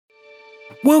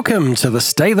Welcome to the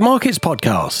Stay the Markets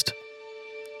podcast.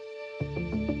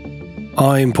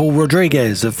 I'm Paul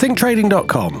Rodriguez of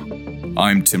thinktrading.com.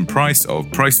 I'm Tim Price of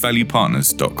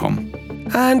pricevaluepartners.com.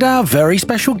 And our very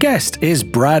special guest is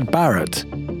Brad Barrett.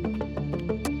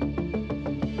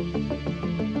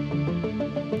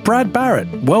 Brad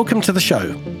Barrett, welcome to the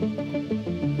show.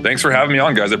 Thanks for having me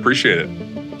on, guys. I appreciate it.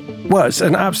 Well, it's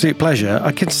an absolute pleasure.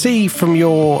 I can see from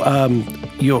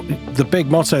the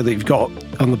big motto that you've got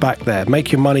on the back there,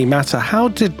 make your money matter. How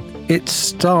did it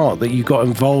start that you got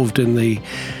involved in the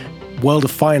world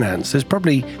of finance? There's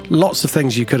probably lots of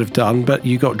things you could have done, but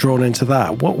you got drawn into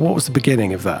that. What was the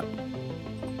beginning of that?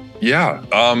 Yeah.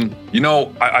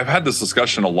 I've had this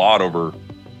discussion a lot over,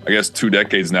 2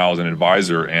 decades now as an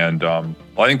advisor. And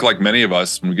I think like many of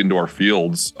us, when we get into our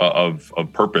fields of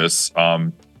purpose,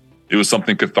 it was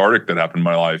something cathartic that happened in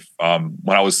my life.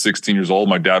 When I was 16 years old,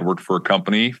 my dad worked for a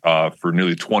company for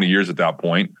nearly 20 years at that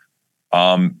point,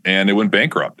 and it went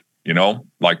bankrupt.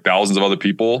 Like thousands of other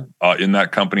people in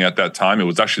that company at that time. It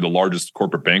was actually the largest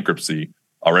corporate bankruptcy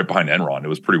right behind Enron. It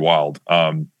was pretty wild.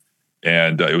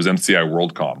 And it was MCI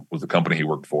WorldCom was the company he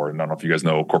worked for. And I don't know if you guys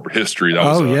know corporate history. That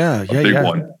was a big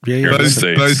one. Yeah.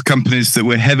 Both companies that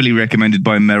were heavily recommended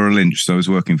by Merrill Lynch. So I was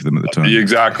working for them at the time.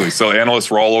 Exactly. So analysts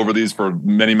were all over these for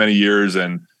many, many years.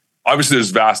 And obviously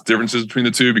there's vast differences between the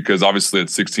two, because obviously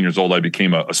at 16 years old, I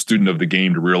became a student of the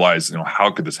game to realize, how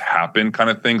could this happen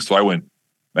kind of thing. So I went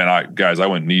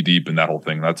knee deep in that whole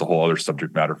thing. That's a whole other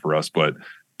subject matter for us. But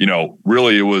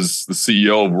really it was the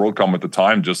CEO of WorldCom at the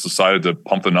time just decided to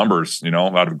pump the numbers,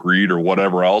 out of greed or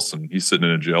whatever else. And he's sitting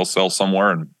in a jail cell somewhere,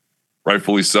 and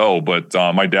rightfully so. But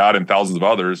my dad and thousands of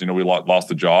others, we lost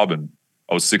the job, and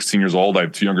I was 16 years old. I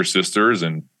have 2 younger sisters,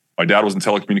 and my dad was in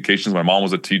telecommunications. My mom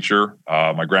was a teacher.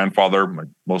 My grandfather,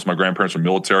 most of my grandparents were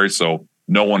military. So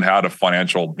no one had a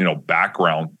financial,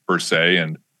 background per se.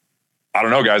 And I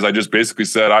don't know, guys, I just basically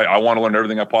said, I want to learn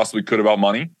everything I possibly could about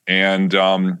money. And,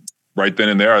 right then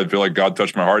and there, I feel like God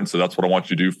touched my heart and said, that's what I want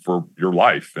you to do for your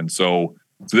life. And so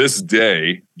to this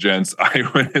day, gents, I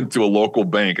went into a local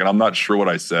bank, and I'm not sure what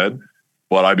I said,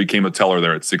 but I became a teller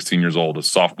there at 16 years old, a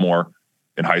sophomore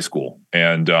in high school.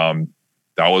 And that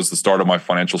was the start of my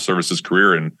financial services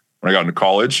career. And when I got into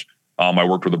college, I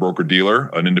worked with a broker-dealer,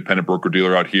 an independent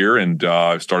broker-dealer out here. And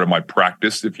I started my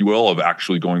practice, if you will, of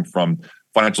actually going from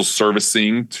financial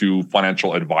servicing to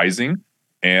financial advising.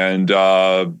 And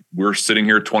we're sitting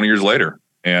here 20 years later.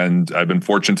 And I've been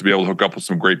fortunate to be able to hook up with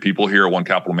some great people here at One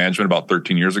Capital Management about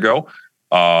 13 years ago.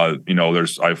 I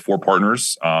have 4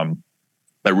 partners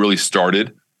that really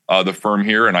started the firm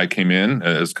here, and I came in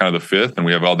as kind of the 5th, and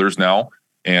we have others now.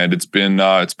 And it's been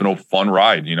a fun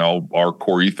ride. Our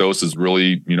core ethos is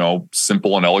really,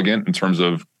 simple and elegant in terms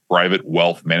of private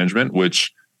wealth management,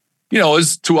 which,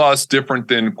 is to us different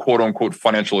than quote unquote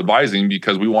financial advising,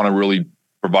 because we want to really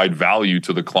provide value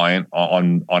to the client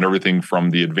on everything from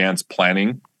the advanced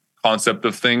planning concept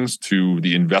of things to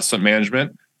the investment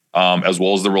management, as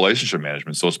well as the relationship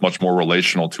management. So it's much more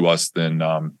relational to us than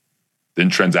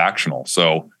transactional.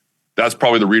 So that's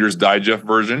probably the Reader's Digest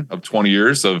version of 20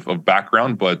 years of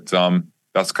background, but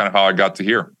that's kind of how I got to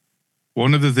here.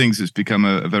 One of the things that's become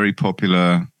a very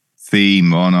popular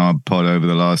theme on our pod over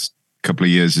the last couple of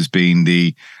years has been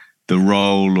the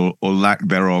role or lack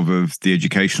thereof of the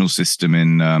educational system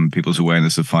in people's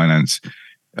awareness of finance.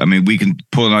 I mean,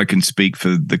 Paul and I can speak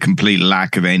for the complete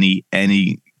lack of any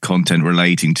content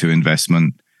relating to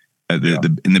investment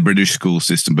in the British school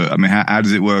system. But I mean, how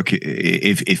does it work,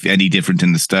 if any different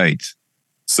in the States?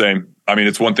 Same. I mean,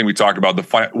 it's one thing we talk about.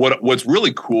 What's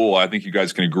really cool, I think you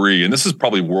guys can agree, and this is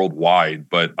probably worldwide,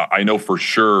 but I know for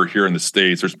sure here in the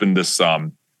States, there's been this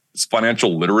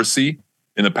financial literacy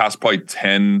in the past probably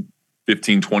 10,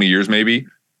 15, 20 years maybe,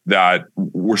 that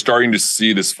we're starting to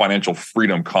see this financial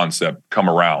freedom concept come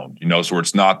around, so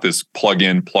it's not this plug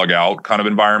in, plug out kind of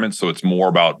environment. So it's more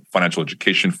about financial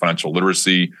education, financial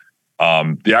literacy.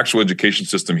 The actual education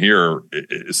system here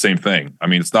is same thing. I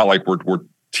mean, it's not like we're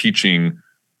teaching,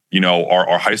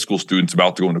 our high school students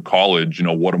about to go into college,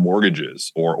 what a mortgage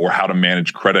is or how to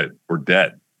manage credit or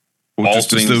debt. Or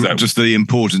just the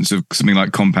importance of something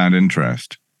like compound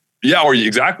interest. Yeah, or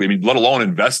exactly. I mean, let alone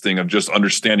investing, of just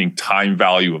understanding time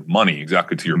value of money,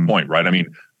 exactly to your point, right? I mean,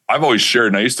 I've always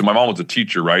shared, and my mom was a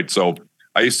teacher, right? So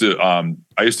I used to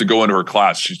go into her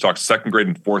class. She taught 2nd grade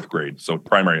and 4th grade, so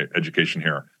primary education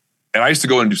here. And I used to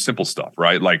go in and do simple stuff,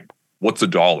 right? Like, what's a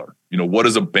dollar? What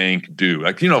does a bank do?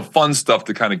 Like, fun stuff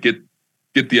to kind of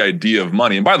get the idea of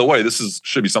money. And by the way,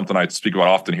 should be something I speak about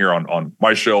often here on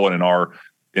my show and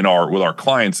with our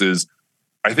clients is,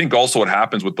 I think also what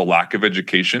happens with the lack of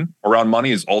education around money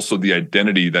is also the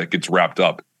identity that gets wrapped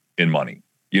up in money.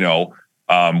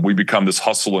 we become this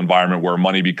hustle environment where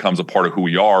money becomes a part of who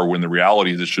we are, when the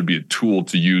reality is it should be a tool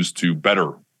to use to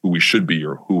better who we should be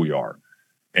or who we are.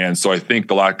 And so I think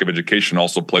the lack of education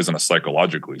also plays on us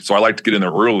psychologically. So I like to get in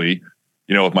there early,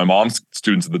 with my mom's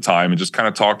students at the time and just kind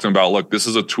of talk to them about, look, this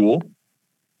is a tool.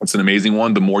 It's an amazing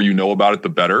one. The more you know about it, the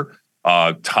better.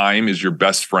 Time is your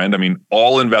best friend. I mean,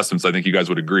 all investments, I think you guys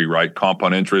would agree, right?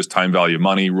 Compound interest, time value of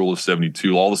money, rule of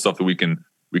 72, all the stuff that we can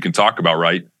talk about,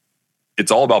 right?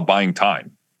 It's all about buying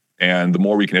time. And the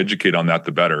more we can educate on that,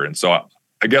 the better. And so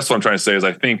I guess what I'm trying to say is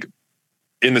I think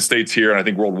in the States here, and I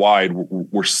think worldwide,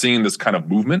 we're seeing this kind of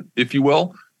movement, if you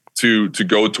will, to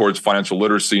go towards financial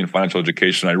literacy and financial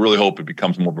education. I really hope it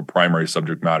becomes more of a primary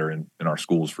subject matter in our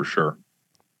schools for sure.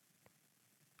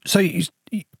 So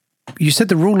you said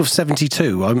the rule of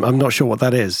 72. I'm not sure what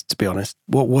that is, to be honest.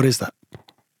 What is that?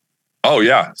 Oh,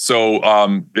 yeah. So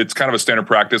it's kind of a standard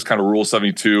practice, kind of rule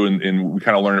 72, and we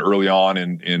kind of learn it early on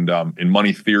in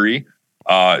money theory.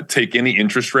 Take any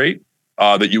interest rate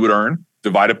that you would earn,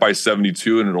 divide it by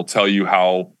 72, and it'll tell you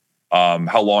how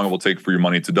long it will take for your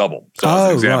money to double. So as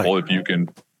an example, if you can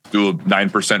do a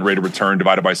 9% rate of return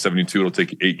divided by 72, it'll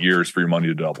take 8 years for your money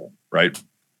to double, right?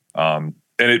 And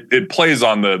it plays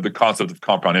on the concept of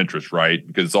compound interest, right?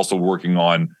 Because it's also working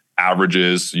on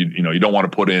averages. You don't want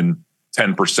to put in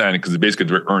 10% because it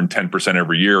basically earn 10%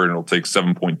 every year, and it'll take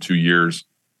 7.2 years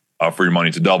for your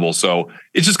money to double. So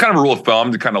it's just kind of a rule of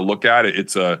thumb to kind of look at it.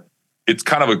 It's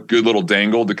kind of a good little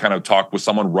dangle to kind of talk with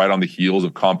someone right on the heels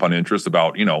of compound interest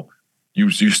about, you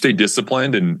stay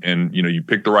disciplined and you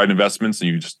pick the right investments,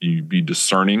 and you be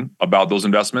discerning about those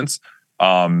investments.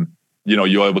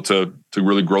 You're able to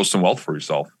really grow some wealth for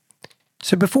yourself.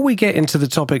 So before we get into the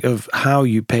topic of how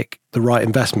you pick the right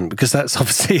investment, because that's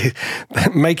obviously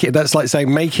that's like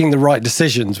saying making the right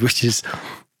decisions, which is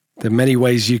there are many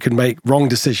ways you can make wrong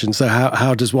decisions. So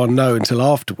how does one know until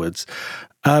afterwards?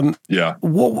 Yeah.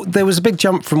 There was a big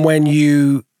jump from when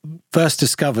you first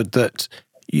discovered that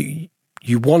you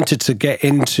wanted to get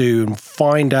into and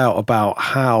find out about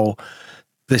how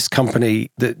this company,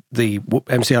 the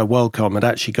MCI WorldCom, had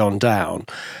actually gone down,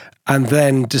 and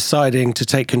then deciding to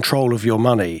take control of your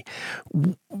money.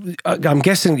 I'm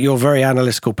guessing that you're a very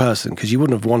analytical person, because you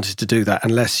wouldn't have wanted to do that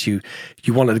unless you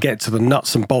wanted to get to the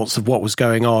nuts and bolts of what was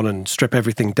going on and strip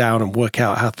everything down and work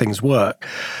out how things work.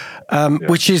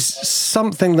 Which is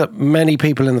something that many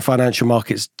people in the financial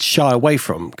markets shy away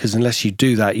from, because unless you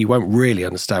do that, you won't really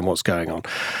understand what's going on.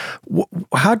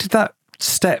 How did that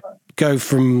step go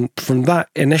from that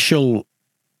initial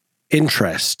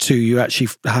interest to you actually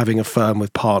having a firm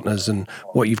with partners and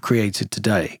what you've created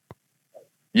today?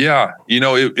 Yeah,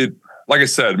 it like I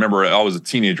said, remember I was a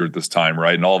teenager at this time,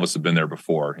 right? And all of us have been there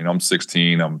before. I'm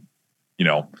 16.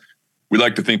 We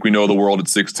like to think we know the world at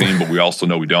 16, but we also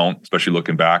know we don't, especially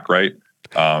looking back, right?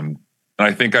 And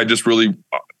I think I just really,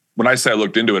 when I say I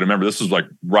looked into it, I remember this was like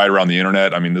right around the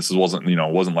internet. I mean, this wasn't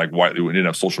like why we didn't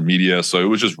have social media. So it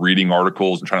was just reading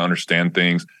articles and trying to understand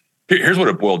things. Here's what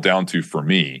it boiled down to for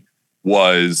me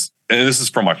was, and this is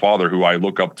from my father, who I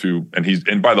look up to,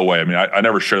 and by the way, I mean, I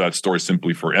never share that story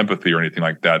simply for empathy or anything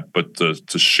like that, but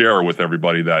to share with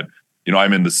everybody that,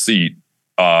 I'm in the seat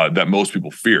that most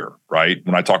people fear, right?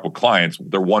 When I talk with clients,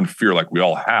 their one fear, like we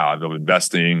all have, of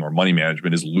investing or money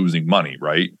management, is losing money,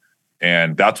 right?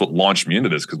 And that's what launched me into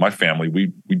this, because my family,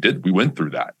 we went through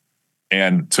that.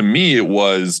 And to me, it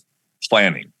was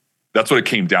planning. That's what it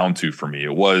came down to for me.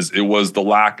 It was the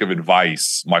lack of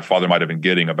advice my father might have been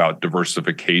getting about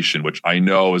diversification, which I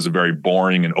know is a very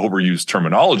boring and overused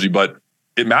terminology, but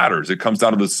it matters. It comes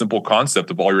down to the simple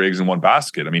concept of all your eggs in one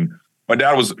basket. I mean, my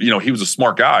dad was, he was a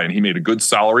smart guy and he made a good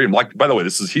salary. And by the way,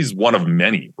 he's one of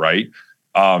many, right?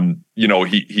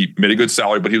 He made a good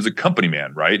salary, but he was a company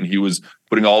man, right? And he was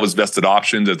putting all of his vested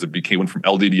options as it went from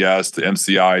LDDS to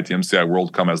MCI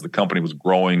WorldCom as the company was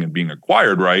growing and being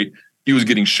acquired, right? He was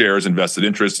getting shares, invested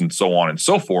interest, and so on and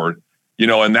so forth.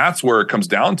 And that's where it comes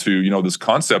down to, this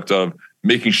concept of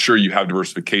making sure you have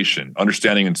diversification,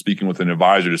 understanding and speaking with an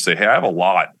advisor to say, hey, I have a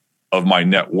lot of my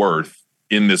net worth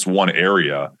in this one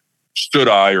area. Should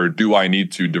I or do I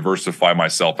need to diversify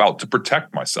myself out to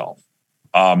protect myself?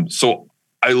 So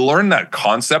I learned that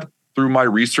concept through my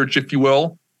research, if you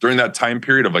will, during that time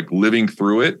period of like living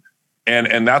through it.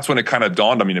 And that's when it kind of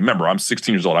dawned on me. Remember, I'm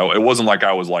 16 years old. It wasn't like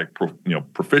I was like,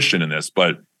 proficient in this,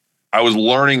 but I was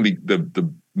learning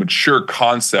the mature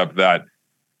concept that,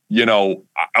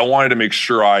 I wanted to make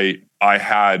sure I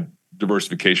had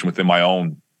diversification within my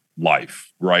own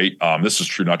life, right? This is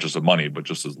true not just of money, but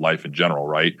just as life in general,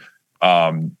 right?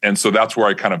 And so that's where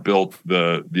I kind of built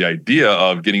the idea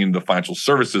of getting into financial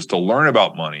services to learn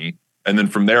about money. And then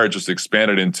from there, it just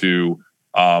expanded into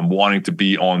wanting to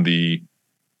be on the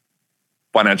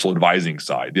financial advising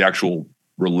side, the actual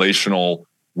relational,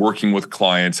 working with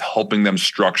clients, helping them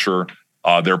structure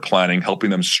their planning, helping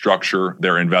them structure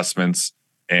their investments,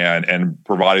 and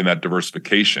providing that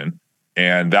diversification.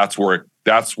 And that's where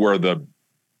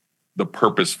the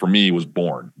purpose for me was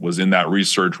born, was in that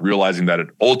research, realizing that it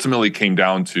ultimately came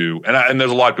down to, and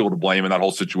there's a lot of people to blame in that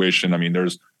whole situation. I mean,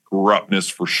 there's corruptness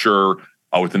for sure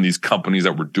within these companies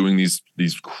that were doing these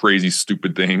crazy,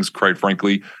 stupid things, quite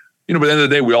frankly. But at the end of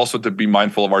the day, we also have to be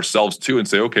mindful of ourselves too and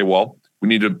say, okay, well, we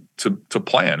need to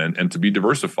plan and to be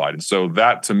diversified. And so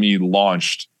that to me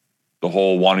launched the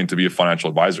whole wanting to be a financial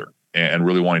advisor and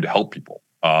really wanting to help people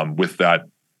with that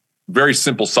very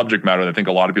simple subject matter that I think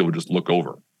a lot of people just look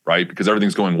over, right? Because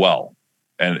everything's going well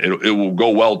and it will go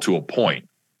well to a point.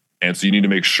 And so you need to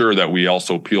make sure that we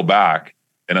also peel back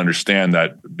and understand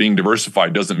that being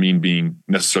diversified doesn't mean being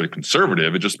necessarily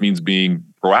conservative. It just means being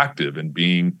proactive and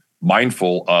being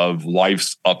mindful of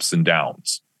life's ups and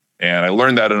downs. And I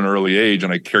learned that at an early age,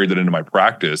 and I carried that into my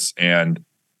practice. And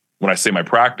when I say my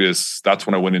practice, that's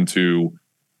when I went into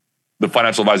the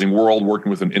financial advising world, working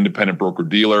with an independent broker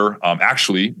dealer.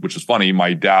 Actually, which is funny,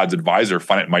 my dad's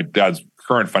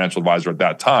current financial advisor at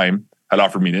that time had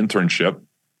offered me an internship,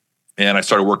 and I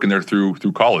started working there through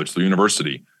college, through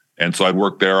university. And so I'd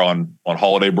work there on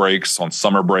holiday breaks, on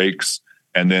summer breaks,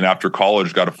 and then after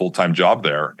college, got a full-time job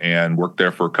there and worked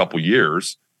there for a couple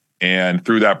years. And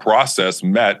through that process,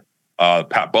 met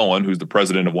Pat Bowen, who's the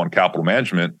president of One Capital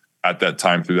Management at that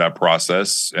time through that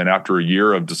process. And after a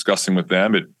year of discussing with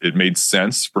them, it made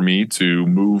sense for me to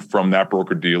move from that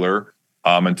broker dealer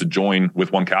and to join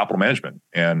with One Capital Management.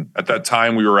 And at that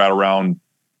time, we were at around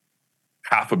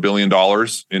 $500 million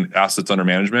in assets under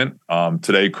management.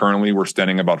 Today, currently, we're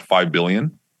standing about $5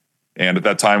 billion. And at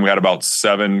that time, we had about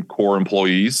 7 core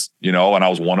employees, and I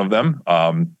was one of them.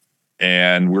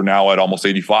 And we're now at almost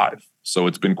 85. So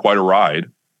it's been quite a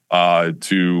ride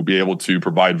to be able to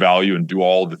provide value and do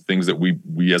all the things that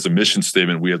we as a mission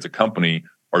statement, we as a company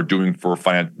are doing for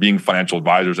being financial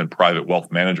advisors and private wealth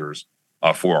managers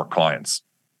for our clients.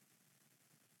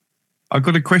 I've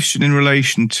got a question in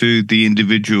relation to the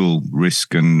individual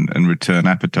risk and return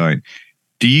appetite.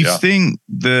 Do you think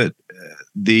that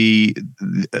the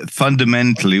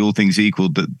fundamentally, all things equal,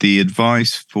 that the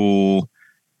advice for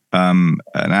an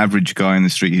average guy in the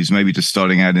street who's maybe just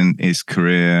starting out in his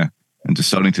career and just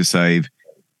starting to save,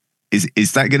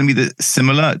 is that going to be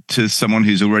similar to someone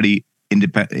who's already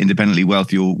independently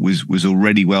wealthy or was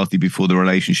already wealthy before the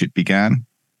relationship began?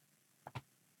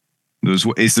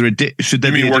 Is there should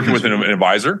there be working with an between,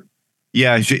 advisor?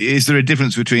 Yeah, is there a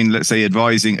difference between, let's say,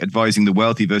 advising the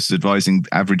wealthy versus advising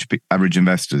average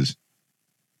investors?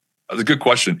 That's a good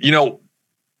question.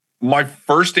 My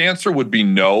first answer would be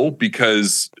no,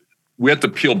 because we have to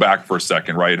peel back for a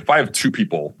second, right? If I have 2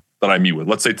 people that I meet with,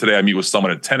 let's say today I meet with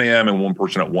someone at 10 a.m. and one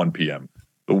person at 1 p.m.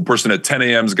 The person at 10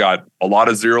 a.m.'s got a lot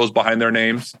of zeros behind their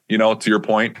names, to your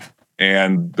point,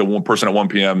 and the one person at 1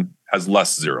 p.m. has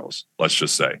less zeros, let's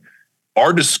just say.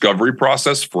 Our discovery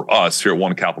process for us here at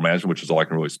One Capital Management, which is all I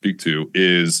can really speak to,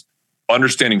 is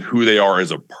understanding who they are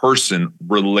as a person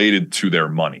related to their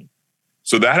money.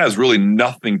 So that has really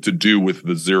nothing to do with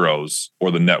the zeros or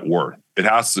the net worth.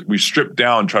 We strip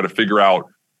down, try to figure out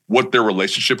what their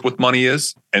relationship with money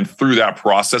is. And through that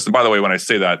process, and by the way, when I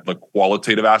say that, the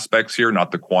qualitative aspects here,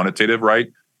 not the quantitative, right,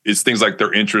 is things like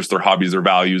their interests, their hobbies, their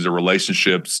values, their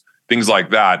relationships, things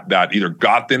like that either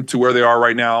got them to where they are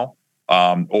right now,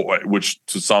 which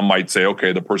to some might say,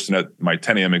 okay, the person at my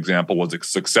 10 a.m. example was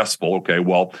successful. Okay,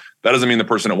 well, that doesn't mean the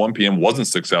person at 1 p.m. wasn't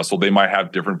successful. They might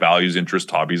have different values,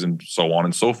 interests, hobbies, and so on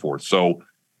and so forth. So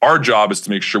our job is to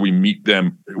make sure we meet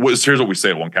them. Here's what we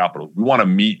say at One Capital. We want to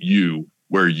meet you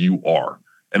where you are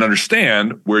and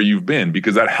understand where you've been,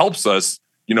 because that helps us,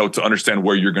 to understand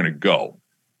where you're going to go.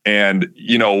 And,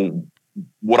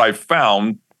 what I've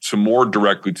found, to more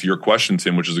directly to your question,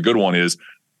 Tim, which is a good one, is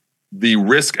the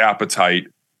risk appetite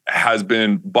has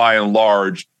been, by and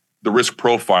large, the risk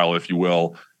profile, if you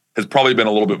will, has probably been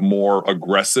a little bit more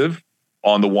aggressive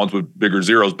on the ones with bigger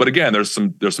zeros. But again, there's some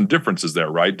differences there,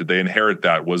 right? Did they inherit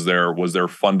that? Was there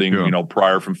funding,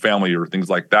 prior from family or things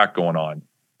like that going on?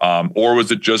 Or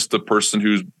was it just the person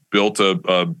who's built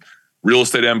a real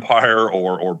estate empire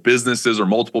or businesses or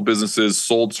multiple businesses,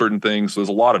 sold certain things? So there's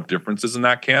a lot of differences in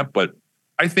that camp. But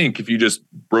I think if you just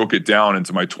broke it down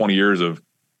into my 20 years of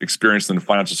experience in the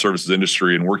financial services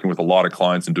industry and working with a lot of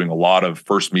clients and doing a lot of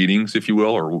first meetings, if you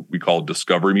will, or what we call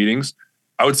discovery meetings,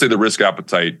 I would say the risk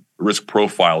appetite, risk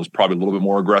profile is probably a little bit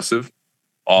more aggressive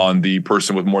on the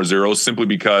person with more zeros, simply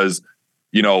because,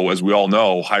 as we all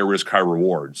know, high risk, high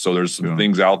reward. So there's some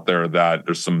things out there that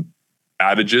there's some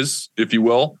adages, if you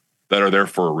will, that are there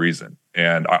for a reason.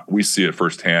 And we see it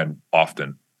firsthand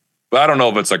often. But I don't know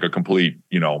if it's like a complete,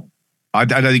 I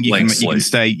don't think you can slate.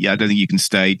 state. Yeah, I don't think you can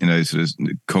state, sort of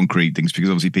concrete things, because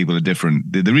obviously people are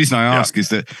different. The reason I ask is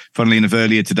that, funnily enough,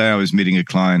 earlier today I was meeting a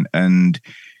client, and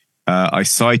I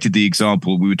cited the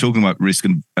example. We were talking about risk,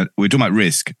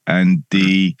 and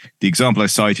the example I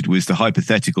cited was the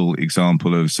hypothetical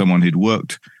example of someone who'd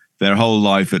worked their whole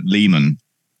life at Lehman,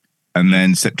 and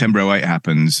then September '08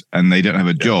 happens, and they don't have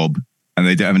a job, and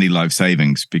they don't have any life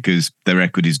savings because their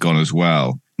equity's gone as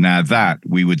well. Now that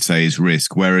we would say is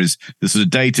risk, whereas the sort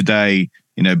of day-to-day,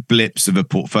 blips of a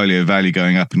portfolio value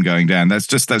going up and going down, that's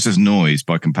just noise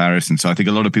by comparison. So I think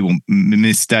a lot of people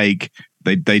mistake,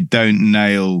 they don't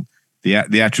nail the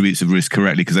attributes of risk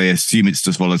correctly because they assume it's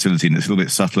just volatility, and it's a little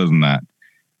bit subtler than that.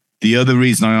 The other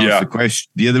reason I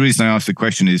asked the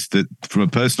question is that from a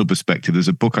personal perspective, there's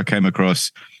a book I came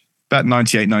across about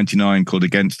 98, 99 called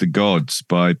Against the Gods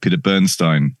by Peter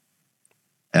Bernstein.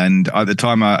 And at the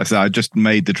time, I just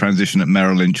made the transition at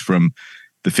Merrill Lynch from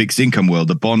the fixed income world,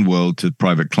 the bond world, to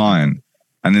private client.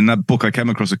 And in that book, I came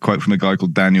across a quote from a guy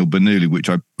called Daniel Bernoulli, which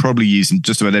I probably use in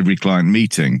just about every client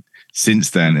meeting since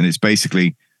then. And it's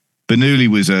basically, Bernoulli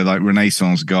was a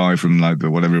Renaissance guy from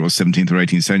whatever it was, 17th or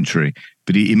 18th century.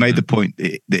 But he made the point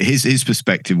that his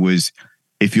perspective was,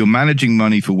 if you're managing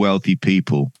money for wealthy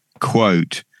people,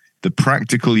 quote, the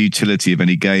practical utility of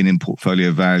any gain in portfolio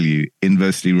value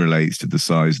inversely relates to the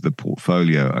size of the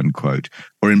portfolio, unquote.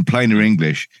 Or in plainer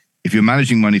English, if you're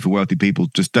managing money for wealthy people,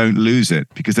 just don't lose it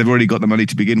because they've already got the money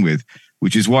to begin with,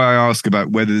 which is why I ask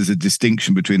about whether there's a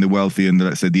distinction between the wealthy and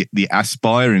let's say the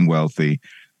aspiring wealthy,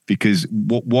 because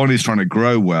one is trying to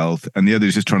grow wealth and the other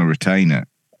is just trying to retain it.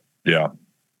 Yeah.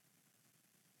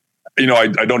 I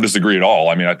don't disagree at all.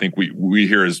 I mean, I think we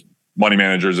here as money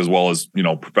managers as well as,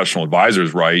 professional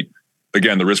advisors, right?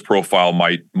 Again, the risk profile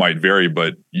might vary,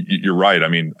 but you're right. I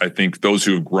mean, I think those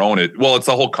who have grown it, well, it's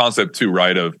the whole concept too,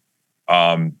 right? Of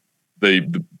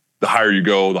the higher you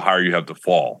go, the higher you have to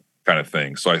fall kind of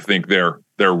thing. So I think their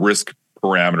risk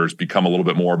parameters become a little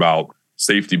bit more about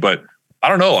safety, but I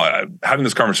don't know. Having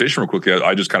this conversation real quickly,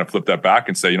 I just kind of flip that back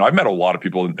and say, I've met a lot of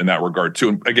people in that regard too.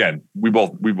 And again, we've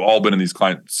all been in these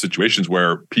client situations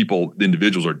where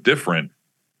individuals are different.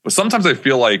 But sometimes I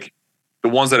feel like the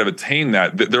ones that have attained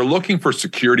that, they're looking for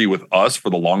security with us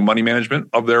for the long money management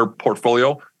of their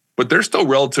portfolio, but they're still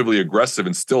relatively aggressive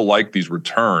and still like these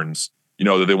returns,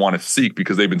 that they want to seek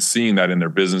because they've been seeing that in their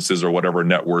businesses or whatever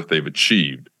net worth they've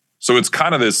achieved. So it's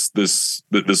kind of this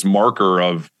marker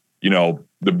of,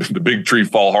 the big tree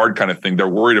fall hard kind of thing. They're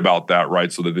worried about that,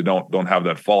 right? So that they don't have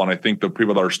that fall. And I think the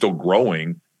people that are still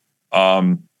growing,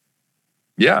 I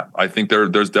think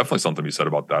there's definitely something to be said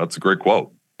about that. It's a great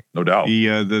quote. No doubt.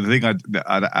 The thing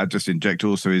I'd just inject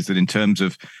also is that in terms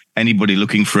of anybody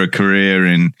looking for a career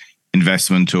in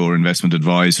investment or investment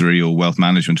advisory or wealth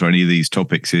management or any of these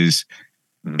topics is,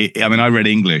 I read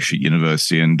English at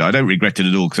university and I don't regret it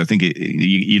at all because I think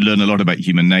you learn a lot about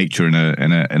human nature in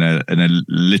a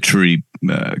literary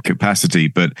capacity.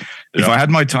 But if I had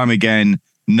my time again,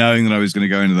 knowing that I was going to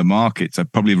go into the markets,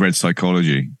 I'd probably have read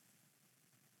psychology.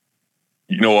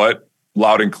 You know what?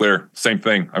 Loud and clear. Same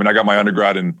thing. I mean, I got my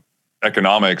undergrad in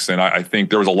economics, and I think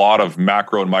there was a lot of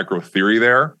macro and micro theory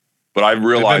there. But I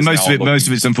realized most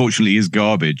of it, unfortunately, is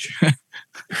garbage.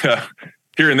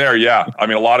 Here and there, yeah. I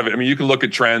mean, a lot of it. I mean, you can look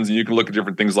at trends and you can look at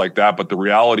different things like that. But the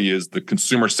reality is, the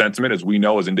consumer sentiment, as we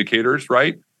know, as indicators,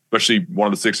 right? Especially one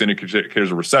of the 6 indicators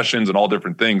of recessions and all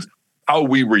different things. How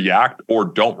we react or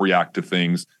don't react to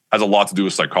things has a lot to do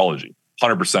with psychology.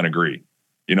 100% agree.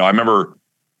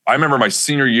 I remember my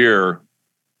senior year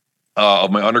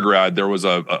of my undergrad, there was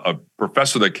a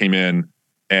professor that came in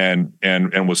and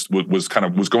was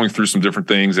going through some different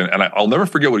things, and I'll never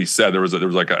forget what he said. There's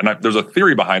a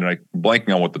theory behind it. I'm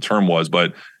blanking on what the term was,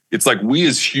 but it's like we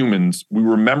as humans, we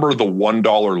remember the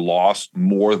 $1 loss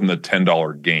more than the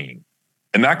 $10 gain,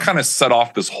 and that kind of set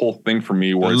off this whole thing for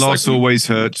me. Where the loss always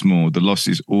hurts more. The loss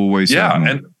is always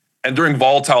and during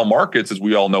volatile markets, as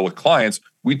we all know with clients,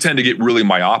 we tend to get really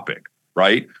myopic.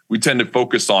 Right? We tend to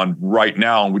focus on right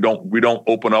now, and we don't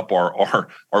open up our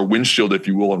windshield, if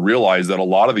you will, and realize that a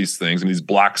lot of these things and these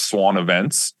black swan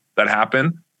events that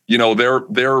happen,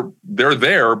 they're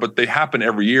there, but they happen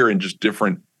every year in just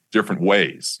different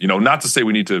ways. Not to say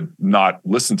we need to not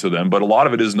listen to them, but a lot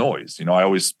of it is noise. I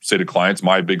always say to clients,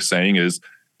 my big saying is,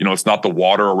 it's not the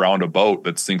water around a boat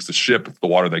that sinks the ship, it's the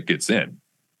water that gets in.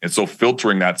 And so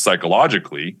filtering that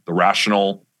psychologically, the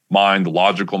rational mind, the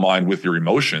logical mind with your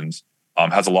emotions,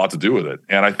 has a lot to do with it.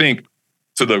 And I think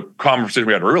to the conversation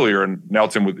we had earlier, and now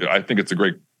Tim, I think it's a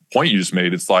great point you just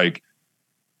made. It's like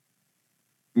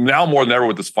now more than ever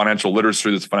with this financial literacy,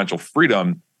 this financial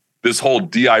freedom, this whole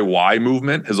DIY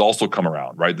movement has also come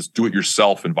around, right? This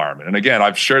do-it-yourself environment. And again,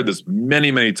 I've shared this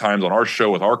many, many times on our show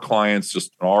with our clients,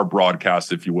 just on our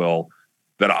broadcast, if you will,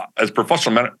 that as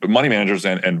professional money managers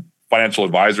and financial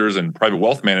advisors and private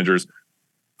wealth managers,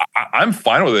 I'm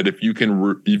fine with it if you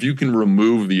can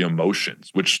remove the emotions,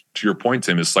 which to your point,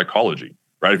 Tim, is psychology,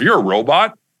 right? If you're a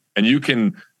robot and you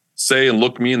can say and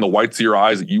look me in the whites of your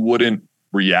eyes that you wouldn't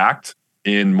react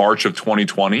in March of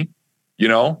 2020,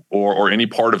 or any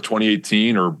part of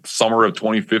 2018 or summer of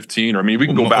 2015, or I mean, we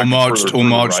can go back March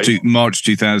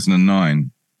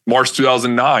 2009. March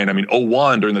 2009. I mean,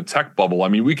 01 during the tech bubble. I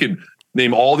mean, we could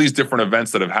name all these different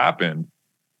events that have happened.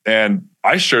 And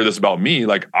I share this about me,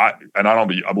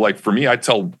 for me, I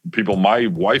tell people, my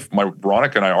wife,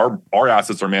 Veronica and I, our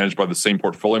assets are managed by the same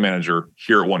portfolio manager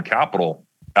here at One Capital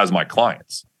as my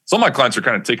clients. Some of my clients are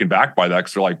kind of taken back by that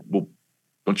because they're like, well,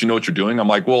 don't you know what you're doing? I'm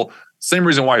like, well, same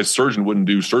reason why a surgeon wouldn't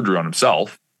do surgery on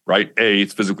himself, right? A,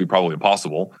 it's physically probably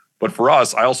impossible. But for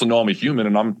us, I also know I'm a human,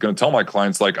 and I'm going to tell my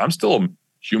clients, like, I'm still a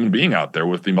human being out there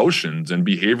with emotions and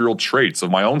behavioral traits of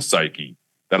my own psyche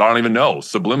that I don't even know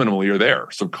subliminally are there,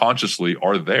 subconsciously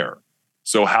are there.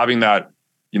 So having that,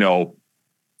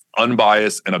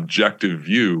 unbiased and objective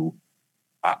view,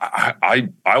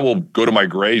 I will go to my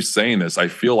grave saying this. I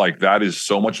feel like that is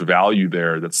so much value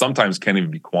there that sometimes can't even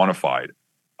be quantified.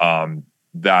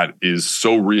 That is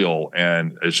so real,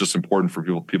 and it's just important for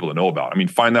people to know about. I mean,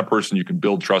 find that person you can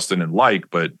build trust in and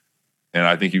and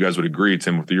I think you guys would agree,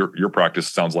 Tim, with your practice.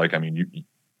 Sounds like, I mean,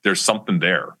 there's something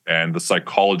there, and the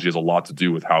psychology has a lot to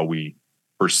do with how we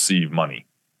perceive money.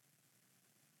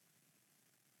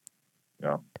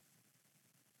 Yeah.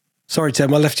 Sorry,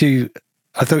 Tim, I left you.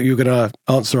 I thought you were going to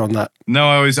answer on that. No,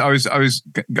 I was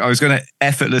going to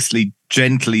effortlessly,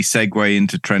 gently segue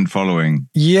into trend following.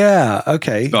 Yeah.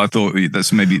 Okay. So I thought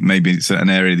that's maybe it's an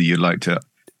area that you'd like to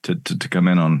come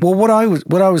in on. Well, what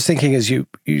I was thinking as you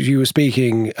were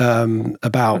speaking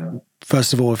about,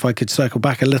 first of all, if I could circle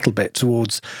back a little bit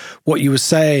towards what you were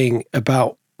saying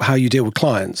about how you deal with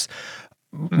clients.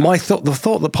 The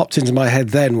thought that popped into my head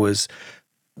then was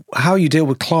how you deal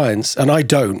with clients, and I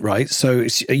don't, right? So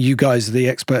it's, you guys are the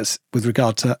experts with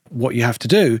regard to what you have to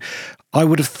do. I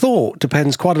would have thought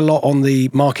depends quite a lot on the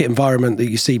market environment that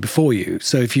you see before you.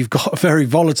 So if you've got a very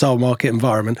volatile market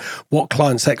environment, what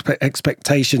clients'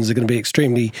 expectations are going to be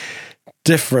extremely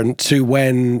different to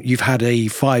when you've had a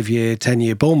 5-year,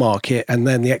 10-year bull market, and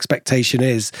then the expectation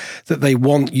is that they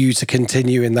want you to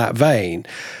continue in that vein.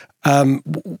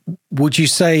 Would you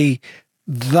say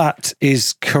that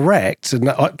is correct? And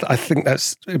I think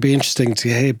it'd be interesting to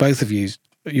hear both of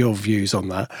your views on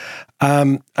that.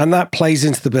 And that plays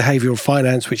into the behavioral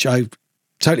finance, which I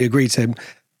totally agree, Tim,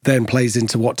 then plays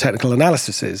into what technical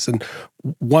analysis is. And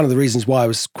one of the reasons why I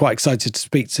was quite excited to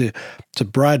speak to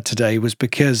Brad today was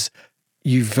because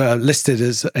you've listed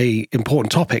as a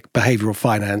important topic, behavioral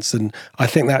finance. And I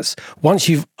think that's, once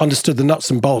you've understood the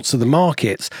nuts and bolts of the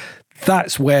markets,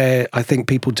 that's where I think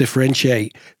people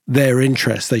differentiate their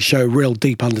interest. They show real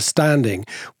deep understanding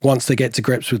once they get to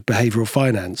grips with behavioral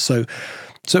finance. So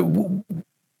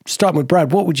starting with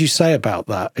Brad, what would you say about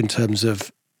that in terms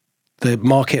of the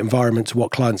market environment to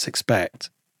what clients expect?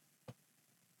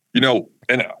 And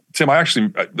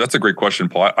Tim, that's a great question,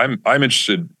 Paul. I'm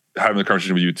interested in having the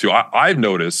conversation with you too. I've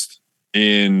noticed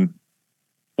in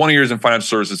 20 years in financial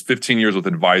services, 15 years with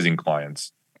advising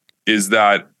clients, is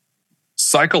that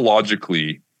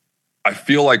psychologically, I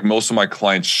feel like most of my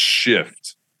clients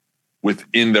shift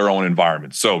within their own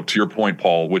environment. So to your point,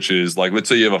 Paul, which is like, let's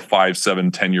say you have a 5,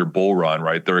 7, 10-year bull run,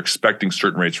 right? They're expecting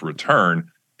certain rates of return.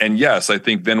 And yes, I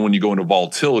think then when you go into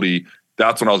volatility,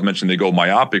 that's when I was mentioning they go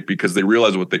myopic because they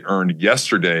realize what they earned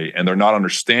yesterday and they're not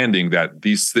understanding that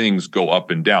these things go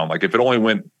up and down. Like if it only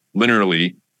went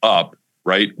linearly up,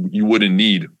 right? You wouldn't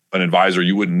need an advisor.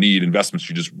 You wouldn't need investments.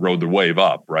 You just rode the wave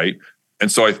up, right?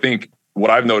 And so I think what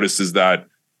I've noticed is that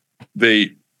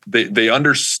they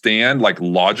understand, like,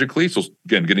 logically. So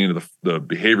again, getting into the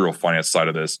behavioral finance side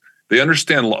of this, they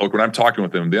understand, like, when I'm talking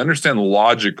with them, they understand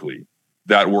logically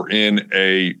that we're in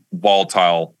a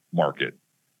volatile market,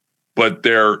 but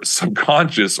their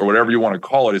subconscious, or whatever you want to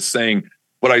call it, is saying,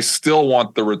 but I still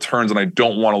want the returns and I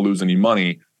don't want to lose any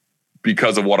money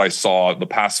because of what I saw the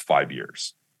past 5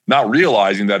 years. Not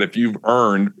realizing that if you've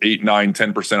earned 8, 9,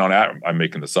 10% on average, I'm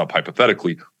making this up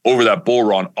hypothetically, over that bull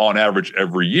run on average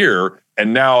every year,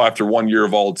 and now after 1 year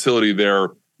of volatility, their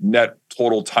net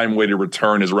total time weighted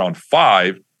return is around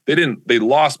 5. They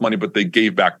lost money, but they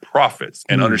gave back profits.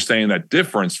 And understanding that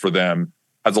difference for them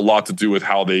has a lot to do with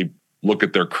how they look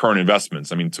at their current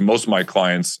investments. I mean, to most of my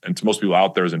clients and to most people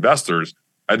out there as investors,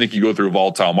 I think you go through a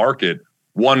volatile market,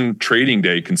 one trading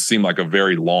day can seem like a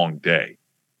very long day,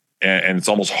 and it's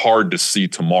almost hard to see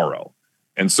tomorrow.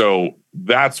 And so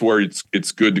that's where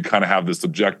it's good to kind of have this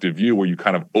objective view where you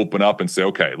kind of open up and say,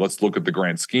 okay, let's look at the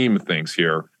grand scheme of things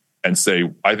here and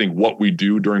say, I think what we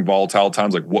do during volatile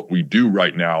times, like what we do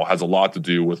right now, has a lot to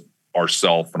do with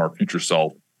ourself and our future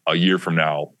self a year from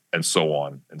now, and so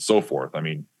on and so forth. I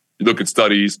mean, you look at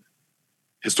studies,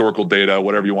 historical data,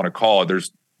 whatever you want to call it,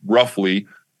 there's roughly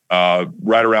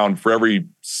right around, for every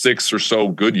 6 or so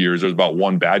good years, there's about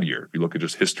one bad year. If you look at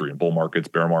just history and bull markets,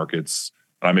 bear markets,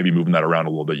 and I may be moving that around a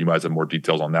little bit. You guys have more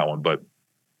details on that one. But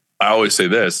I always say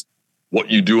this, what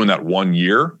you do in that 1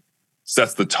 year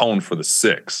sets the tone for the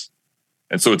 6.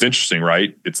 And so it's interesting,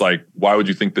 right? It's like, why would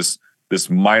you think this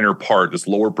minor part, this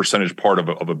lower percentage part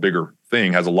of a bigger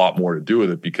thing has a lot more to do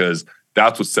with it? Because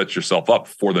that's what sets yourself up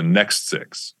for the next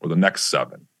 6 or the next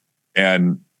 7.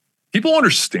 And people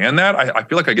understand that. I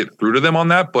feel like I get through to them on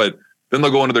that, but then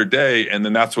they'll go into their day, and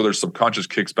then that's where their subconscious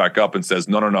kicks back up and says,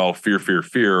 no, fear, fear,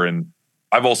 fear. And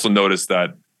I've also noticed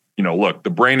that, look, the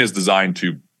brain is designed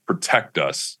to protect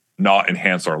us, not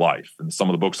enhance our life. And some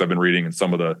of the books I've been reading and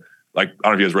some of the, I don't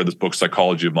know if you guys read this book,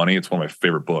 Psychology of Money. It's one of my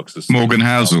favorite books. Morgan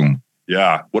Housel.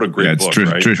 Yeah, what a great book,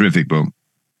 right? Terrific book.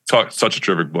 Such a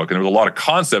terrific book. And there was a lot of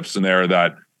concepts in there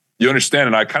that you understand.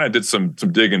 And I kind of did some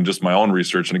digging, just my own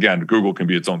research. And again, Google can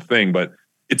be its own thing, but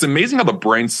it's amazing how the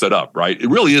brain's set up, right? It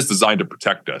really is designed to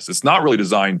protect us. It's not really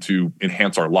designed to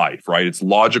enhance our life, right? It's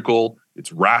logical,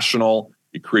 it's rational,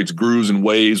 it creates grooves and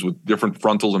waves with different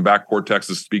frontals and back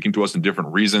cortexes speaking to us in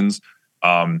different reasons.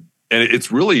 And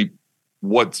it's really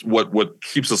what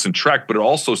keeps us in track. But it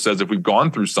also says if we've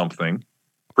gone through something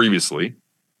previously,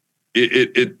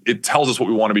 it tells us what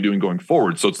we want to be doing going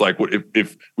forward. So it's like,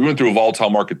 if we went through a volatile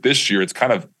market this year, it's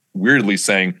kind of weirdly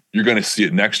saying you're going to see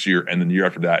it next year, and then the year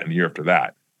after that, and the year after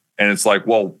that. And it's like,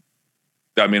 well,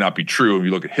 that may not be true. If you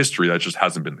look at history, that just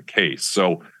hasn't been the case.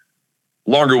 So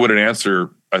longer-winded answer,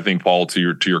 I think, Paul,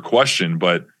 to your question,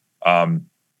 but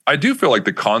I do feel like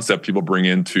the concept people bring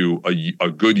into a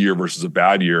good year versus a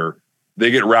bad year, they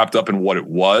get wrapped up in what it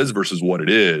was versus what it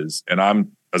is.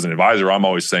 And as an advisor, I'm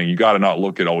always saying you got to not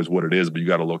look at always what it is, but you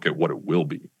got to look at what it will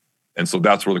be. And so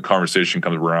that's where the conversation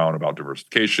comes around about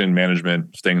diversification,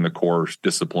 management, staying in the course,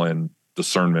 discipline,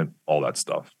 discernment, all that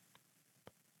stuff.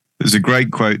 There's a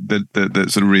great quote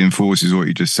that sort of reinforces what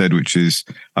you just said, which is,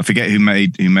 I forget who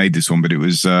made this one, but it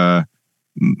was a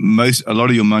lot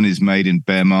of your money is made in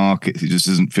bear markets. It just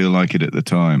doesn't feel like it at the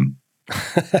time.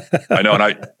 I know,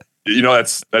 and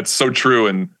that's so true.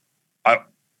 And I've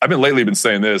been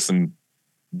saying this, and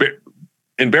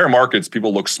in bear markets,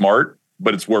 people look smart,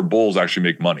 but it's where bulls actually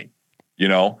make money,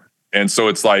 And so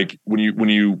it's like when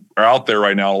you are out there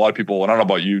right now, a lot of people, and I don't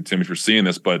know about you, Tim, if you're seeing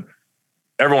this, but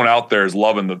everyone out there is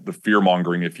loving the fear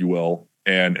mongering, if you will,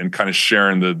 and kind of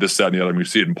sharing the this, that, and the other. And we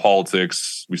see it in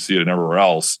politics, we see it in everywhere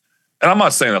else. And I'm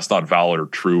not saying that's not valid or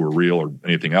true or real or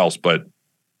anything else, but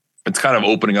it's kind of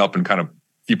opening up and kind of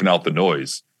keeping out the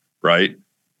noise, right?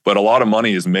 But a lot of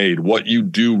money is made. What you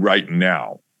do right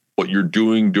now, what you're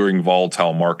doing during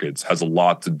volatile markets, has a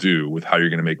lot to do with how you're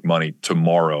going to make money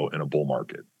tomorrow in a bull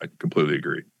market. I completely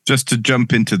agree. Just to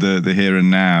jump into the here and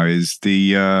now, is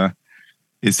there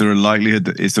a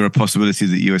likelihood is there a possibility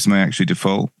that US may actually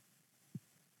default?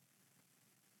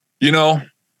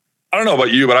 I don't know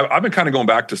about you, but I've been kind of going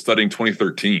back to studying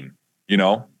 2013.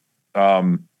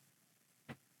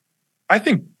 I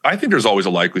think there's always a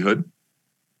likelihood.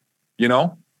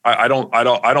 I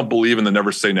don't believe in the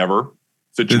never say never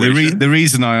situation. The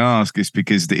reason I ask is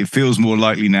because it feels more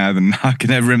likely now than I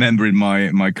can ever remember in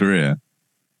my career.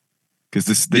 Because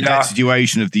the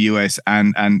situation of the US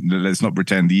and let's not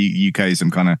pretend the UK is some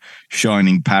kind of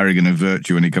shining paragon of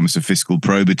virtue when it comes to fiscal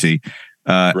probity.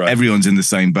 Right. Everyone's in the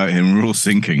same boat here, and we're all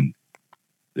sinking.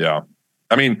 Yeah,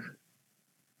 I mean,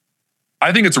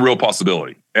 I think it's a real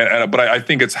possibility, but I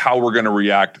think it's how we're going to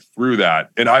react through that.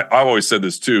 And I've always said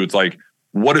this too. It's like,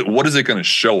 what is it going to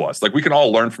show us? Like, we can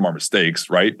all learn from our mistakes,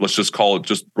 right? Let's just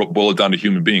boil it down to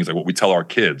human beings, like what we tell our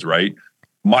kids, right?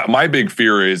 My big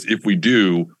fear is, if we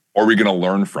do, are we going to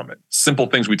learn from it? Simple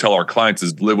things we tell our clients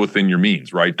is live within your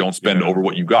means, right? Don't spend over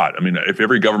what you got. I mean, if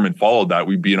every government followed that,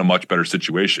 we'd be in a much better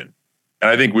situation. And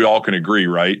I think we all can agree,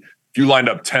 right? If you lined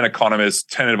up 10 economists,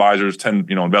 10 advisors, 10,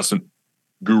 investment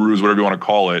gurus, whatever you want to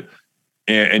call it,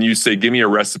 and you say, give me a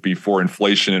recipe for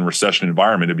inflation and recession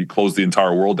environment, it'd be close the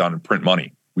entire world down and print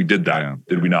money. We did that,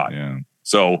 did we not? Yeah.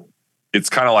 So it's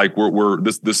kind of like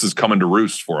this is coming to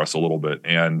roost for us a little bit.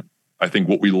 And I think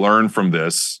what we learn from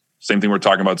this, same thing we're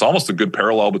talking about, it's almost a good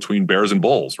parallel between bears and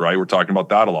bulls, right? We're talking about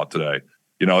that a lot today.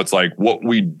 It's like what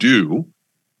we do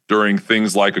during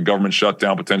things like a government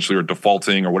shutdown potentially, or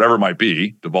defaulting, or whatever it might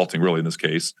be, defaulting really in this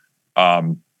case, are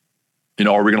we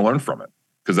going to learn from it?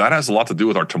 Because that has a lot to do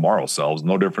with our tomorrow selves,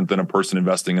 no different than a person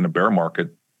investing in a bear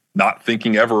market, not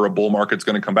thinking ever a bull market's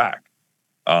going to come back.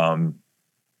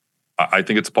 I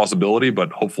think it's a possibility,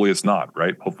 but hopefully it's not,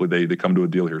 right? Hopefully they come to a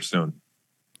deal here soon.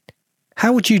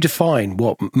 How would you define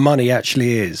what money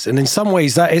actually is? And in some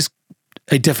ways, that is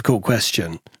a difficult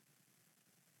question.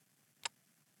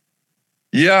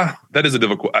 Yeah, that is a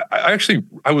difficult.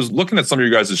 I was looking at some of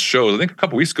you guys' shows. I think a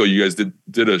couple of weeks ago, you guys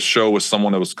did a show with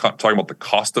someone that was talking about the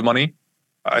cost of money,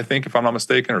 I think, if I'm not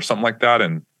mistaken, or something like that.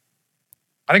 And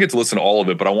I didn't get to listen to all of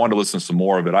it, but I wanted to listen to some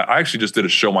more of it. I actually just did a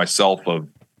show myself of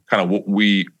kind of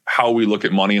how we look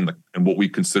at money and what we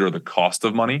consider the cost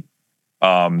of money.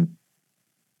 To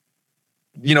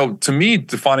me,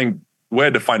 the way I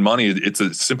define money,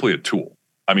 it's simply a tool.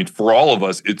 I mean, for all of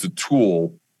us, it's a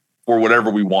tool for whatever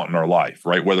we want in our life,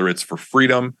 right? Whether it's for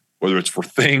freedom, whether it's for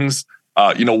things,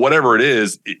 whatever it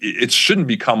is, it shouldn't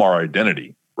become our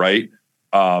identity, right?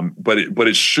 But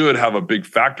it should have a big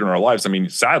factor in our lives. I mean,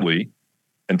 sadly,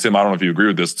 and Tim, I don't know if you agree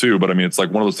with this too, but I mean, it's like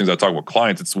one of those things I talk with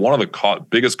clients. It's one of the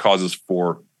biggest causes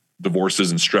for divorces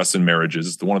and stress in marriages.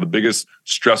 It's one of the biggest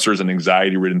stressors and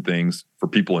anxiety-ridden things for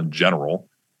people in general.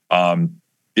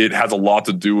 It has a lot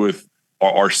to do with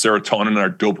our serotonin and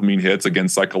our dopamine hits, again,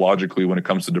 psychologically, when it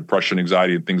comes to depression,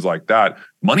 anxiety, and things like that.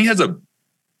 The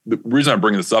reason I'm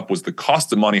bringing this up was the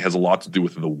cost of money has a lot to do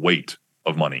with the weight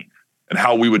of money and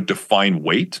how we would define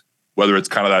weight, whether it's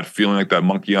kind of that feeling like that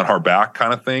monkey on our back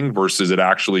kind of thing versus it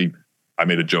actually, I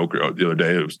made a joke the other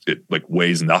day, it like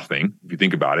weighs nothing, if you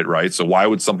think about it, right? So why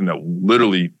would something that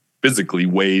literally physically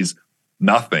weighs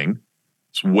nothing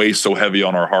weigh so heavy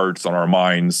on our hearts, on our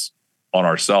minds, on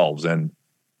ourselves? And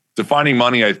defining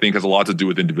money, I think, has a lot to do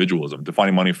with individualism,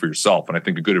 defining money for yourself. And I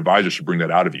think a good advisor should bring that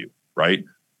out of you, right?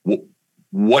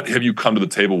 What have you come to the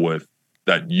table with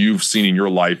that you've seen in your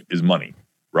life is money,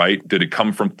 right? Did it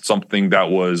come from something that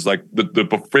was like the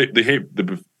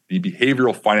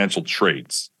behavioral financial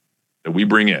traits that we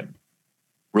bring in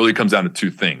really comes down to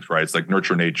two things, right? It's like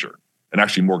nurture, nature. And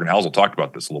actually, Morgan Housel talked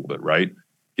about this a little bit, right?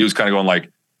 He was kind of going like,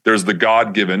 there's the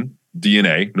God-given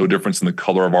DNA, no difference in the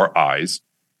color of our eyes.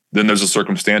 Then there's a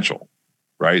circumstantial,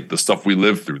 right? The stuff we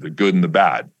live through, the good and the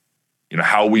bad.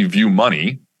 How we view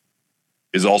money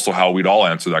is also how we'd all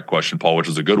answer that question, Paul, which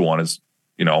is a good one, is,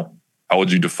 how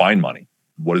would you define money?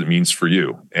 What it means for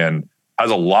you? And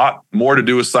has a lot more to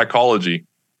do with psychology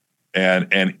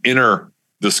and inner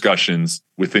discussions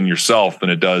within yourself than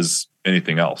it does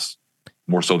anything else.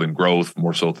 More so than growth,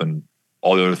 more so than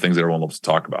all the other things that everyone loves to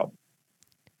talk about.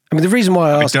 I mean, the reason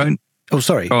why I asked... Oh,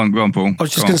 sorry. Go on, Paul. I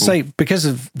was just going to say, because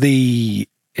of the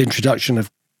introduction of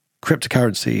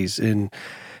cryptocurrencies in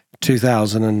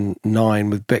 2009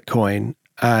 with Bitcoin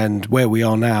and where we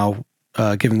are now,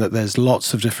 given that there's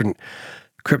lots of different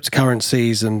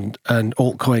cryptocurrencies and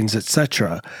altcoins,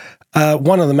 etc.,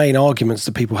 one of the main arguments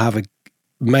that people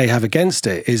may have against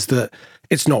it is that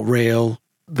it's not real,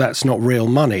 that's not real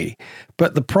money.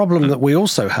 But the problem that we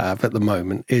also have at the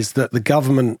moment is that the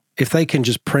government, if they can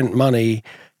just print money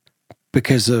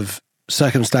because of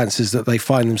circumstances that they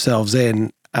find themselves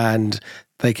in, and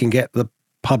they can get the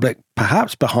public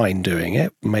perhaps behind doing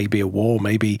it, maybe a war,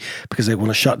 maybe because they want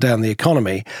to shut down the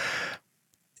economy,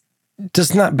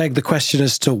 doesn't that beg the question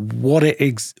as to what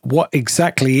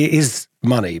exactly is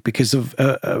money? Because of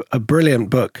a brilliant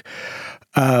book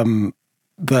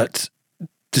that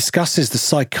discusses the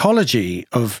psychology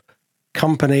of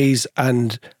companies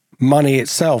and money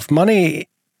itself. Money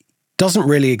doesn't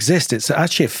really exist. It's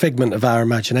actually a figment of our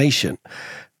imagination.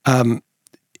 But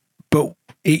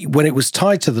when it was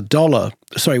tied to the dollar,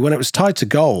 when it was tied to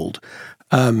gold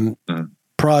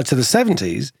prior to the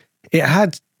 70s, it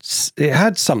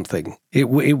had something. It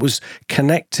was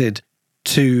connected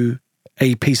to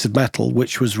a piece of metal,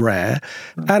 which was rare,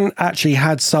 and actually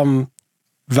had some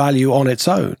value on its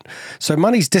own. So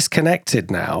money's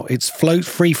disconnected now. It's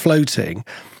free floating,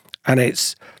 and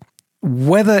it's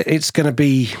whether there's going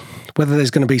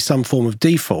to be some form of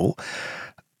default,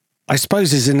 I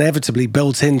suppose, is inevitably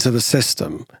built into the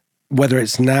system, whether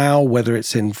it's now, whether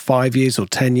it's in 5 years or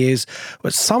 10 years.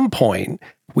 At some point,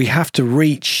 we have to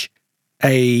reach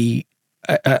an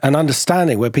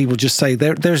understanding where people just say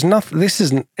there's nothing. This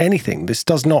isn't anything. This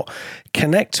does not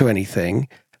connect to anything.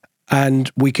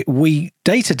 And we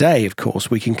day to day, of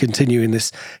course, we can continue in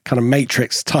this kind of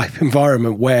matrix type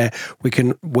environment where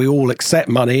we all accept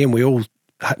money and we all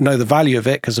know the value of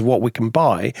it because of what we can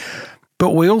buy.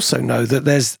 But we also know that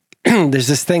there's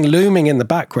this thing looming in the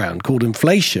background called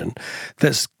inflation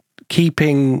that's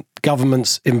keeping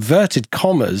governments, inverted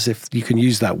commas, if you can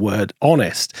use that word,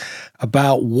 honest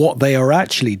about what they are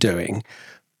actually doing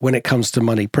when it comes to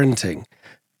money printing.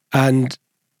 And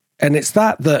it's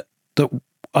that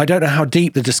I don't know how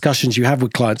deep the discussions you have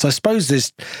with clients. I suppose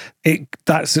that's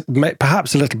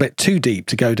perhaps a little bit too deep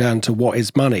to go down to what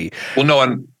is money. Well, no,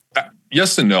 and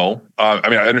yes and no. I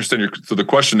mean, I understand so the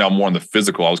question now more on the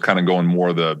physical. I was kind of going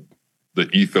more the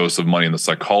ethos of money and the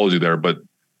psychology there. But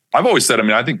I've always said, I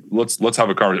mean, I think let's have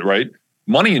a conversation, right?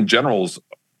 Money in general is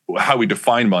how we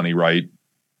define money, right?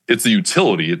 It's a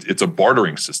utility. It's a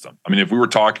bartering system. I mean, if we were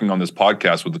talking on this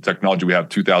podcast with the technology we have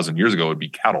 2,000 years ago, it'd be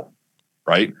cattle,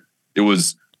 right? It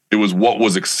was what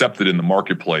was accepted in the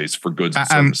marketplace for goods and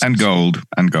services. And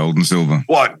gold and silver.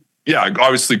 Well, yeah,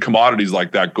 obviously commodities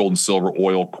like that, gold and silver,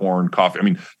 oil, corn, coffee. I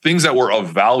mean, things that were of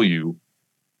value,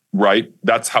 right?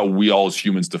 That's how we all as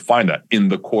humans define that in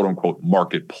the quote unquote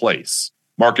marketplace.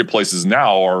 Marketplaces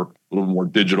now are a little more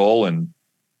digital and,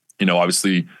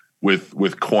 obviously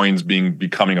with coins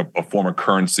becoming a form of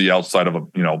currency outside of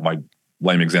my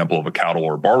lame example of a cattle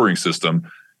or bartering system,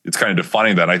 it's kind of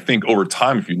defining that. I think over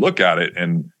time, if you look at it,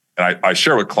 and I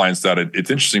share with clients that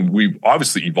it's interesting, we've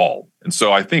obviously evolved. And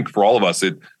so I think for all of us,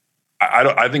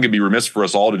 I think it'd be remiss for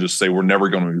us all to just say we're never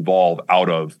going to evolve out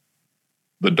of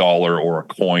the dollar or a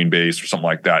coin base or something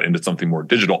like that into something more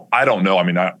digital. I don't know. I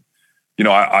mean,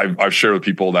 I've shared with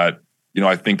people that,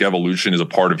 I think evolution is a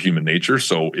part of human nature.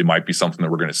 So it might be something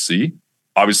that we're going to see.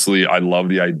 Obviously, I love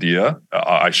the idea.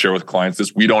 I share with clients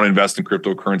this. We don't invest in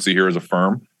cryptocurrency here as a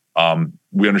firm.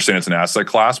 We understand it's an asset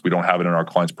class. We don't have it in our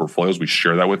clients' portfolios. We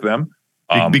share that with them.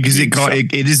 Because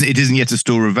it isn't yet a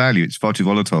store of value. It's far too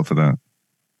volatile for that.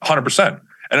 100%.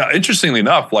 And interestingly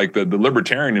enough, like the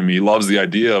libertarian in me loves the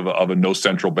idea of a no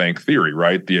central bank theory,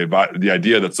 right? The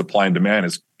idea that supply and demand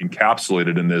is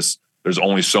encapsulated in this, there's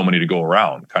only so many to go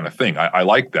around kind of thing. I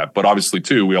like that. But obviously,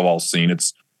 too, we have all seen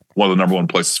it's one of the number one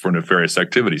places for nefarious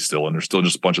activity still. And there's still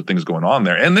just a bunch of things going on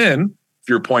there. And then, to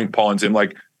your point, Paul and Tim,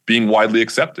 like being widely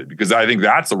accepted, because I think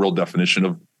that's the real definition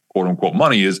of quote unquote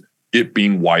money is it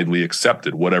being widely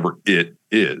accepted, whatever it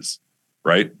is,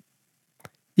 right?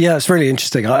 Yeah, it's really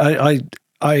interesting.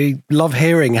 I love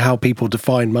hearing how people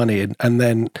define money and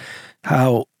then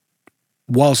how,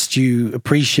 whilst you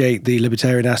appreciate the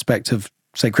libertarian aspect of,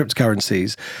 say,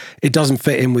 cryptocurrencies, it doesn't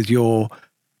fit in with your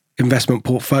investment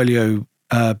portfolio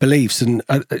beliefs. And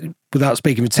without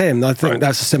speaking with Tim, I think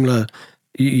that's a similar,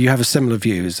 you have a similar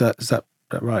view. Is that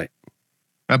right?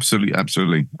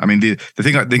 Absolutely. I mean, the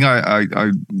thing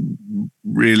I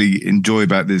really enjoy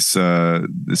about this sort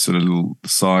of little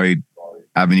side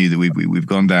avenue that we've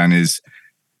gone down is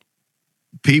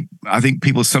I think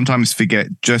people sometimes forget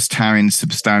just how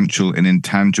insubstantial and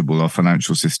intangible our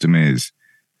financial system is.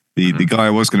 The guy I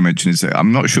was going to mention is,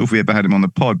 I'm not sure if we ever had him on the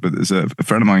pod, but there's a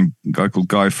friend of mine, a guy called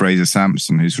Guy Fraser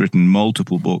Sampson, who's written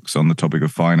multiple books on the topic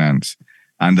of finance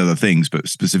and other things, but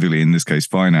specifically in this case,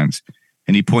 finance.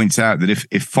 And he points out that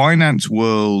if finance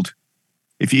world,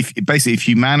 if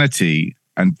humanity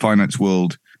and finance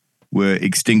world were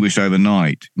extinguished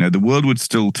overnight, the world would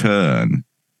still turn,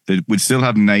 that would still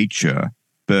have nature,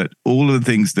 but all of the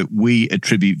things that we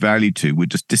attribute value to would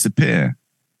just disappear.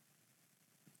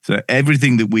 So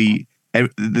everything that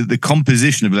the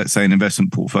composition of, let's say, an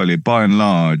investment portfolio, by and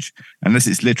large, unless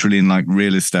it's literally in like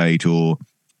real estate or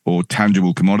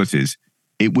tangible commodities,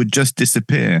 it would just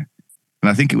disappear. And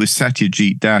I think it was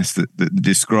Satyajit Das that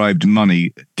described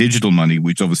money, digital money,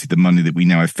 which is obviously the money that we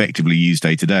now effectively use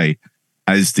day to day,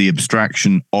 as the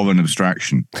abstraction of an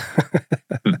abstraction.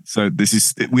 So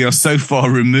we are so far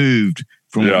removed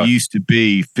from what used to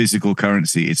be physical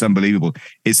currency. It's unbelievable.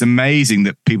 It's amazing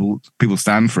that people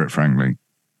stand for it, frankly.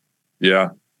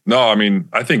 Yeah. No, I mean,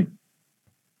 I think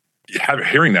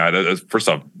hearing that, first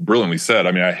off, brilliantly said.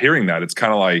 I mean, hearing that, it's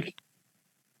kind of like,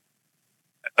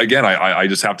 again, I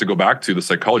just have to go back to the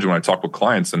psychology when I talk with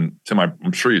clients. And Tim,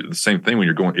 I'm sure the same thing when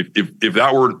you're going, if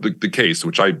that were the case,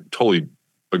 which I totally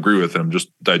agree with, and I'm just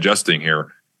digesting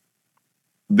here,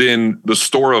 then the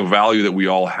store of value that we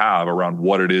all have around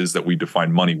what it is that we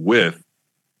define money with,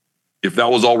 if that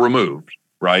was all removed,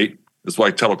 right? That's why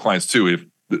I tell clients too, if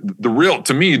the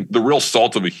real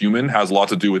salt of a human has a lot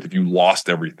to do with if you lost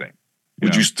everything.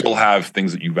 Would you still have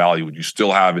things that you value? Would you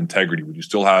still have integrity? Would you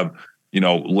still have,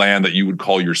 land that you would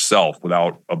call yourself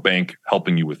without a bank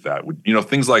helping you with that?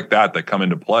 Things like that come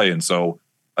into play. And so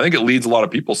I think it leads a lot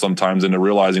of people sometimes into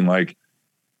realizing like,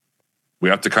 we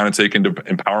have to kind of take into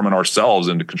empowerment ourselves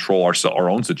and to control our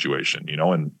own situation,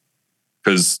 and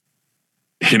because,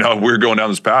 if we're going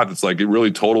down this path, it's like it really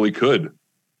totally could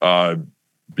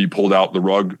be pulled out, the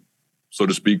rug, so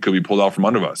to speak, could be pulled out from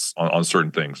under us on certain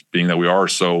things, being that we are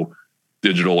so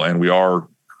digital and we are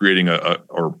creating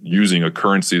or using a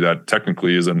currency that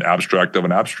technically is an abstract of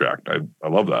an abstract. I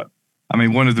love that. I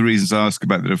mean, one of the reasons I ask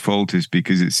about the default is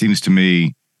because it seems to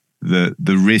me that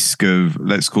the risk of,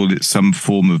 let's call it some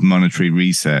form of monetary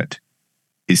reset,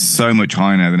 is so much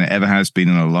higher now than it ever has been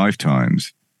in our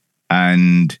lifetimes.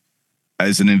 And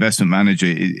as an investment manager,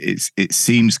 it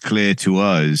seems clear to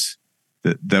us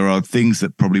that there are things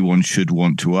that probably one should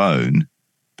want to own,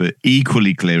 but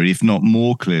equally clearly, if not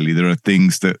more clearly, there are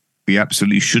things that we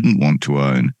absolutely shouldn't want to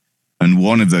own. And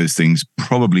one of those things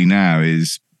probably now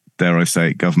is, dare I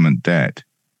say it, government debt,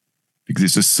 because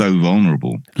it's just so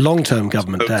vulnerable. Long-term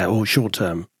government debt or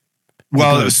short-term?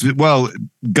 Well,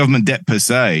 government debt per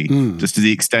se, just to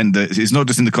the extent that it's not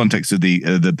just in the context of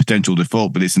the potential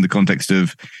default, but it's in the context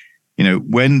of,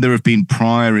 when there have been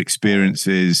prior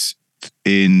experiences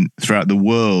throughout the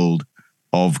world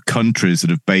of countries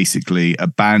that have basically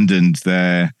abandoned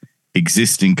their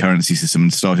existing currency system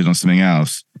and started on something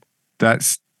else.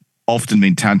 That's often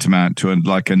been tantamount to a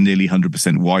nearly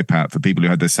 100% wipeout for people who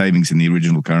had their savings in the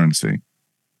original currency.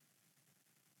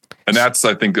 And that's,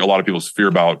 I think, a lot of people's fear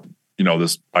about,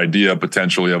 this idea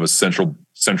potentially of a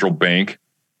central bank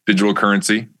digital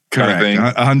currency kind of thing.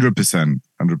 100%.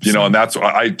 And that's,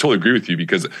 I totally agree with you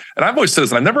because, and I've always said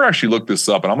this, and I never actually looked this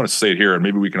up, and I'm going to say it here, and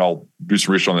maybe we can all do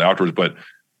some research on it afterwards, but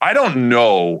I don't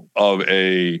know of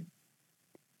it's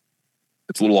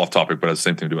a little off topic, but it has the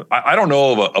same thing to do with it. I don't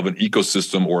know of an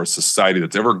ecosystem or a society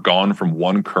that's ever gone from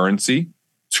one currency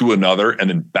to another and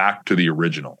then back to the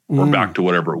original or back to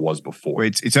whatever it was before.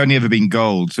 It's only ever been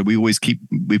gold. So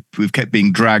we've kept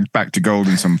being dragged back to gold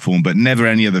in some form, but never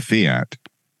any other fiat.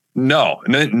 No,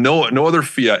 and then no other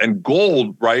fiat. And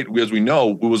gold, right? As we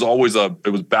know, it was always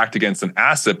it was backed against an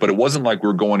asset, but it wasn't like we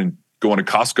were going to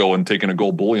Costco and taking a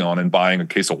gold bullion and buying a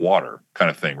case of water kind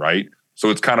of thing, right? So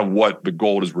it's kind of what the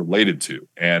gold is related to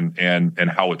and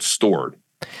how it's stored.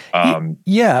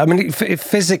 Yeah, I mean,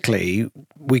 physically,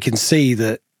 we can see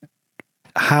that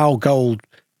how gold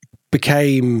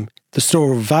became the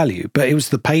store of value, but it was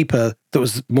the paper that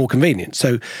was more convenient.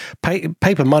 So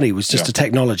paper money was just a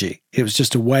technology. It was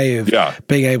just a way of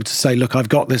being able to say, look, I've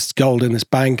got this gold in this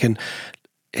bank, and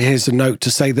here's a note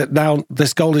to say that now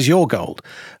this gold is your gold.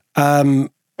 I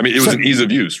mean, it was an ease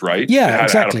of use, right? Yeah,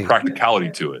 exactly. It had a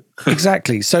practicality to it.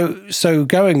 Exactly. So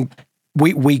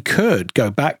we could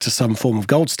go back to some form of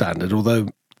gold standard, although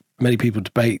many people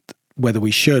debate whether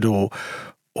we should or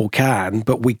can,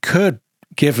 but we could,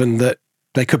 given that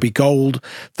there could be gold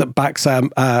that backs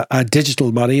our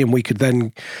digital money, and we could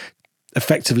then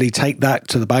effectively take that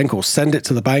to the bank or send it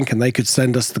to the bank, and they could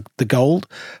send us the gold,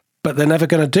 but they're never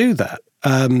going to do that.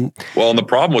 Well, and the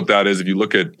problem with that is if you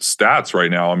look at stats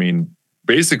right now, I mean,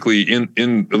 basically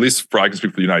in at least I can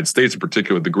speak for the United States in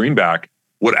particular, the greenback,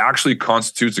 what actually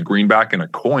constitutes a greenback in a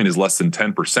coin is less than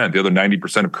 10%. The other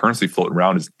 90% of currency floating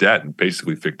around is debt and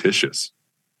basically fictitious,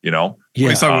 Yeah. Well,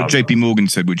 it's like what JP Morgan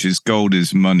said, which is gold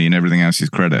is money and everything else is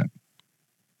credit.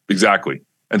 Exactly.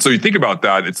 And so you think about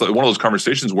that, it's like one of those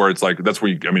conversations where it's like, that's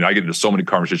where I get into so many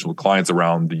conversations with clients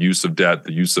around the use of debt,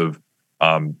 the use of,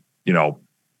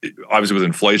 obviously with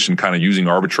inflation, kind of using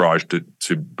arbitrage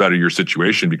to better your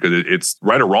situation, because it's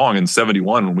right or wrong. In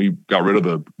 71, when we got rid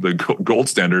of the gold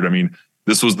standard, I mean,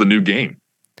 this was the new game,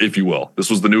 if you will. This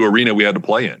was the new arena we had to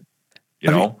play in.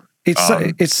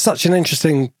 It's such an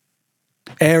interesting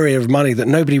area of money that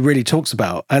nobody really talks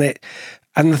about, and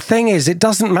the thing is, it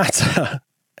doesn't matter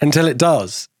until it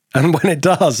does, and when it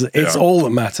does, it's all that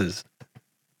matters.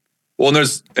 Well,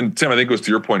 and Tim, I think it was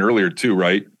to your point earlier too,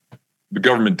 right? The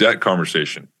government debt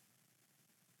conversation.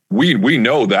 We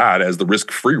know that as the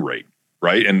risk-free rate,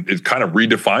 right? And it kind of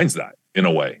redefines that in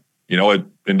a way,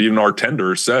 and even our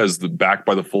tender says that backed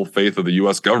by the full faith of the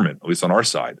U.S. government, at least on our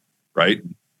side, right?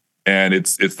 And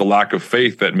it's the lack of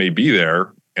faith that may be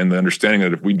there, and the understanding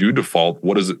that if we do default,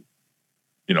 what is it?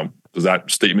 Does that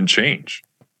statement change?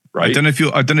 Right. I don't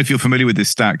know if you're familiar with this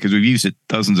stat, because we've used it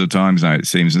dozens of times now, it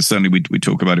seems, and certainly we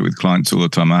talk about it with clients all the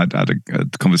time. I had a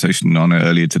conversation on it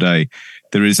earlier today.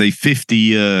 There is a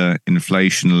 50-year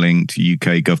inflation-linked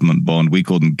UK government bond. We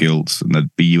call them gilts, and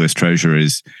that'd be US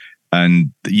Treasuries,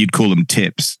 and you'd call them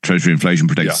TIPS, Treasury Inflation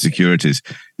Protected Securities.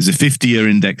 There's a 50-year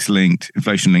index-linked,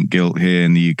 inflation-linked gilt here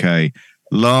in the UK.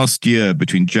 Last year,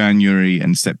 between January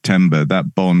and September,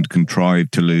 that bond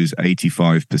contrived to lose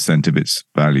 85% of its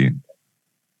value.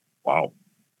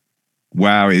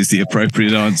 Wow is the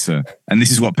appropriate answer. And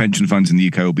this is what pension funds in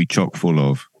the UK will be chock full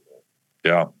of.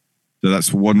 Yeah. So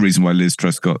that's one reason why Liz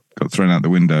Truss got thrown out the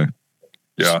window.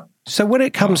 Yeah. So when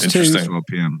it comes to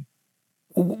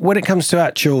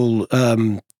actual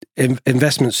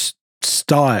investment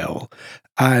style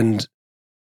and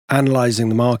analyzing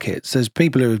the markets. There's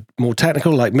people who are more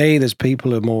technical like me. There's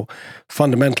people who are more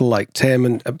fundamental like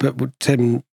Tim. But what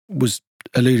Tim was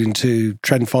alluding to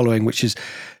trend following, which is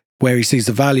where he sees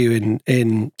the value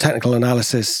in technical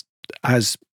analysis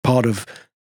as part of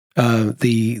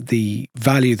the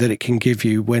value that it can give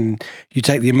you when you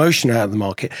take the emotion out of the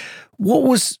market. What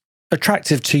was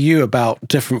attractive to you about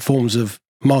different forms of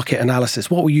market analysis?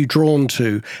 What were you drawn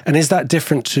to? And is that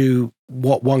different to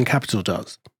what One Capital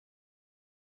does?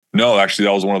 No, actually,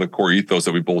 that was one of the core ethos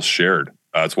that we both shared.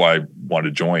 That's why I wanted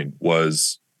to join.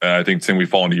 And I think, Tim, we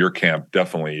fall into your camp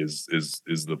definitely is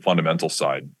the fundamental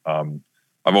side.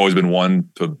 I've always been one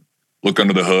to look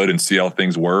under the hood and see how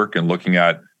things work, and looking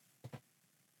at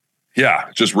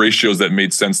just ratios that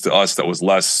made sense to us, that was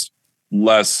less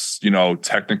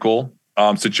technical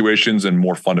situations and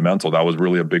more fundamental. That was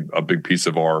really a big piece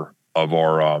of our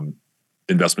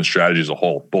investment strategy as a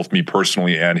whole, both me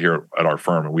personally and here at our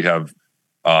firm. And we have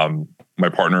my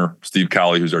partner, Steve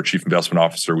Calley, who's our chief investment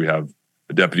officer. We have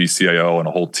a deputy CIO and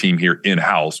a whole team here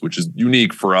in-house, which is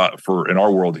unique for in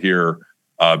our world here,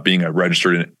 being a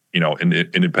registered,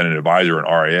 independent advisor, an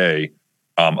RIA,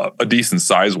 a decent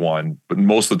size one, but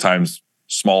most of the times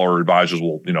smaller advisors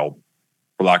will,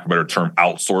 for lack of a better term,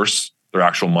 outsource their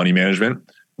actual money management.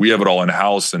 We have it all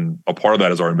in-house, and a part of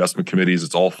that is our investment committees.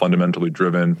 It's all fundamentally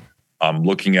driven,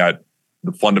 looking at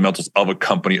the fundamentals of a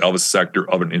company, of a sector,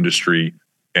 of an industry,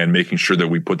 and making sure that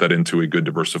we put that into a good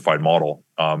diversified model.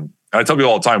 And I tell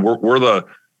people all the time, we're the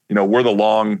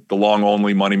long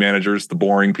only money managers, the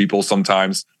boring people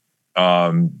sometimes.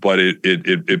 But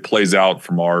it plays out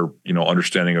from our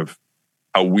understanding of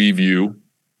how we view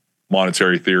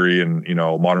monetary theory and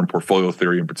modern portfolio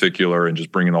theory in particular, and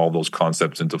just bringing all those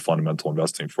concepts into fundamental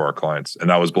investing for our clients. And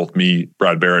that was both me,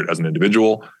 Brad Barrett, as an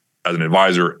individual, as an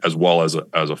advisor, as well as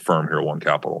a firm here at One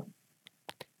Capital.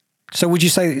 So would you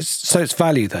say it's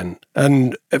value then?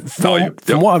 And from Yep.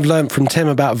 what I've learned from Tim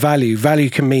about value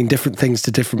can mean different things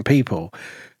to different people.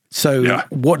 So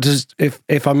what does,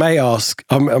 if I may ask,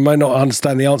 I may not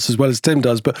understand the answer as well as Tim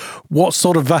does, but what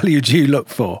sort of value do you look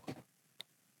for?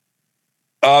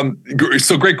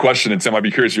 So great question. And Tim, I'd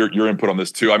be curious your input on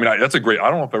this too. I mean, that's I don't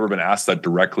know if I've ever been asked that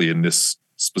directly in this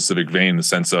specific vein, the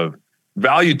sense of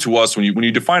value to us. When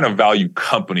you define a value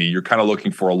company, you're kind of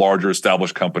looking for a larger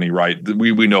established company, right?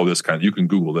 We know this you can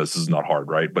Google this is not hard,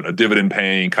 right? But a dividend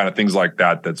paying kind of things like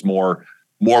that, that's more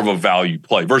of a value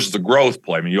play versus a growth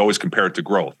play. I mean, you always compare it to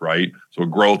growth, right? So a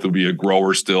growth would be a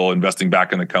grower still investing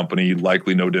back in the company,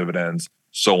 likely no dividends,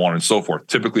 so on and so forth.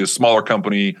 Typically a smaller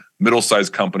company,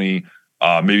 middle-sized company,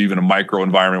 maybe even a micro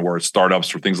environment where it's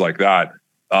startups or things like that.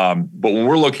 But when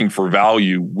we're looking for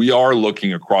value, we are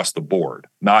looking across the board,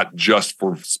 not just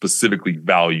for specifically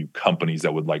value companies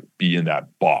that would be in that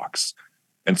box.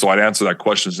 And so I'd answer that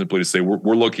question simply to say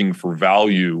we're looking for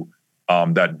value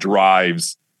that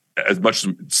drives, as much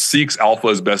as seeks alpha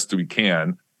as best we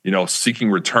can,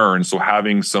 seeking returns. So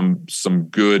having some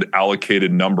good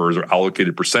allocated numbers or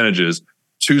allocated percentages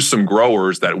to some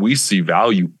growers that we see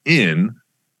value in,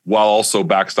 while also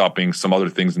backstopping some other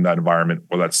things in that environment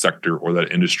or that sector or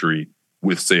that industry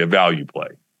with, say, a value play,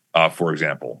 for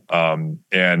example.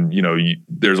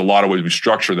 There's a lot of ways we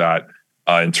structure that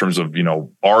in terms of,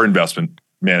 our investment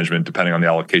management, depending on the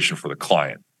allocation for the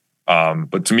client.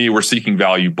 But to me, we're seeking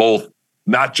value, both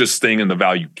not just staying in the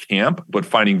value camp, but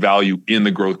finding value in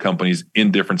the growth companies in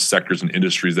different sectors and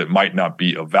industries that might not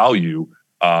be of value,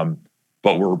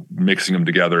 but we're mixing them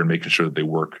together and making sure that they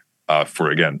work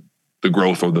for, again, the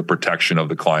growth or the protection of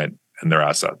the client and their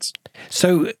assets.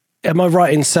 So am I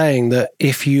right in saying that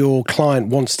if your client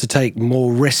wants to take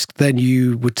more risk, then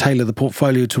you would tailor the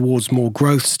portfolio towards more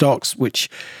growth stocks,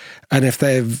 and if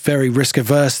they're very risk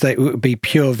averse, it would be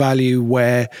pure value,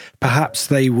 where perhaps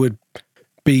the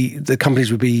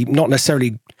companies would be not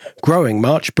necessarily growing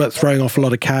much, but throwing off a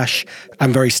lot of cash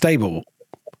and very stable?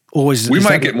 We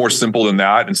might get more simple than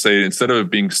that and say, instead of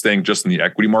staying just in the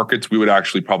equity markets, we would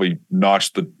actually probably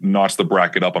notch the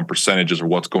bracket up on percentages or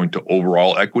what's going to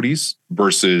overall equities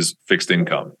versus fixed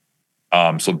income.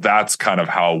 So that's kind of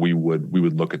how we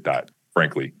would look at that.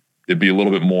 Frankly, it'd be a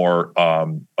little bit more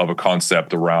of a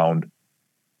concept around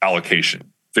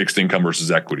allocation, fixed income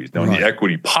versus equities. Now, in the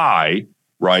equity pie,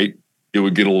 right, it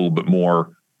would get a little bit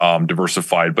more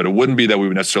diversified, but it wouldn't be that we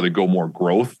would necessarily go more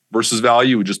growth versus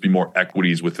value. It would just be more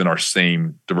equities within our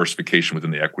same diversification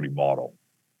within the equity model.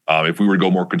 If we were to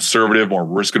go more conservative, more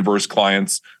risk-averse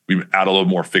clients, we would add a little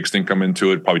more fixed income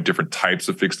into it, probably different types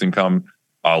of fixed income,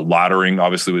 laddering,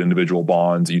 obviously, with individual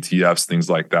bonds, ETFs, things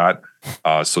like that.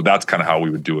 So that's kind of how we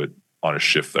would do it on a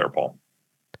shift there, Paul.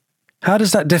 How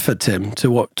does that differ, Tim, to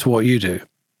what you do?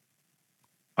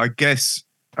 I guess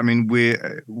I mean,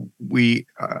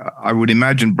 I would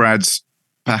imagine Brad's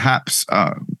perhaps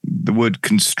the word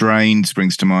constrained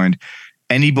springs to mind.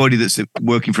 Anybody that's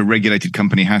working for a regulated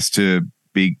company has to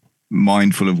be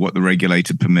mindful of what the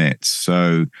regulator permits.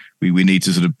 So we need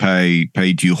to sort of pay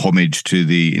due homage to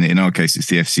in our case, it's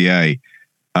the FCA.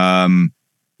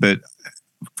 But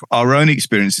our own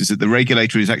experience is that the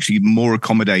regulator is actually more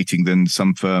accommodating than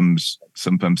some firms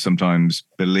sometimes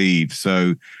believe.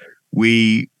 So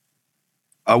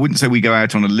I wouldn't say we go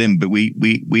out on a limb, but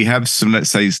we have some, let's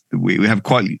say, we have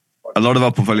quite a lot of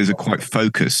our portfolios are quite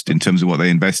focused in terms of what they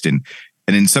invest in.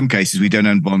 And in some cases, we don't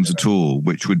own bonds at all,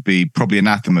 which would be probably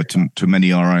anathema to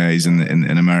many RIAs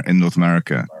in North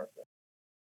America.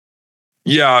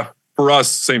 Yeah, for us,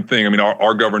 same thing. I mean,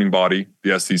 our governing body,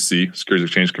 the SEC, Securities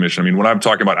Exchange Commission. I mean, when I'm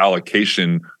talking about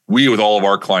allocation, we, with all of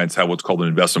our clients, have what's called an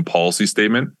investment policy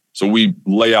statement. So we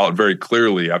lay out very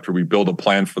clearly, after we build a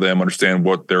plan for them, understand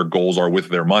what their goals are with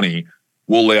their money,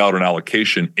 we'll lay out an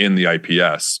allocation in the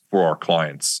IPS for our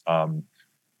clients.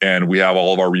 And we have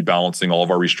all of our rebalancing, all of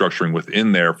our restructuring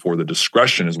within there for the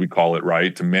discretion, as we call it,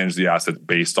 right, to manage the assets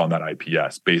based on that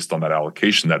IPS, based on that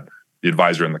allocation that the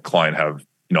advisor and the client have,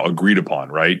 agreed upon,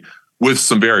 right, with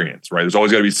some variance, right? There's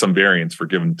always got to be some variance for a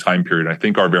given time period. I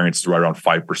think our variance is right around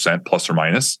 5% plus or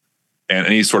minus. And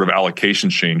any sort of allocation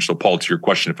change. So, Paul, to your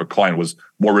question, if a client was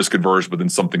more risk adverse, but then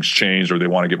something's changed or they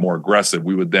want to get more aggressive,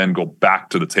 we would then go back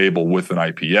to the table with an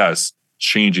IPS,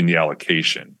 changing the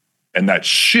allocation. And that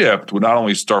shift would not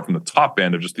only start from the top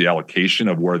end of just the allocation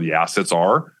of where the assets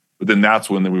are, but then that's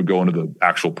when they would go into the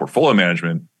actual portfolio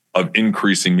management of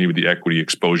increasing maybe the equity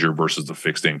exposure versus the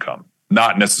fixed income,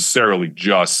 not necessarily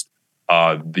just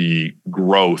the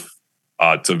growth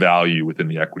to value within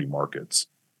the equity markets.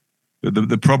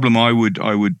 The problem I would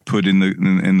put in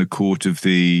the court of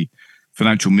the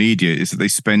financial media is that they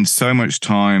spend so much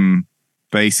time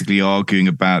basically arguing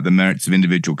about the merits of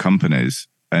individual companies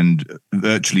and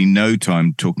virtually no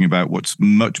time talking about what's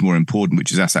much more important,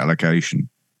 which is asset allocation.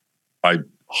 I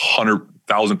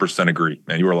 100,000% agree,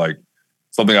 man. You were like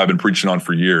something I've been preaching on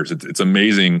for years. It's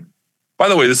amazing. By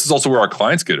the way, this is also where our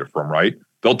clients get it from, right?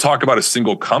 They'll talk about a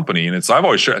single company, and I've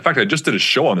always shared. In fact, I just did a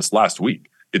show on this last week.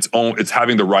 It's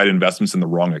having the right investments in the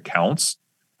wrong accounts.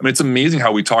 I mean, it's amazing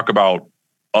how we talk about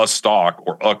a stock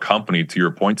or a company, to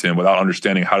your point, Tim, without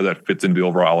understanding how that fits into the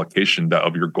overall allocation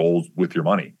of your goals with your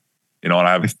money. And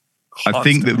I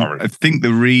think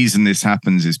the reason this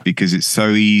happens is because it's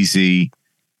so easy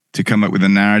to come up with a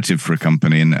narrative for a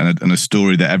company and a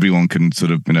story that everyone can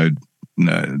sort of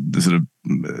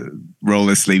roll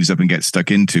their sleeves up and get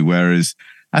stuck into. Whereas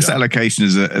asset allocation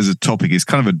as a topic is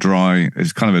kind of a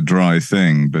dry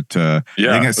thing. But I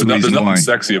think that's there's nothing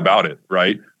sexy about it,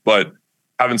 right? But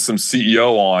having some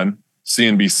CEO on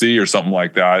CNBC or something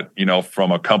like that,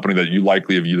 from a company that you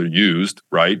likely have either used,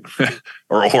 right,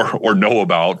 or know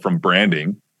about from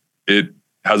branding, it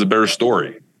has a better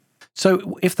story.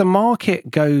 So if the market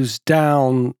goes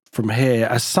down from here,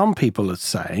 as some people are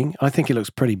saying, I think it looks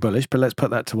pretty bullish, but let's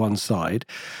put that to one side.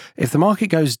 If the market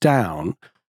goes down,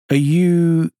 are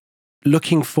you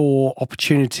looking for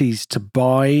opportunities to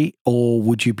buy, or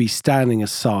would you be standing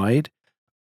aside?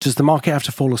 Does the market have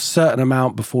to fall a certain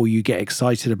amount before you get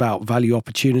excited about value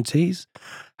opportunities?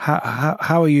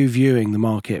 How are you viewing the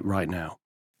market right now?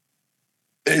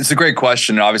 It's a great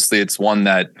question. Obviously, it's one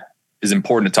that is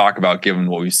important to talk about given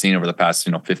what we've seen over the past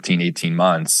 15, 18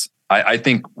 months. I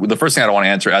think the first thing I want to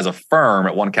answer, as a firm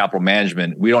at One Capital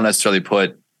Management, we don't necessarily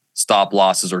put stop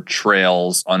losses or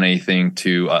trails on anything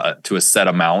to a set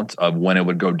amount of when it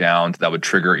would go down that would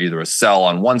trigger either a sell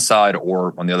on one side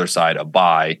or on the other side a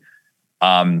buy.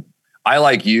 I,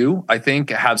 like you, I think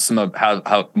have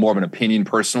more of an opinion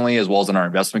personally, as well as in our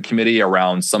investment committee,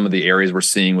 around some of the areas we're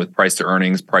seeing with price to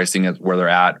earnings, pricing at where they're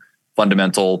at,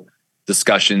 fundamental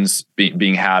discussions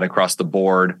being had across the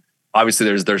board. Obviously,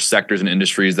 there's sectors and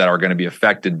industries that are going to be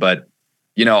affected, but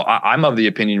I'm of the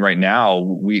opinion right now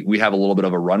we have a little bit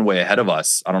of a runway ahead of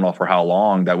us. I don't know for how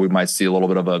long, that we might see a little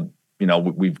bit of a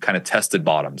we've kind of tested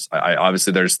bottoms.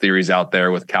 Obviously there's theories out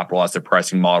there with capital asset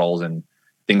pricing models and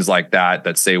things like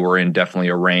that say we're in definitely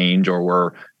a range, or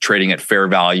we're trading at fair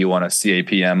value on a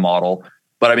CAPM model.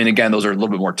 But I mean, again, those are a little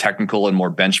bit more technical and more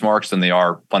benchmarks than they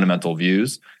are fundamental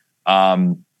views.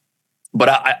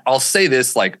 But I'll say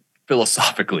this, like,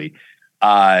 philosophically,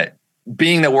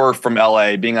 being that we're from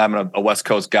LA, being I'm a West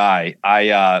Coast guy,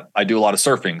 I do a lot of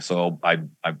surfing. So I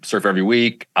surf every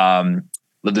week.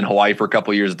 Lived in Hawaii for a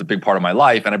couple of years. It's a big part of my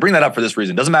life. And I bring that up for this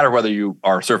reason. It doesn't matter whether you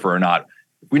are a surfer or not.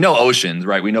 We know oceans,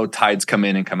 right? We know tides come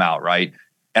in and come out, right?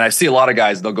 And I see a lot of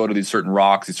guys, they'll go to these certain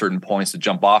rocks, these certain points to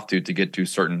jump off to get to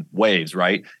certain waves,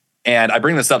 right? And I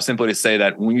bring this up simply to say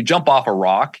that when you jump off a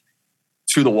rock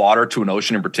to the water, to an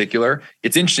ocean in particular,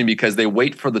 it's interesting because they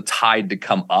wait for the tide to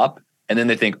come up and then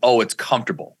they think, oh, it's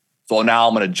comfortable, so now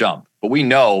I'm going to jump. But we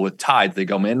know with tides, they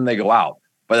go in and they go out.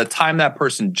 By the time that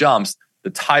person jumps, the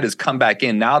tide has come back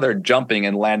in. Now they're jumping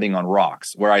and landing on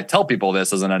rocks. Where I tell people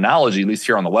this as an analogy, at least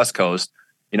here on the West Coast,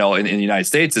 in the United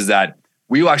States, is that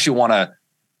we actually want to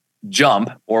jump,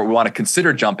 or we want to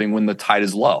consider jumping when the tide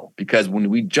is low. Because when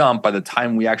we jump, by the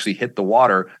time we actually hit the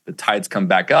water, the tides come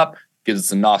back up, gives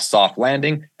us a nice soft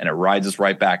landing, and it rides us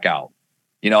right back out.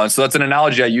 And so that's an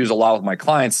analogy I use a lot with my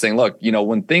clients, saying, look,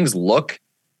 when things look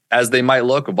as they might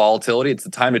look with volatility, it's the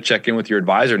time to check in with your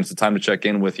advisor, and it's the time to check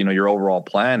in with, your overall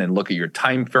plan and look at your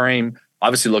time frame,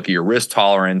 obviously look at your risk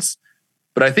tolerance.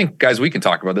 But I think, guys, we can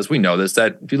talk about this. We know this,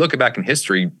 that if you look back in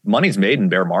history, money's made in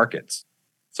bear markets.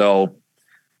 So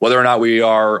whether or not we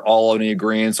are all in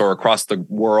agreement or across the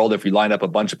world, if we lined up a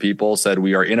bunch of people, said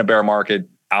we are in a bear market,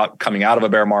 coming out of a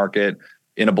bear market,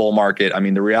 in a bull market,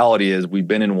 the reality is we've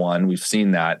been in one, we've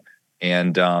seen that.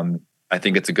 And I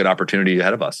think it's a good opportunity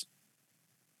ahead of us.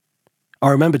 I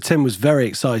remember Tim was very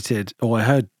excited, or I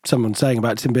heard someone saying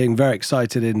about Tim being very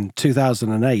excited in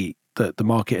 2008 that the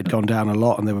market had gone down a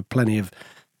lot and there were plenty of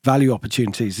value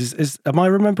opportunities. Am I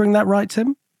remembering that right,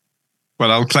 Tim? Well,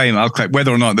 I'll claim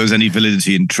whether or not there's any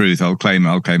validity in truth. I'll claim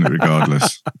it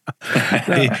regardless.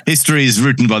 History is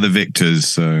written by the victors.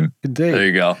 So indeed, there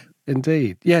you go.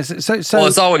 Indeed, yes. So well,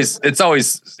 it's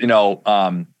always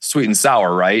sweet and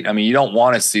sour, right? You don't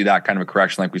want to see that kind of a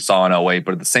correction like we saw in 08,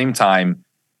 but at the same time,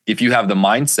 if you have the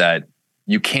mindset,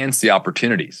 you can see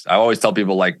opportunities. I always tell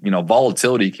people,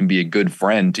 volatility can be a good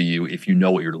friend to you if you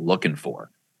know what you're looking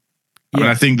for. Yeah.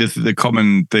 I think the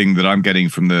common thing that I'm getting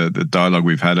from the dialogue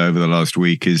we've had over the last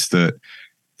week is that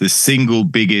the single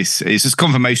biggest, it's just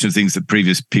confirmation of things that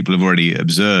previous people have already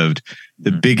observed.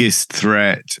 The biggest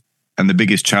threat and the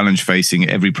biggest challenge facing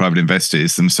every private investor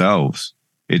is themselves.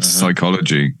 It's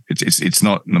psychology. It's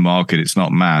not the market. It's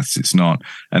not maths. It's not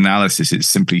analysis. It's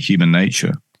simply human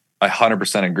nature. I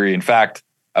 100% agree. In fact,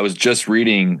 I was just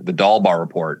reading the Dalbar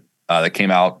report that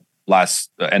came out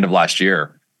end of last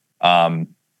year.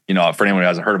 For anyone who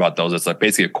hasn't heard about those, it's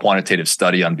basically a quantitative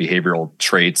study on behavioral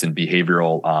traits and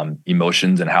behavioral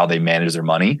emotions and how they manage their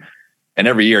money. And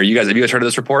every year, have you guys heard of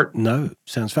this report? No,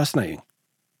 sounds fascinating.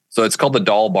 So it's called the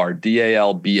Dalbar,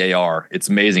 DALBAR. It's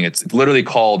amazing. It's literally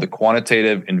called the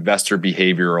Quantitative Investor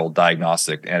Behavioral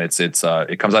Diagnostic, and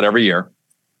it comes out every year.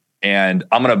 And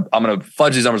I'm gonna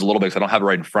fudge these numbers a little bit because I don't have it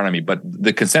right in front of me. But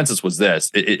the consensus was this: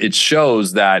 it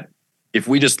shows that if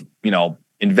we just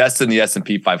invested in the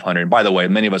S&P 500, and by the way,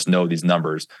 many of us know these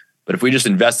numbers, but if we just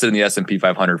invested in the S&P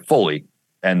 500 fully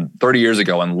and 30 years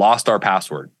ago and lost our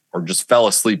password or just fell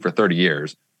asleep for 30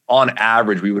 years, on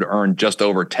average we would earn just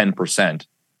over 10%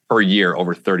 per year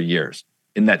over 30 years.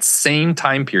 In that same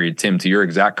time period, Tim, to your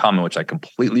exact comment, which I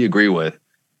completely agree with,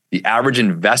 the average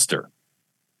investor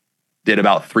did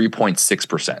about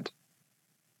 3.6%.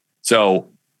 So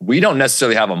we don't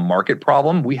necessarily have a market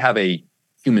problem. We have a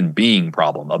human being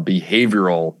problem, a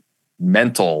behavioral,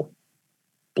 mental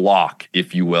block,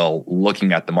 if you will,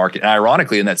 looking at the market. And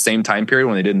ironically, in that same time period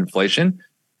when they did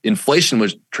inflation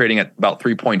was trading at about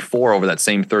 3.4 over that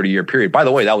same 30-year period. By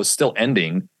the way, that was still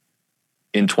ending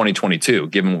in 2022,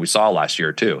 given what we saw last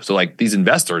year too. So these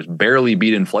investors barely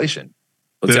beat inflation.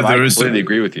 I completely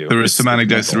agree with you. There are some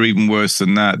anecdotes that are even worse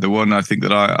than that. The one I think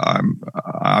that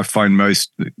I find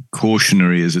most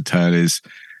cautionary as a tale is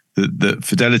that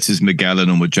Fidelity's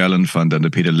Magellan fund under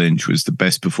Peter Lynch was the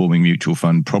best performing mutual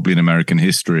fund probably in American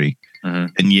history.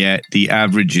 Mm-hmm. And yet the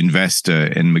average investor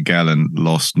in Magellan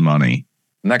lost money.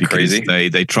 Isn't that crazy?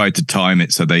 They tried to time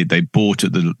it. So they bought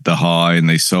at the high and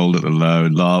they sold at the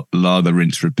low, lather,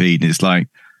 rinse, repeat. And it's like,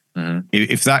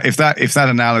 if that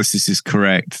analysis is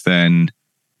correct, then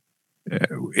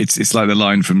it's like the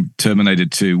line from Terminator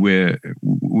 2 where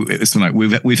it's like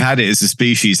we've had it as a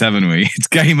species, haven't we? It's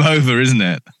game over, isn't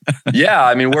it?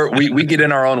 Yeah, we get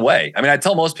in our own way. I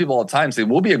tell most people all the time, say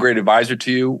we'll be a great advisor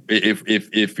to you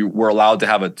if we're allowed to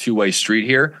have a two-way street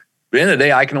here. But at the end of the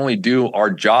day, I can only do our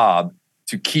job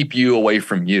to keep you away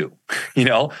from you.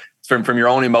 From your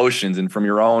own emotions and from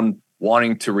your own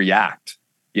wanting to react.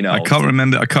 I can't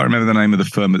remember the name of the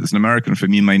firm, but there's an American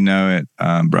firm. You may know it,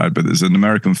 Brad, but there's an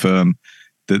American firm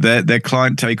that their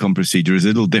client take-on procedure is a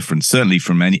little different, certainly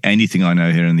from anything I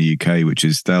know here in the UK, which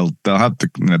is they'll have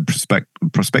the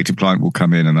prospective client will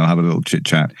come in and they'll have a little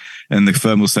chit-chat, and the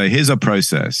firm will say, here's our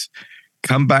process.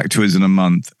 Come back to us in a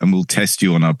month and we'll test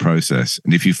you on our process.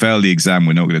 And if you fail the exam,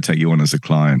 we're not going to take you on as a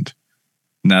client.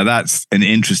 Now that's an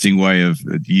interesting way of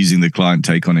using the client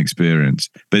take on experience,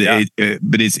 but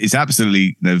it's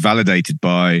absolutely validated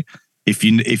by if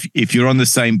you're on the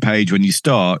same page when you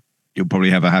start, you'll probably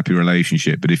have a happy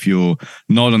relationship. But if you're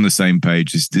not on the same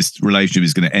page, this relationship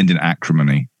is going to end in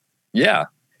acrimony. Yeah.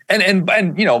 And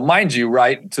mind you,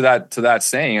 right, to that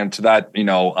saying and to that,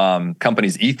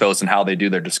 company's ethos and how they do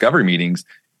their discovery meetings,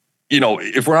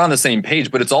 if we're on the same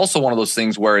page, but it's also one of those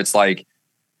things where it's like,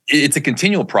 it's a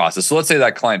continual process. So let's say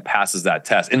that client passes that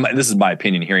test. And this is my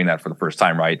opinion, hearing that for the first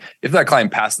time, right? If that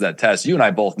client passes that test, you and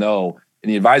I both know in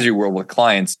the advisory world with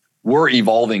clients, we're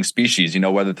evolving species,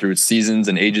 whether through seasons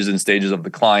and ages and stages of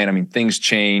the client. I mean, things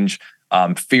change,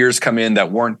 fears come in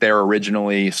that weren't there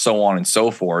originally, so on and so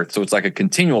forth. So it's like a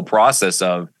continual process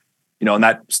of, in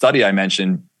that study I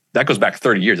mentioned, that goes back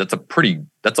 30 years.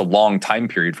 That's a long time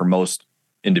period for most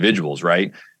individuals,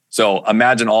 right? So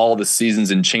imagine all the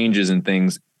seasons and changes and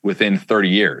things within 30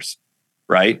 years,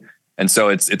 right? And so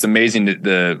it's amazing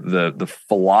the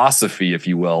philosophy, if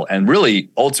you will, and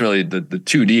really ultimately the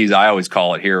 2Ds I always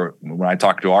call it here when I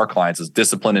talk to our clients is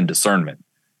discipline and discernment.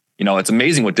 It's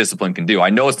amazing what discipline can do. I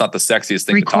know it's not the sexiest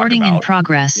thing to talk about. Recording in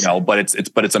progress.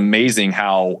 But it's amazing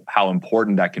how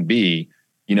important that can be,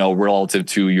 relative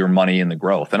to your money and the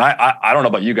growth. And I don't know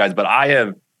about you guys, but I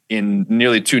have in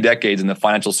nearly 2 decades in the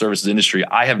financial services industry,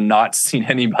 I have not seen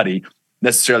anybody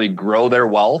necessarily grow their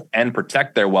wealth and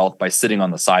protect their wealth by sitting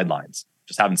on the sidelines.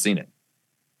 Just haven't seen it.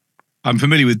 I'm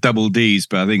familiar with double Ds,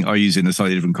 but I think I use it in a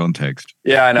slightly different context.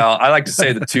 Yeah, I know. I like to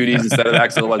say the 2Ds instead of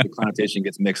X, otherwise the connotation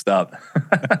gets mixed up.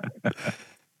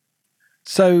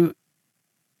 So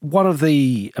one of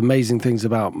the amazing things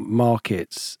about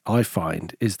markets, I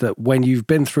find, is that when you've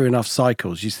been through enough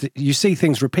cycles, you see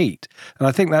things repeat. And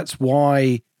I think that's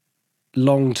why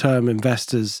long-term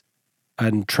investors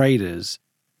and traders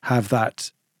have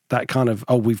that kind of,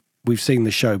 we've seen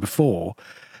the show before.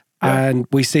 Yeah. And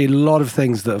we see a lot of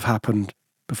things that have happened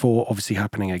before, obviously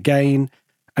happening again.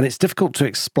 And it's difficult to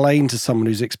explain to someone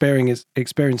who's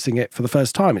experiencing it for the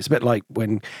first time. It's a bit like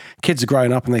when kids are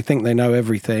growing up and they think they know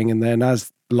everything. And then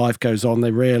as life goes on,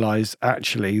 they realize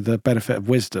actually the benefit of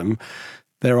wisdom.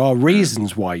 There are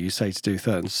reasons why you say to do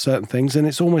certain things. And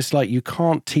it's almost like you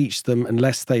can't teach them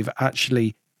unless they've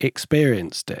actually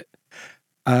experienced it.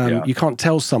 You can't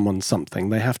tell someone something.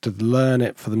 They have to learn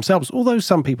it for themselves. Although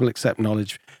some people accept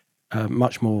knowledge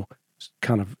much more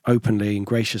kind of openly and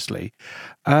graciously.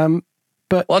 Well,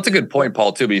 that's a good point,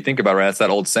 Paul, too. But you think about it, right? That's that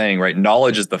old saying, right?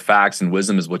 Knowledge is the facts and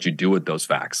wisdom is what you do with those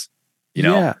facts.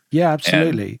 Yeah,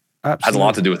 absolutely. Absolutely. Has a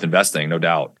lot to do with investing, no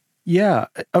doubt. Yeah.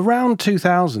 Around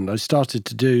 2000, I started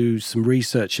to do some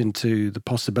research into the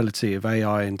possibility of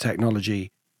AI and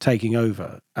technology taking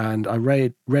over. And I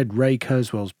read Ray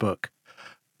Kurzweil's book,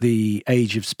 The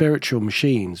Age of Spiritual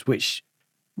Machines, which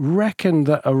reckoned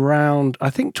that around, I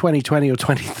think 2020 or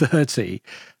 2030,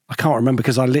 I can't remember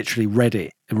because I literally read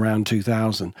it around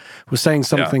 2000, was saying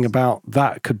something about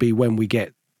that could be when we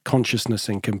get consciousness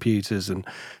in computers and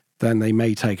then they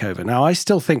may take over. Now, I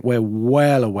still think we're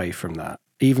well away from that,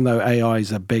 even though AI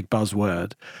is a big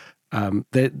buzzword.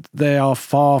 They are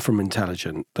far from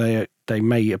intelligent. They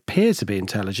may appear to be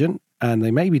intelligent and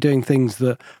they may be doing things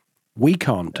that we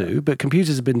can't do, but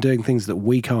computers have been doing things that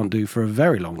we can't do for a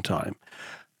very long time.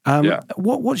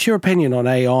 What's your opinion on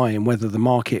AI and whether the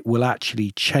market will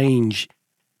actually change?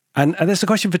 And there's a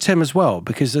question for Tim as well,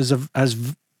 because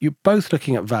as you're both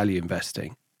looking at value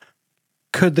investing,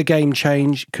 could the game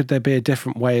change? Could there be a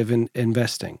different way of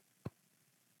investing?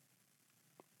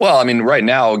 Well, I mean, right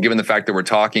now, given the fact that we're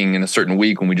talking in a certain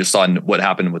week when we just saw what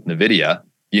happened with NVIDIA,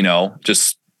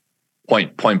 just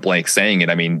point blank saying it.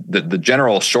 I mean, the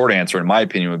general short answer, in my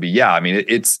opinion, would be, yeah. I mean,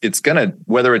 it's gonna,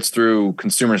 whether it's through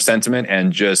consumer sentiment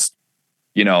and just,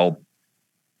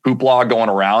 hoopla going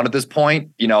around at this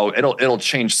point, it'll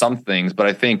change some things. But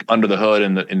I think under the hood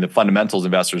and in the fundamentals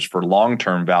investors for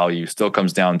long-term value still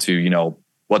comes down to,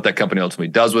 what that company ultimately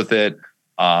does with it,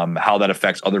 how that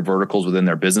affects other verticals within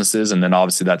their businesses. And then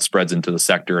obviously that spreads into the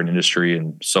sector and industry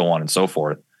and so on and so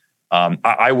forth.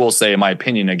 I will say, in my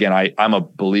opinion, again, I'm a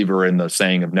believer in the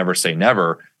saying of never say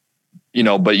never,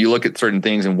 but you look at certain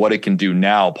things and what it can do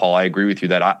now, Paul, I agree with you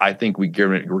that I think we're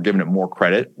giving it more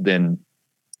credit than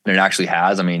it actually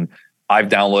has. I mean, I've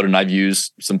downloaded and I've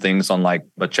used some things on like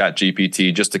a Chat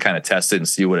GPT just to kind of test it and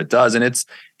see what it does. And it's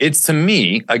to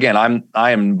me, again,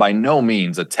 I am by no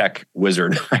means a tech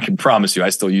wizard. I can promise you, I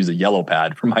still use a yellow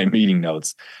pad for my meeting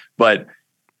notes, but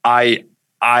I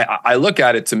look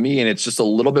at it to me and it's just a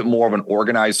little bit more of an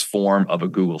organized form of a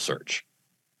Google search,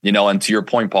 and to your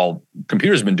point, Paul,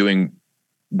 computers have been doing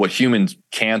what humans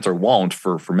can't or won't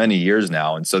for many years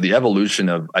now. And so the evolution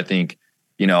of, I think,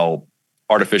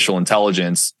 artificial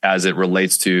intelligence as it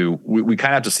relates to, we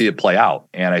kind of have to see it play out.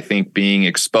 And I think being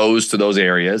exposed to those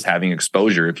areas, having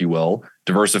exposure, if you will,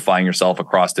 diversifying yourself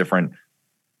across different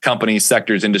companies,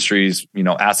 sectors, industries,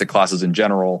 asset classes in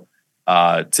general,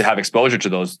 to have exposure to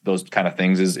those kind of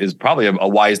things is probably a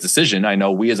wise decision. I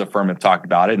know we as a firm have talked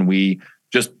about it, and we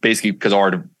just basically, because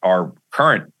our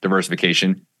current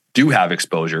diversification do have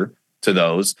exposure to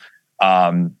those,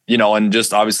 and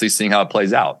just obviously seeing how it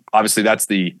plays out. Obviously, that's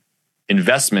the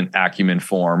investment acumen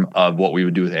form of what we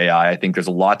would do with AI. I think there's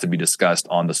a lot to be discussed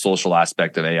on the social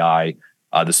aspect of AI,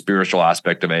 the spiritual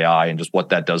aspect of AI, and just what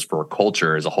that does for a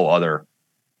culture is a whole other,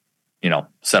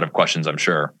 set of questions, I'm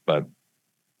sure. But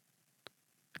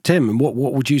Tim, what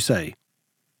would you say?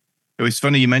 It was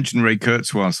funny you mentioned Ray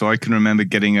Kurzweil. So I can remember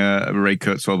getting a Ray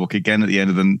Kurzweil book again at the end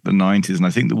of the 90s. And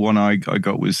I think the one I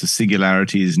got was The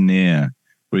Singularity is Near,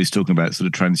 where he's talking about sort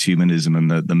of transhumanism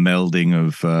and the melding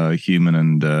of human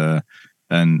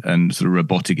and sort of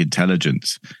robotic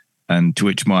intelligence. And to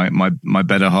which my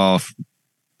better half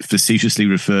facetiously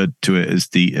referred to it as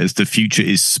the future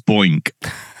is spoink.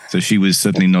 So she was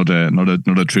certainly not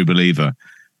a true believer.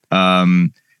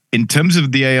 In terms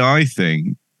of the AI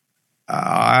thing,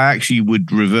 I actually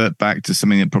would revert back to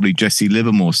something that probably Jesse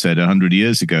Livermore said 100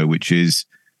 years ago, which is,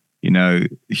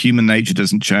 human nature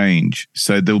doesn't change.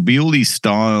 So there'll be all these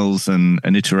styles and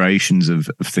iterations of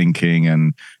thinking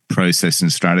and process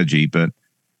and strategy. But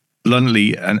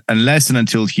bluntly, unless and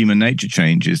until human nature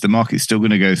changes, the market's still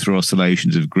going to go through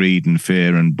oscillations of greed and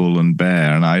fear and bull and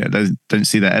bear. And I don't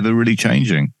see that ever really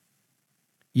changing.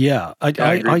 Yeah, I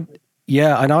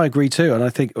and I agree too. And I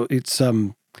think it's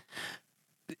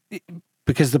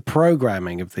because the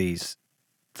programming of these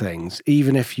things,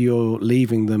 even if you're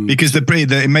leaving them, because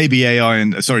it may be AI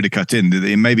and sorry to cut in,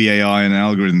 it may be AI and an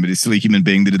algorithm, but it's still a human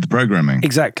being that did the programming.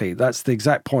 Exactly, that's the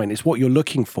exact point. It's what you're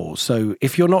looking for. So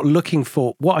if you're not looking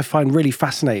for, what I find really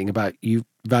fascinating about you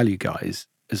value guys,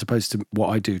 as opposed to what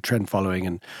I do, trend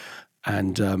following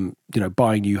and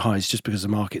buying new highs just because the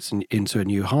market's into a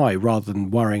new high, rather than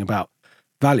worrying about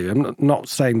value. I'm not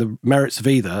saying the merits of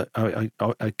either. I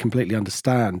completely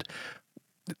understand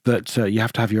that you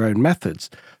have to have your own methods,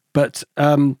 but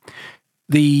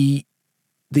the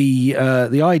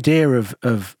idea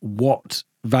of what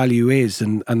value is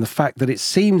and the fact that it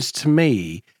seems to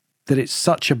me that it's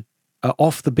such a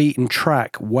off the beaten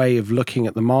track way of looking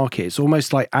at the market. It's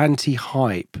almost like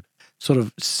anti-hype, sort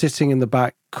of sitting in the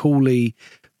back, coolly,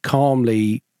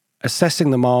 calmly assessing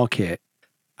the market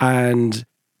and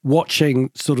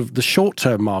watching sort of the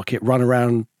short-term market run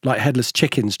around like headless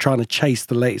chickens trying to chase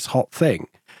the latest hot thing.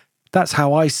 That's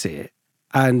how I see it.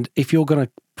 And if you're going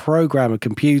to program a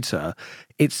computer,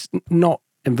 it's not,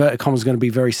 inverted commas, going to be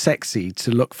very sexy to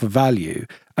look for value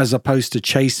as opposed to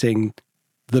chasing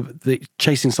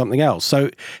chasing something else. So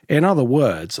in other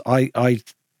words, I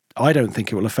don't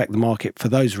think it will affect the market for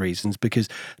those reasons, because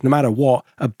no matter what,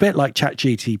 a bit like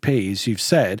ChatGPT, as you've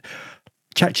said,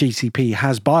 ChatGPT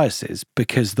has biases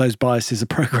because those biases are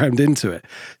programmed into it.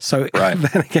 So right.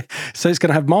 Then again, so it's going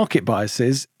to have market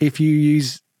biases if you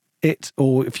use it,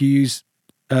 or if you use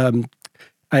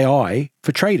AI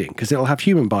for trading, because it'll have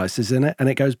human biases in it, and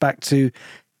it goes back to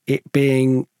it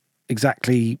being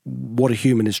exactly what a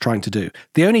human is trying to do.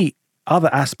 The only other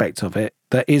aspect of it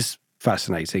that is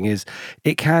fascinating is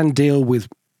it can deal with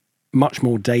much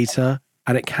more data,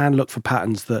 and it can look for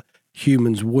patterns that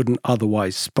humans wouldn't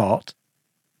otherwise spot.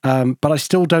 But I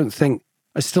still think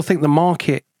the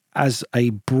market as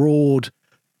a broad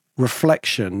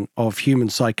reflection of human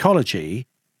psychology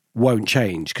won't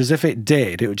change, because if it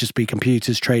did, it would just be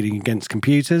computers trading against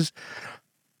computers,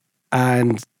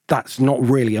 and that's not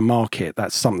really a market.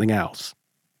 That's something else.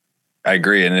 I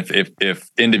agree. And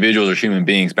if individuals or human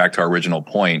beings, back to our original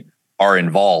point, are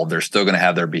involved, they're still going to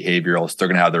have their behavioral, still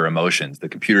going to have their emotions. The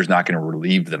computer's not going to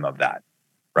relieve them of that,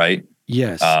 right?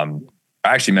 Yes. I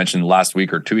actually mentioned last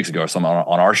week or 2 weeks ago or something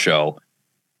on our show,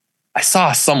 I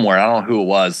saw somewhere, I don't know who it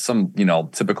was, some,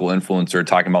 typical influencer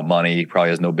talking about money. He probably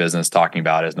has no business talking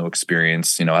about it, has no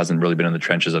experience, hasn't really been in the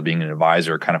trenches of being an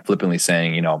advisor, kind of flippantly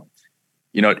saying, you don't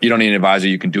need an advisor,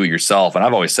 you can do it yourself. And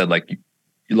I've always said, like,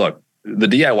 look, the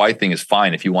DIY thing is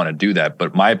fine if you want to do that.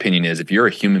 But my opinion is, if you're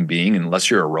a human being, unless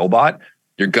you're a robot,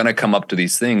 you're going to come up to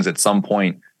these things at some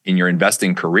point in your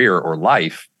investing career or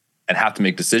life and have to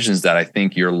make decisions that I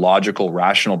think your logical,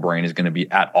 rational brain is going to be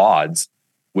at odds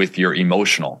with your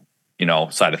emotional,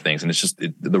 side of things. And it's just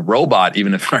the robot,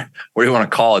 even if, what do you want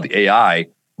to call it, the AI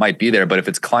might be there, but if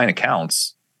it's client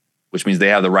accounts, which means they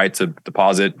have the right to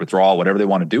deposit, withdrawal, whatever they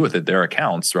want to do with it, their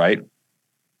accounts, right?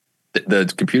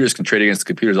 The computers can trade against the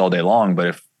computers all day long, but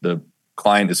if the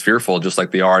client is fearful, just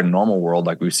like they are in the normal world,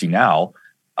 like we see now,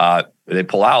 If they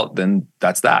pull out, then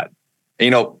that's that.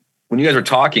 And, when you guys were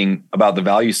talking about the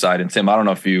value side, and Tim, I don't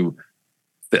know if you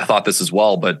thought this as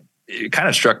well, but it kind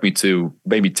of struck me to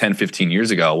maybe 10, 15 years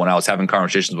ago when I was having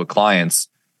conversations with clients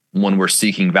when we're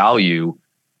seeking value.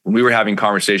 When we were having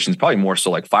conversations, probably more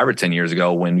so like 5 or 10 years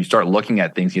ago, when you start looking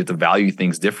at things, you have to value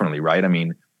things differently, right? I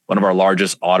mean, one of our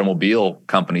largest automobile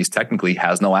companies technically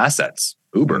has no assets,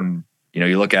 Uber.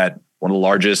 You look at one of the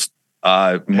largest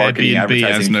marketing Airbnb advertising.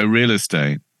 has no real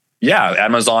estate. Yeah,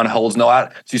 Amazon holds no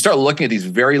ad. So you start looking at these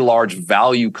very large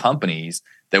value companies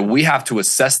that we have to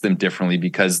assess them differently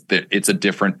because it's a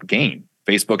different game.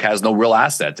 Facebook has no real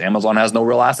assets. Amazon has no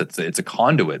real assets. It's a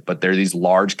conduit, but they're these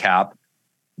large cap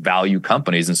value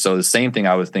companies. And so the same thing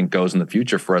I would think goes in the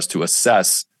future for us to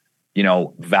assess,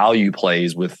 value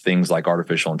plays with things like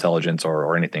artificial intelligence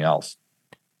or anything else.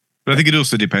 But I think it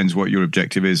also depends what your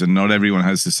objective is, and not everyone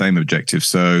has the same objective.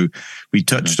 So we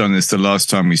touched on this the last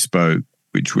time we spoke,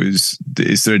 which was,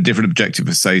 is there a different objective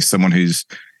for, say, someone who's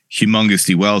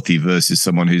humongously wealthy versus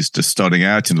someone who's just starting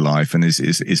out in life and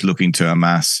is looking to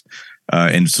amass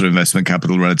in sort of investment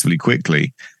capital relatively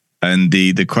quickly? And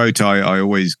the quote I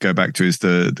always go back to is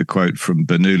the quote from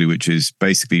Bernoulli, which is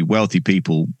basically, wealthy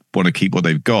people want to keep what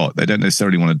they've got. They don't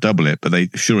necessarily want to double it, but they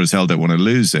sure as hell don't want to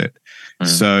lose it.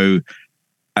 So,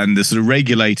 and the sort of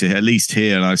regulator, at least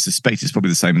here, and I suspect it's probably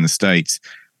the same in the States,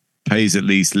 pays at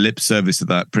least lip service to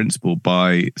that principle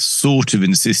by sort of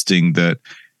insisting that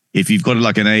if you've got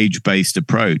like an age-based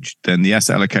approach, then the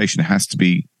asset allocation has to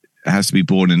be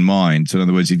borne in mind. So in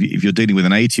other words, if you're dealing with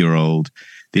an 80-year-old,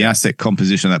 the asset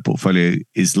composition of that portfolio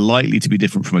is likely to be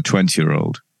different from a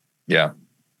 20-year-old. Yeah.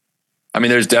 I mean,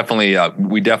 there's definitely,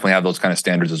 we definitely have those kind of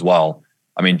standards as well.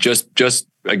 I mean, just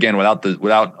again,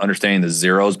 without understanding the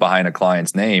zeros behind a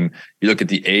client's name, you look at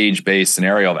the age-based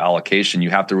scenario of allocation, you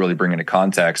have to really bring into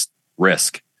context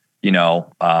risk,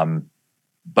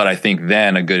 but I think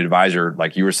then a good advisor,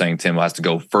 like you were saying, Tim, has to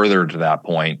go further to that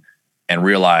point and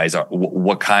realize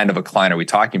what kind of a client are we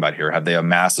talking about here? Have they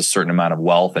amassed a certain amount of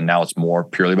wealth and now it's more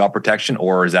purely about protection?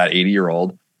 Or is that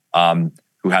 80-year-old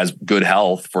who has good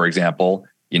health, for example,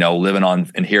 living on,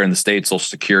 and here in the States, Social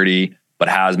Security, but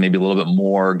has maybe a little bit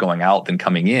more going out than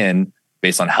coming in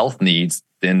based on health needs,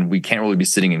 then we can't really be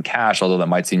sitting in cash, although that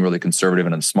might seem really conservative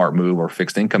and a smart move, or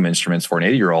fixed income instruments for an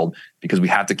 80-year-old, because we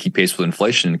have to keep pace with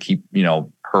inflation and keep,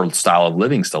 her style of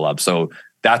living still up. So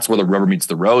that's where the rubber meets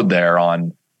the road there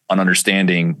on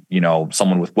understanding,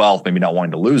 someone with wealth, maybe not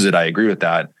wanting to lose it. I agree with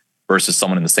that, versus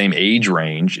someone in the same age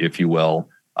range, if you will,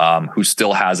 who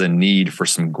still has a need for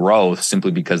some growth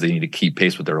simply because they need to keep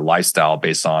pace with their lifestyle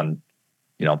based on,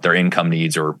 their income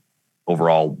needs or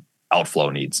overall outflow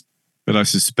needs. But I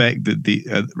suspect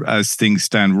that as things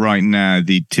stand right now,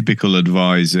 the typical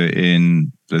advisor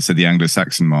in, let's say, the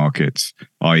Anglo-Saxon markets,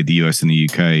 i.e. the US and the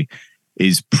UK,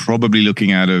 is probably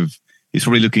looking at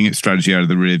strategy out of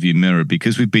the rearview mirror,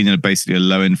 because we've been in basically a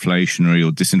low inflationary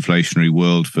or disinflationary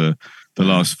world for the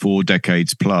last 4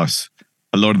 decades plus.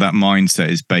 A lot of that mindset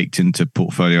is baked into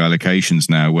portfolio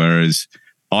allocations now, whereas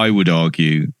I would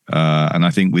argue, and I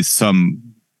think there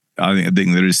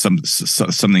is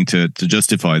something to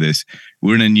justify this.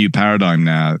 We're in a new paradigm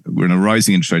now. We're in a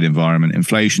rising interest rate environment.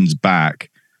 Inflation's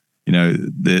back.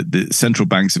 The central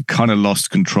banks have kind of lost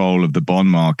control of the bond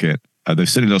market. They've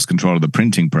certainly lost control of the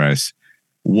printing press.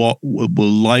 What will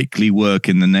likely work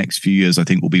in the next few years, I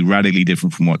think, will be radically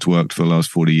different from what's worked for the last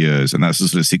 40 years. And that's a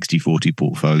sort of 60-40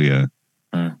 portfolio.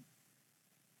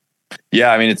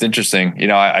 Yeah, I mean, it's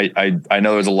interesting. I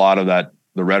know there's a lot of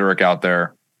the rhetoric out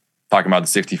there talking about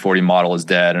the 60-40 model is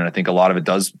dead. And I think a lot of it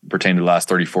does pertain to the last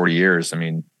 30, 40 years. I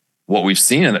mean, what we've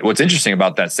seen, what's interesting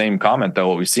about that same comment, though,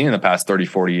 what we've seen in the past 30,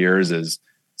 40 years is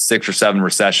 6 or 7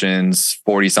 recessions,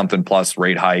 40 something plus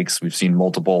rate hikes. We've seen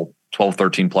multiple 12,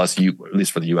 13 plus, at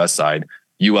least for the US side,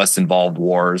 US involved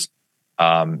wars.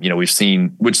 We've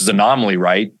seen, which is an anomaly,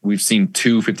 right? We've seen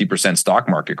 2 50% stock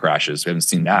market crashes. We haven't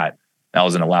seen that. That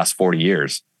was in the last 40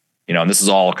 years. And this is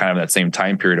all kind of that same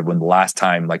time period of when the last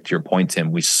time, like to your point, Tim,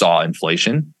 we saw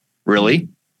inflation really,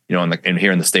 and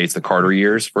here in the States, the Carter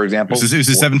years, for example. It was the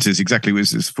 70s, exactly. It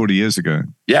was 40 years ago.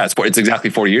 Yeah, it's exactly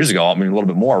 40 years ago. I mean, a little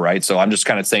bit more, right? So I'm just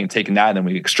kind of saying, taking that and then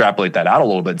we extrapolate that out a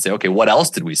little bit and say, okay, what else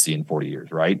did we see in 40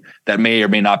 years, right? That may or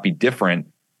may not be different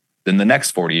than the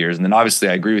next 40 years. And then obviously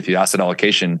I agree with you, asset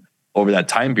allocation over that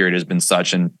time period has been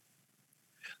such. And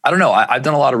I don't know, I've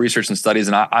done a lot of research and studies,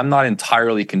 and I'm not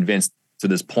entirely convinced to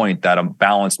this point that a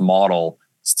balanced model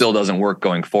still doesn't work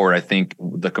going forward. I think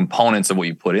the components of what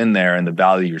you put in there and the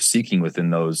value you're seeking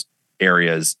within those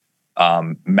areas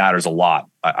matters a lot.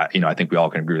 I think we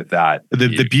all can agree with that.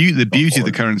 The beauty of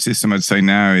the current system, I'd say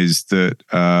now, is that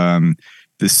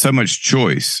there's so much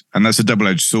choice, and that's a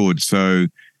double-edged sword. So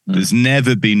there's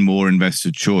never been more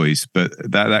investor choice, but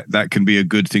that can be a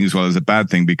good thing as well as a bad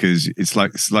thing, because it's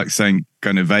like saying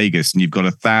going to Vegas and you've got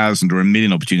 1,000 or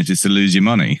 1,000,000 opportunities to lose your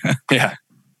money. Yeah.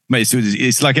 Mate, so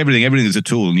it's like everything. Everything is a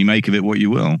tool, and you make of it what you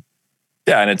will.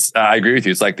 Yeah, and it's I agree with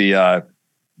you. It's like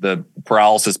the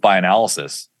paralysis by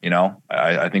analysis.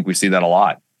 I think we see that a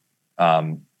lot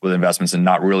with investments, and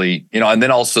not really, and then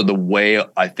also the way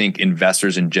I think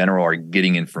investors in general are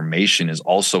getting information is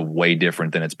also way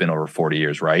different than it's been over 40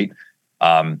 years, right?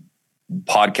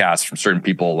 Podcasts from certain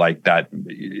people like that,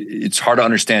 it's hard to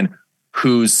understand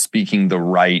who's speaking the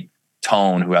right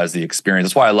tone, who has the experience.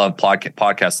 That's why I love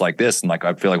podcasts like this, and like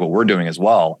I feel like what we're doing as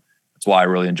well. That's why I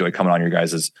really enjoy coming on your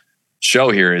guys'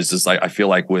 show here. Is just like, I feel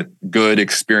like with good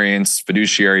experienced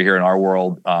fiduciary here in our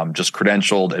world, just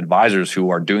credentialed advisors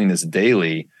who are doing this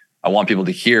daily, I want people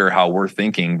to hear how we're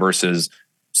thinking versus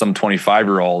some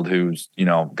 25-year-old who's,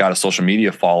 got a social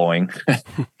media following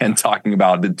and talking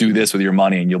about do this with your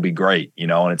money and you'll be great,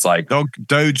 and it's like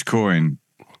Dogecoin.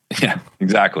 Yeah,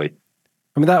 exactly.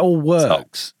 I mean, that all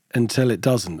works until it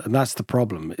doesn't. And that's the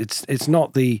problem. It's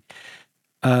not the,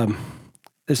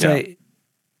 they say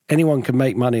anyone can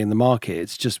make money in the market.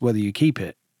 It's just whether you keep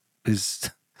it is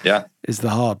the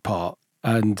hard part.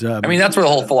 And I mean, that's where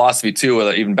the whole philosophy too,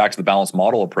 even back to the balanced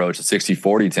model approach, the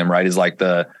 60-40, Tim, right, is like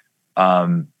the,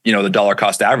 the dollar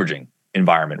cost averaging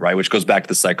environment, right? Which goes back to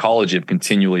the psychology of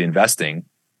continually investing,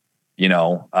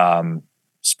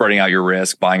 spreading out your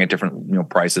risk, buying at different,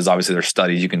 prices. Obviously there's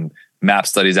studies, you can map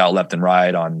studies out left and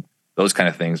right on those kind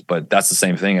of things, but that's the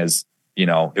same thing as,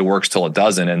 it works till it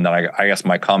doesn't. And then I guess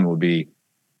my comment would be,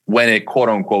 when it quote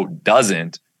unquote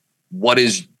doesn't, what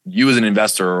is you as an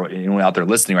investor or anyone out there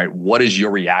listening, right? What is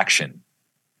your reaction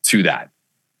to that?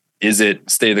 Is it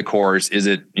stay the course? Is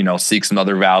it, seek some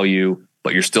other value,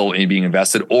 but you're still being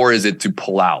invested? Or is it to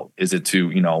pull out? Is it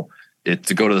to,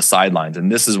 to go to the sidelines?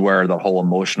 And this is where the whole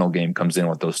emotional game comes in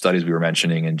with those studies we were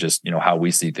mentioning, and just, how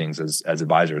we see things as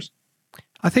advisors.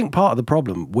 I think part of the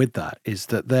problem with that is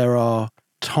that there are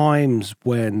times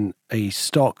when a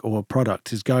stock or a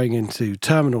product is going into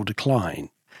terminal decline,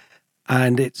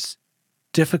 and it's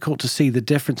difficult to see the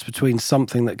difference between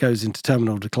something that goes into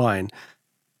terminal decline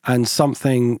and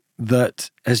something that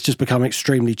has just become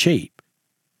extremely cheap.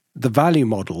 The value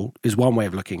model is one way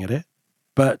of looking at it,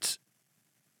 but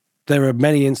there are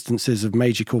many instances of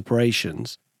major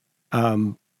corporations,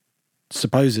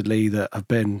 supposedly, that have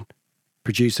been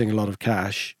producing a lot of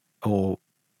cash, or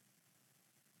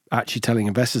actually telling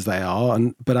investors they are,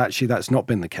 but actually that's not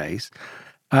been the case,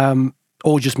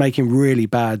 or just making really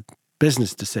bad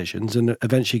business decisions and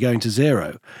eventually going to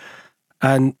zero.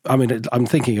 And I mean, I'm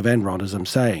thinking of Enron as I'm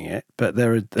saying it, but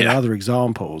there are other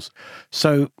examples.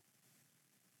 So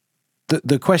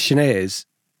the question is,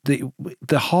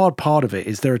 the hard part of it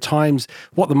is there are times,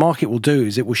 what the market will do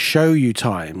is it will show you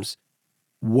times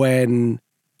when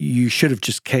you should have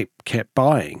just kept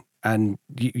buying. And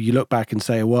you look back and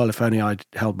say, well, if only I'd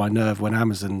held my nerve when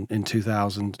Amazon in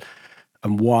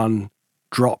 2001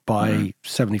 dropped by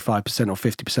 75% or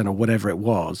 50% or whatever it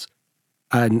was,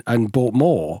 and bought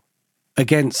more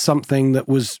against something that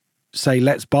was, say,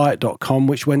 letsbuyit.com,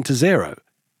 which went to zero.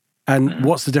 And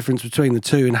what's the difference between the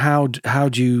two, and how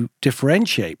do you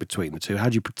differentiate between the two? How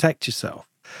do you protect yourself?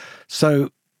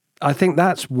 So I think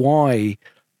that's why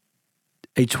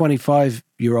a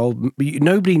 25-year-old,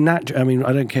 nobody I mean,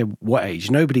 I don't care what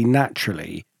age, nobody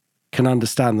naturally can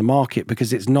understand the market,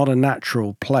 because it's not a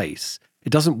natural place. It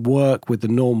doesn't work with the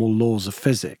normal laws of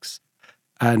physics.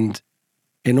 And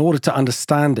in order to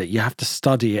understand it, you have to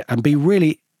study it and be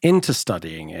really into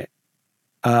studying it.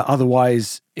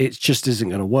 Otherwise, it just isn't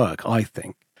going to work, I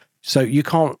think. So you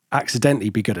can't accidentally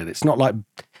be good at it. It's not like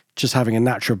just having a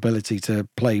natural ability to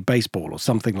play baseball or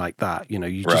something like that.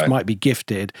 You just might be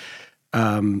gifted.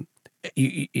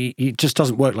 It just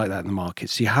doesn't work like that in the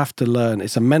markets. You have to learn.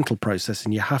 It's a mental process,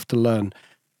 and you have to learn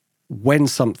when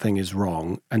something is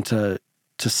wrong, and to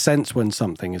sense when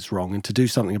something is wrong, and to do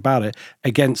something about it,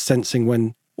 against sensing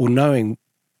when, or knowing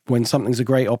when something's a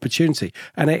great opportunity.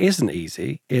 And it isn't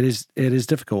easy. It is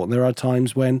difficult. And there are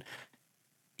times when,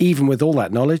 even with all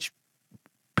that knowledge,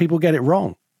 people get it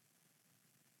wrong.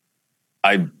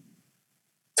 I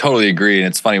totally agree. And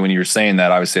it's funny when you were saying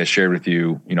that, obviously I shared with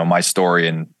you, my story,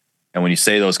 and when you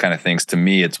say those kind of things to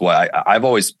me, it's what I've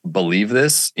always believed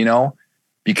this,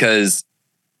 because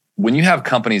when you have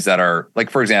companies that are,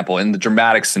 like, for example, in the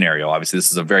dramatic scenario, obviously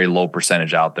this is a very low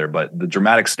percentage out there, but the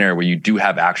dramatic scenario where you do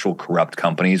have actual corrupt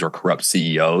companies or corrupt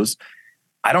CEOs,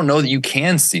 I don't know that you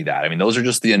can see that. I mean, those are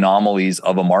just the anomalies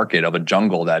of a market, of a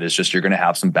jungle that is just, you're going to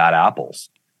have some bad apples.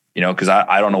 because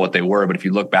I don't know what they were, but if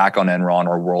you look back on Enron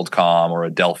or WorldCom or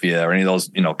Adelphia or any of those,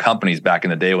 companies back in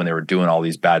the day when they were doing all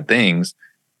these bad things,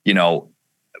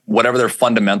 whatever their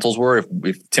fundamentals were,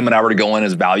 if Tim and I were to go in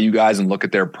as value guys and look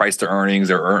at their price to earnings,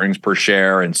 their earnings per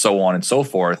share, and so on and so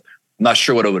forth, I'm not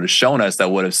sure what it would have shown us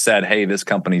that would have said, hey, this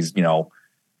company's,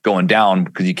 going down,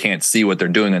 because you can't see what they're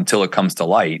doing until it comes to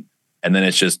light. And then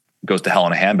it just goes to hell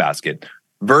in a handbasket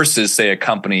versus say a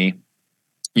company,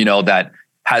 that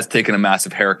has taken a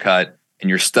massive haircut and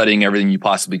you're studying everything you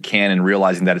possibly can and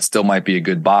realizing that it still might be a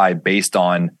good buy based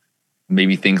on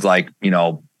maybe things like,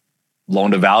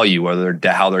 loan to value, or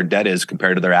how their debt is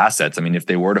compared to their assets. I mean, if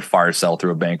they were to fire sell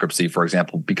through a bankruptcy, for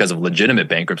example, because of legitimate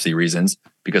bankruptcy reasons,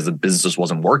 because the business just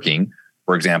wasn't working,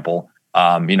 for example,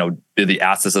 the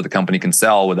assets that the company can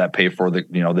sell, would that pay for the,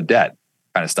 the debt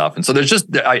kind of stuff? And so there's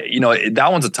just, that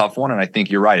one's a tough one. And I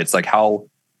think you're right. It's like how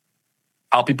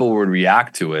people would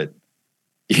react to it,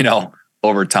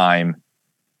 over time.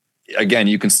 Again,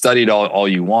 you can study it all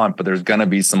you want, but there's going to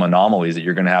be some anomalies that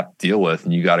you're going to have to deal with,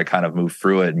 and you got to kind of move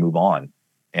through it and move on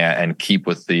and keep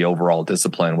with the overall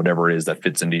discipline, whatever it is that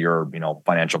fits into your,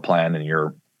 financial plan and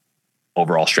your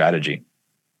overall strategy.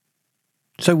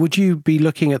 So would you be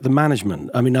looking at the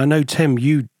management? I mean, I know, Tim,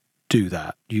 you do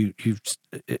that. You've,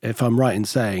 if I'm right in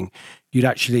saying, you'd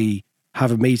actually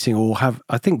have a meeting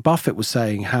I think Buffett was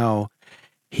saying how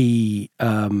he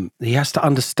has to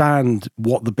understand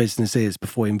what the business is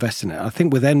before he invests in it. I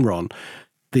think with Enron,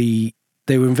 they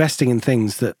were investing in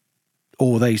things that,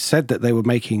 or they said that they were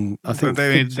making, I think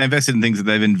they invested in things that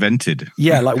they've invented.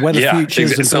 Yeah, like weather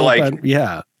futures and so broadband.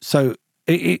 Yeah. So,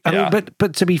 I mean,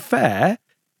 but to be fair,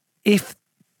 if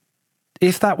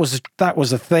that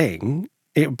was a thing,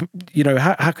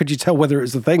 how could you tell whether it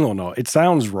was a thing or not? It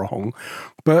sounds wrong,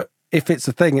 but if it's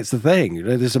a thing, it's a thing.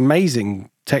 There's amazing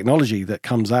technology that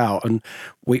comes out, and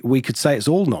we could say it's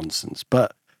all nonsense.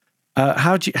 But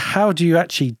how do you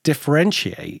actually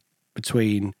differentiate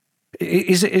between?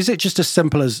 Is it just as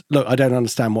simple as, look, I don't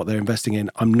understand what they're investing in,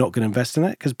 I'm not going to invest in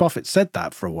it? Because Buffett said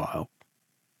that for a while.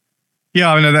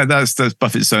 Yeah, I mean that's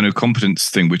Buffett's zone of competence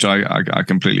thing, which I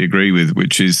completely agree with.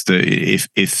 Which is that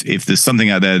if there's something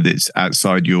out there that's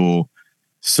outside your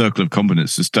circle of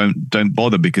competence, just don't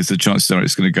bother, because the chances are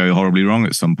it's going to go horribly wrong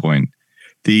at some point.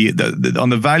 The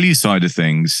on the value side of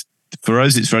things, for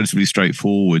us, it's relatively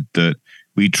straightforward that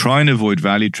we try and avoid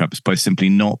value traps by simply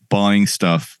not buying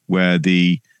stuff where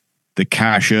the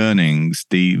cash earnings,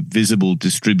 the visible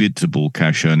distributable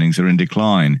cash earnings, are in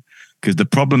decline. Because the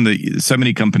problem that so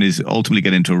many companies ultimately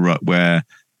get into a rut where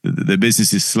the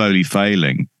business is slowly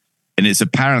failing. And it's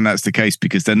apparent that's the case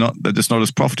because they're just not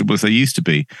as profitable as they used to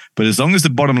be. But as long as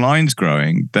the bottom line's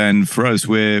growing, then for us,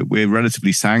 we're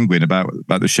relatively sanguine about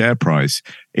the share price.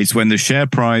 It's when the share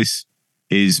price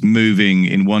is moving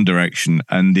in one direction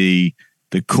and the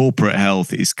corporate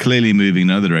health is clearly moving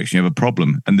in another direction, you have a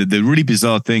problem. And the really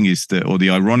bizarre thing is or the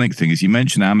ironic thing is, you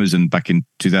mentioned Amazon back in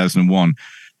 2001,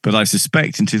 but I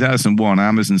suspect in 2001,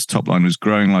 Amazon's top line was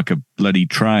growing like a bloody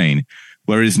train,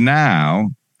 whereas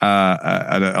now,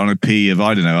 on a P of,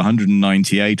 I don't know,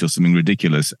 198 or something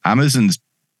ridiculous, Amazon's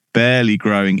barely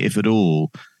growing, if at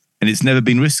all, and it's never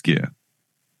been riskier.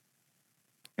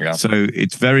 Yeah. So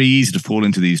it's very easy to fall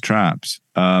into these traps.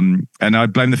 And I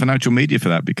blame the financial media for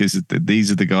that, because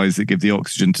these are the guys that give the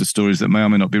oxygen to stories that may or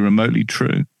may not be remotely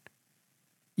true.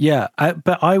 Yeah,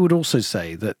 but I would also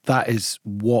say that is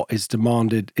what is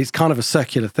demanded. It's kind of a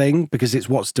circular thing, because it's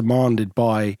what's demanded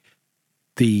by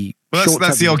the. Well,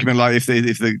 that's the argument. Like if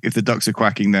the ducks are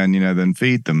quacking, then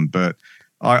feed them. But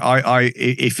I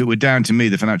if it were down to me,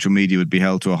 the financial media would be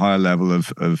held to a higher level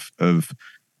of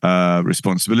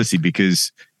responsibility,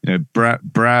 because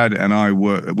Brad and I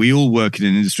we all work in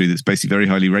an industry that's basically very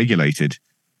highly regulated.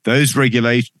 Those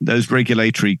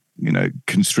regulatory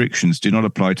constrictions do not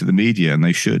apply to the media, and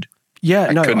they should. Yeah,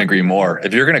 I couldn't agree more.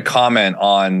 If you're going to comment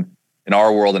on, in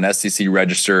our world, an SEC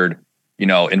registered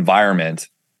environment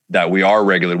that we are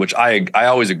regulated, which I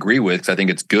always agree with, because I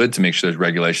think it's good to make sure there's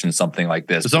regulation, something like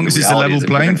this. As long as it's a level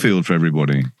playing field for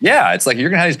everybody. Yeah, it's like you're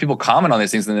going to have these people comment on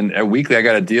these things, and then weekly I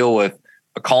got to deal with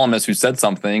a columnist who said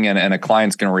something, and a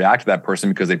client's going to react to that person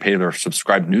because they paid their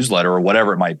subscribed newsletter or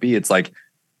whatever it might be. It's like,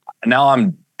 now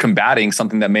I'm combating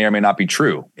something that may or may not be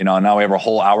true. Now we have a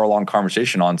whole hour-long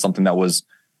conversation on something that was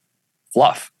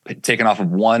fluff, taken off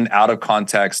of one out of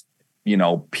context,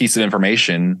 piece of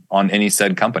information on any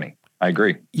said company. I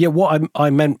agree. Yeah, what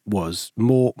I meant was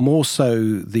more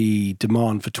so the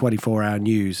demand for 24-hour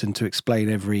news and to explain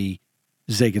every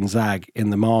zig and zag in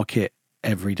the market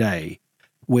every day,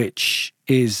 which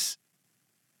is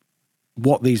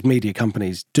what these media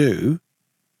companies do,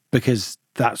 because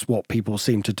that's what people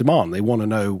seem to demand. They want to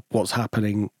know what's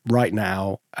happening right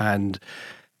now, and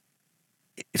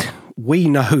we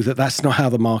know that that's not how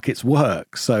the markets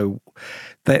work. So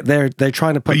they're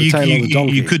trying to put the tail on the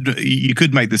donkey. You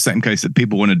could make the same case that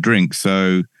people want to drink.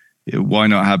 So why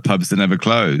not have pubs that never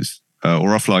close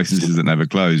or off licenses that never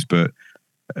close? But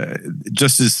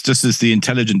just as the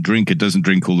intelligent drinker doesn't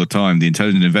drink all the time, the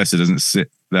intelligent investor doesn't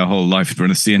sit their whole life in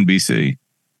front of CNBC.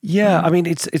 Yeah, I mean,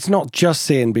 it's not just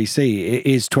CNBC. It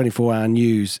is 24-hour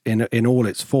news in all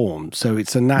its forms. So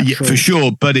it's a natural... Yeah, for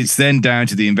sure. But it's then down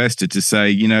to the investor to say,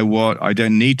 you know what, I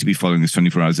don't need to be following this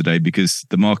 24 hours a day because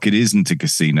the market isn't a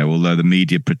casino, although the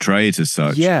media portray it as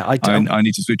such. Yeah, I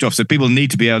need to switch off. So people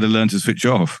need to be able to learn to switch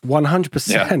off.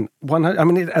 100%. Yeah. I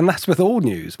mean, and that's with all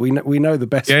news. We know the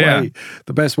best way. Yeah.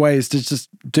 The best way is to just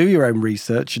do your own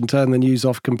research and turn the news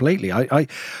off completely. I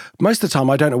most of the time,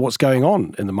 I don't know what's going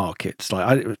on in the markets.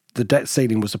 Like the debt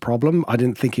ceiling was a problem. I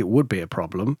didn't think it would be a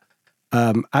problem.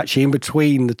 Actually, in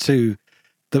between the two,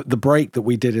 the break that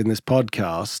we did in this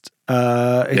podcast,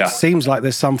 it seems like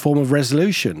there's some form of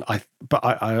resolution.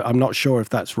 I'm not sure if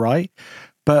that's right.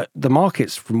 But the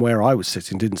markets, from where I was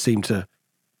sitting, didn't seem to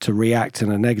react in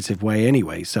a negative way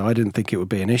anyway. So I didn't think it would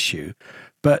be an issue.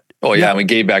 But and we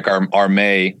gave back our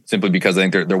May simply because I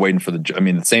think they're waiting for at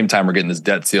the same time we're getting this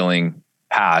debt ceiling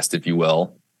passed, if you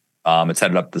will. It's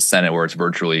headed up to the Senate where it's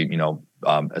virtually,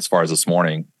 as far as this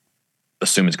morning,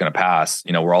 assume it's going to pass.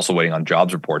 We're also waiting on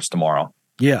jobs reports tomorrow.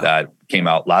 Yeah, that came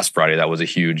out last Friday. That was a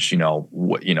huge,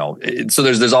 so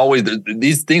there's always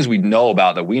these things we know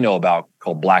about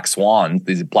called black swans.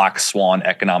 These black swan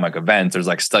economic events. There's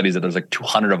like studies that there's like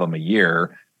 200 of them a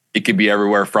year. It could be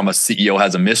everywhere from a CEO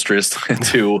has a mistress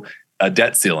to a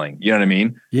debt ceiling. You know what I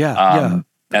mean? Yeah.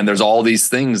 And there's all these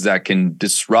things that can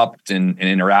disrupt and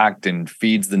interact and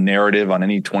feeds the narrative on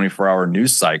any 24-hour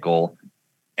news cycle.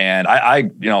 And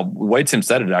the way Tim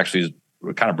said it actually is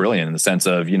kind of brilliant in the sense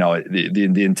of,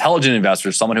 the intelligent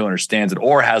investor, someone who understands it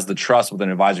or has the trust with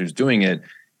an advisor who's doing it,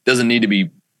 doesn't need to be,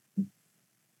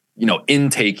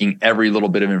 intaking every little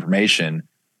bit of information.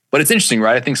 But it's interesting,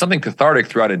 right? I think something cathartic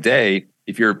throughout a day,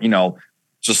 if you're,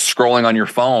 just scrolling on your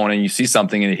phone and you see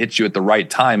something and it hits you at the right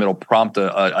time, it'll prompt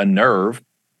a nerve.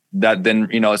 That then,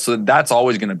 so that's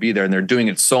always going to be there. And they're doing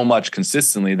it so much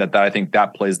consistently that I think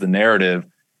that plays the narrative,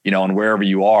 and wherever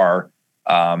you are,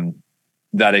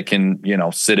 that it can,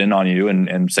 sit in on you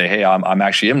and say, hey, I'm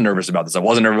actually nervous about this. I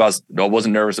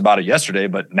wasn't nervous about it yesterday,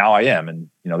 but now I am. And,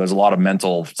 there's a lot of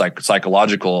mental,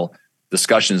 psychological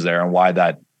discussions there on why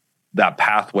that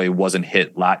pathway wasn't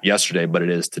hit yesterday, but it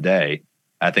is today.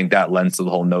 I think that lends to the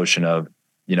whole notion of,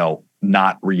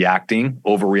 not reacting,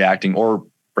 overreacting, or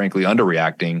frankly,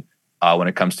 underreacting when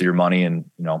it comes to your money and,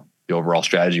 the overall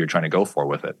strategy you're trying to go for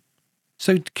with it.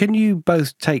 So can you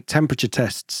both take temperature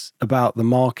tests about the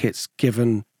markets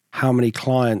given how many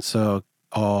clients are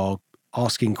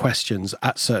asking questions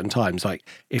at certain times? Like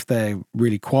if they're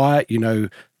really quiet, the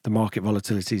market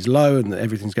volatility is low and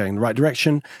everything's going in the right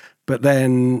direction. But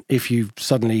then if you've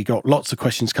suddenly got lots of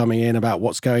questions coming in about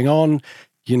what's going on,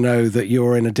 that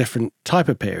you're in a different type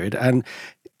of period. And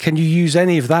can you use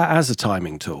any of that as a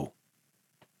timing tool?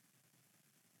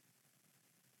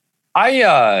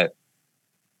 I've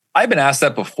been asked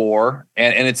that before,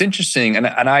 and it's interesting. And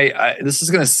I this is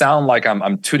going to sound like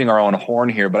I'm tooting our own horn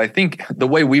here, but I think the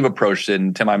way we've approached it,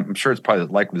 and Tim, I'm sure it's probably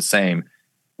likely the same.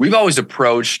 We've always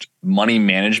approached money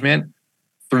management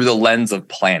through the lens of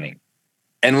planning.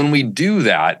 And when we do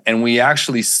that, and we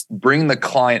actually bring the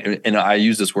client, and I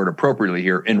use this word appropriately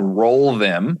here, enroll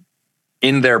them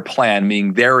in their plan,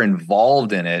 meaning they're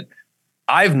involved in it,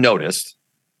 I've noticed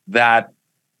that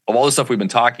of all the stuff we've been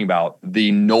talking about,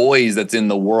 the noise that's in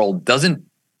the world doesn't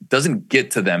get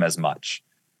to them as much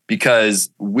because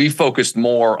we focused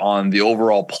more on the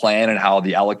overall plan and how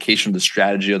the allocation of the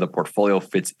strategy of the portfolio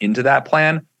fits into that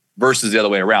plan versus the other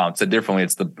way around. Said differently,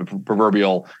 it's the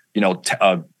proverbial,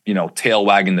 tail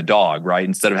wagging the dog, right?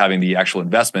 Instead of having the actual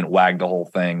investment wag the whole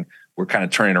thing, we're kind of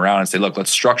turning around and say, look,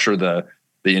 let's structure the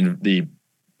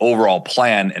overall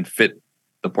plan and fit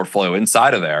the portfolio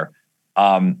inside of there.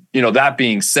 That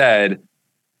being said,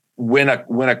 then I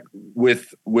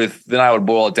would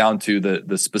boil it down to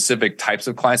the specific types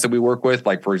of clients that we work with.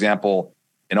 Like, for example,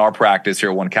 in our practice here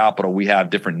at One Capital, we have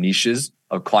different niches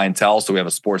of clientele. So we have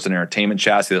a sports and entertainment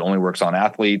chassis that only works on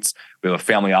athletes. We have a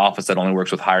family office that only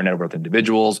works with higher net worth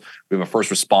individuals. We have a first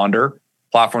responder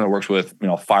platform that works with,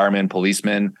 firemen,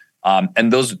 policemen.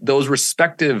 And those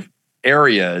respective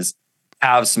areas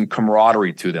have some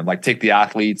camaraderie to them. Like take the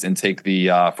athletes and take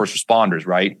the first responders,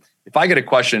 right? If I get a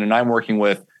question and I'm working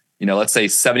with, let's say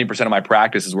 70% of my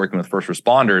practice is working with first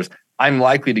responders, I'm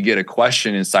likely to get a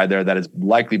question inside there that has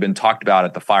likely been talked about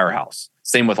at the firehouse.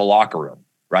 Same with a locker room,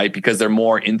 right? Because they're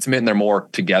more intimate and they're more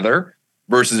together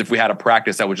versus if we had a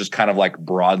practice that was just kind of like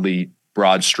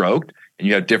broad stroked and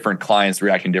you have different clients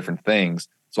reacting to different things.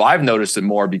 So I've noticed it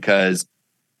more because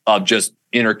of just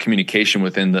intercommunication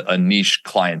within a niche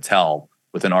clientele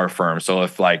within our firm. So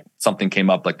if like something came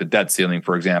up, like the debt ceiling,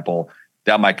 for example,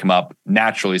 that might come up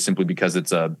naturally simply because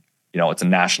it's a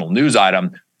national news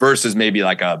item versus maybe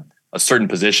like a certain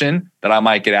position that I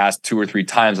might get asked 2 or 3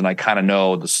 times and I kind of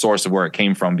know the source of where it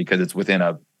came from because it's within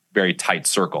a very tight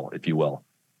circle, if you will.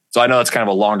 So I know that's kind of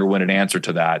a longer winded answer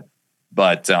to that,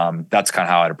 but that's kind of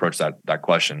how I'd approach that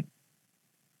question.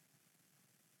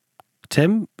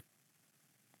 Tim?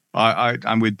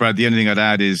 I'm with Brad. The only thing I'd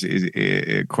add is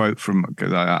a quote from,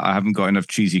 because I haven't got enough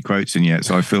cheesy quotes in yet,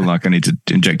 so I feel like I need to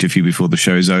inject a few before the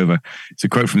show's over. It's a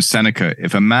quote from Seneca: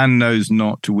 "If a man knows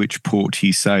not to which port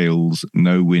he sails,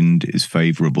 no wind is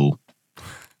favorable."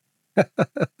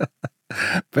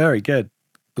 Very good.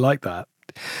 Like that.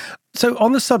 So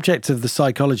on the subject of the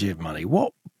psychology of money,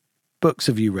 what books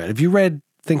have you read? Have you read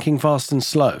Thinking Fast and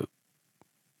Slow?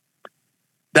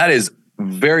 That is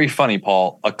very funny,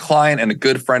 Paul. A client and a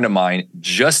good friend of mine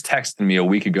just texted me a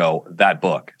week ago that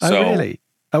book. Oh, really?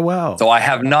 Oh, wow. So I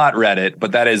have not read it,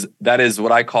 but that is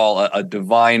what I call a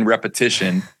divine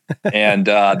repetition. And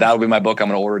that'll be my book I'm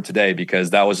going to order today because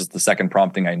that was just the second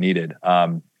prompting I needed.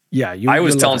 Yeah, I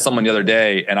was telling someone the other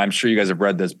day, and I'm sure you guys have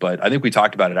read this, but I think we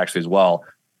talked about it actually as well.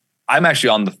 I'm actually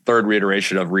on the 3rd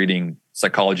reiteration of reading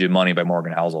Psychology of Money by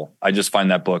Morgan Housel. I just find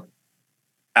that book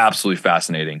absolutely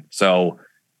fascinating. So,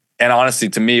 and honestly,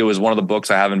 to me, it was one of the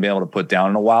books I haven't been able to put down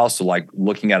in a while. So like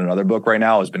looking at another book right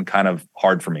now has been kind of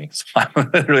hard for me. So I'm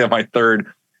literally on my 3rd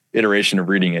iteration of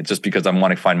reading it just because I'm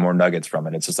wanting to find more nuggets from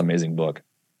it. It's just an amazing book.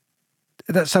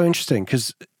 That's so interesting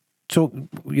because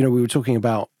we were talking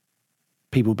about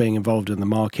people being involved in the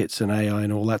markets and AI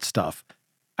and all that stuff.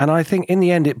 And I think in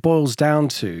the end, it boils down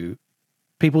to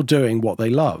people doing what they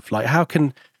love. Like how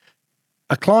can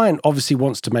a client obviously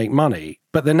wants to make money,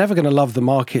 but they're never going to love the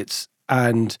markets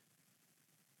and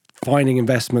finding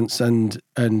investments and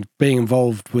being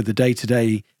involved with the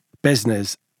day-to-day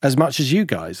business as much as you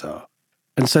guys are.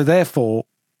 And so therefore,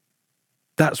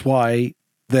 that's why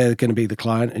they're going to be the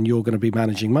client and you're going to be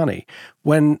managing money.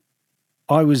 When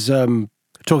I was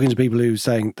talking to people who were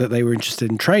saying that they were interested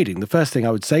in trading, the first thing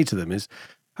I would say to them is,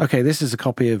 okay, this is a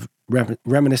copy of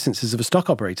Reminiscences of a Stock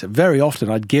Operator. Very often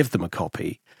I'd give them a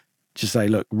copy, just say,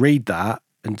 look, read that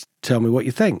and tell me what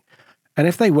you think. And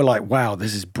if they were like, wow,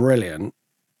 this is brilliant,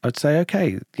 I'd say,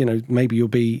 okay, maybe you'll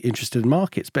be interested in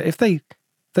markets. But if they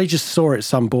just saw it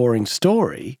some boring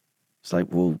story, it's like,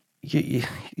 well,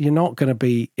 you're not going to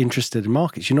be interested in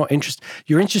markets.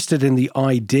 You're interested in the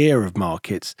idea of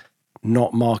markets,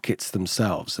 not markets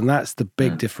themselves. And that's the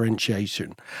big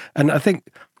differentiation. And I think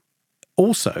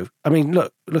also, I mean,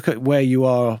 look at where you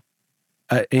are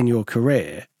in your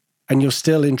career, and you're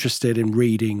still interested in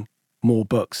reading more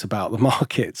books about the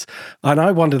markets. And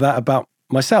I wonder that about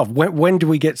myself. When do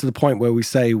we get to the point where we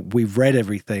say we've read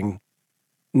everything?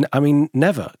 I mean,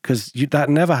 never, because that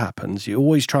never happens. You're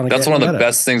always trying to That's get one of better. the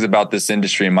best things about this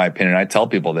industry, in my opinion. I tell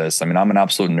people this. I mean, I'm an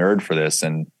absolute nerd for this,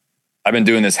 and I've been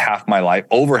doing this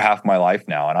over half my life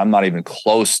now, and I'm not even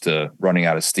close to running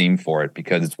out of steam for it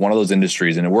because it's one of those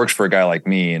industries, and it works for a guy like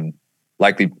me and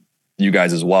likely you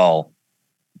guys as well.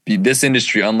 This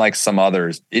industry, unlike some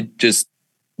others,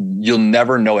 you'll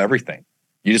never know everything.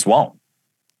 You just won't.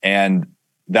 And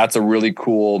that's a really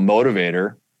cool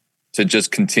motivator to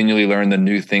just continually learn the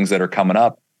new things that are coming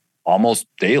up almost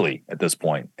daily at this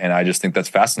point. And I just think that's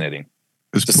fascinating.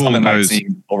 As Just Paul something might knows,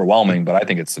 seem overwhelming, but I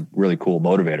think it's a really cool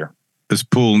motivator. as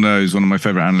Paul knows, one of my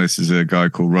favorite analysts is a guy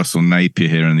called Russell Napier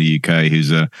here in the UK,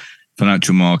 who's a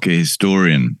financial market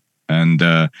historian. And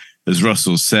as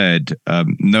Russell said,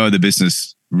 no other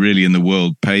business really in the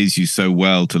world pays you so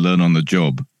well to learn on the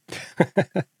job.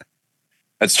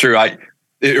 That's true.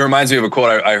 It reminds me of a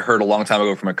quote I heard a long time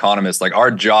ago from economists. Like,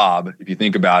 our job, if you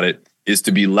think about it, is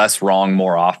to be less wrong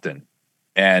more often,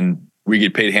 and we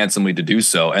get paid handsomely to do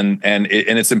so. And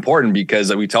it's important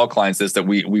because we tell clients this, that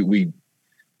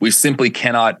we simply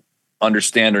cannot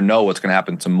understand or know what's going to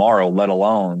happen tomorrow, let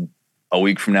alone a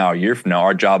week from now, a year from now.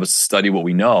 Our job is to study what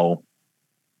we know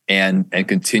and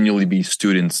continually be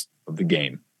students of the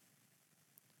game.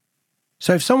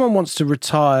 So if someone wants to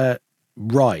retire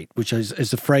right, which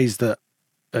is a phrase that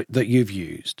you've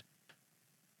used,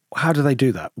 how do they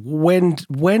do that? When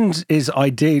is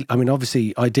ideal? I mean,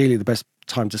 obviously, ideally, the best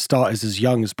time to start is as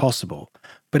young as possible.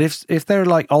 But if there are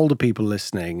like older people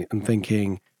listening and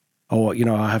thinking, oh,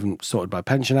 I haven't sorted my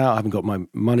pension out, I haven't got my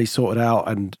money sorted out,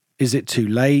 and is it too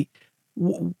late?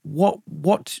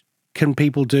 what can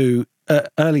people do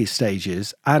at early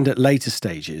stages and at later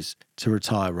stages to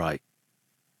retire right?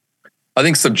 I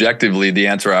think subjectively, the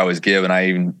answer I always give, and I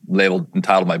even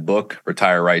entitled my book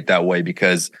 "Retire Right" that way,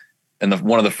 because,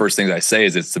 one of the first things I say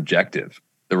is it's subjective.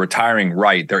 The retiring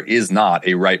right, there is not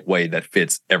a right way that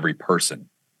fits every person.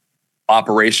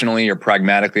 Operationally or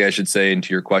pragmatically, I should say, and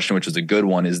to your question, which is a good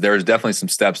one, is there's definitely some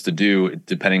steps to do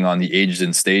depending on the ages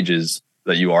and stages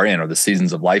that you are in or the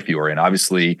seasons of life you are in.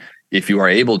 Obviously, if you are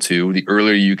able to, the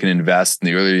earlier you can invest and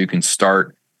the earlier you can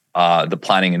start the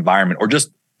planning environment, or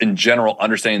just in general,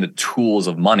 understanding the tools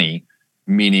of money,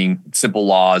 meaning simple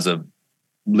laws of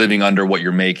living under what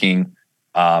you're making,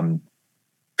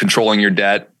 controlling your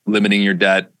debt, limiting your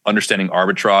debt, understanding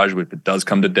arbitrage if it does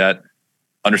come to debt,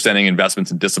 understanding investments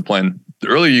and discipline. The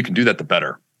earlier you can do that, the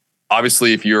better.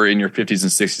 Obviously, if you're in your 50s and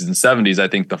 60s and 70s, I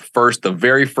think the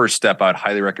very first step I'd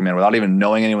highly recommend, without even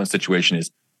knowing anyone's situation,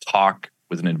 is talk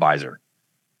with an advisor.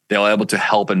 They'll be able to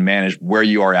help and manage where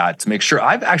you are at to make sure.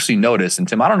 I've actually noticed, and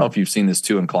Tim, I don't know if you've seen this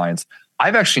too in clients,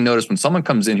 I've actually noticed when someone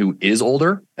comes in who is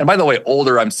older, and by the way,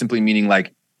 older, I'm simply meaning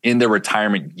like in their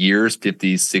retirement years,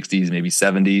 50s, 60s, maybe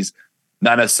 70s,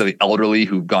 not necessarily elderly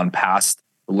who've gone past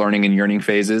the learning and yearning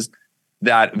phases,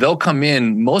 that they'll come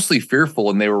in mostly fearful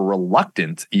and they were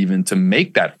reluctant even to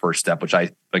make that first step, which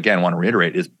I, again, want to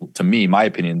reiterate is, to me, my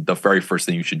opinion, the very first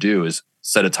thing you should do is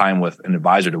set a time with an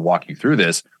advisor to walk you through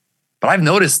this. But I've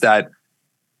noticed that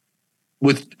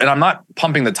and I'm not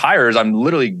pumping the tires, I'm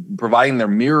literally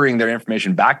mirroring their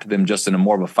information back to them just in a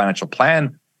more of a financial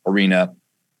plan arena,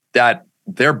 that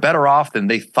they're better off than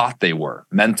they thought they were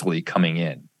mentally coming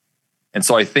in. And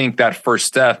so I think that first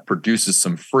step produces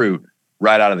some fruit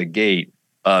right out of the gate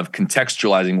of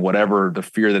contextualizing whatever the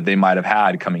fear that they might have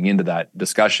had coming into that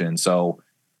discussion. So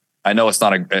I know it's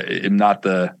not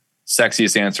the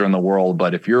sexiest answer in the world,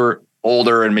 but if you're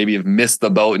older and maybe have missed the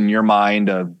boat in your mind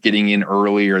of getting in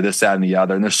early or this, that, and the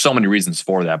other, and there's so many reasons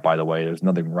for that, by the way, there's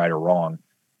nothing right or wrong,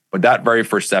 but that very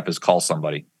first step is call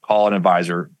somebody, call an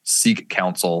advisor, seek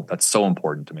counsel. That's so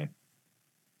important to me.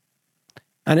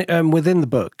 And within the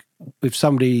book, if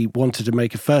somebody wanted to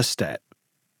make a first step,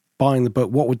 buying the book,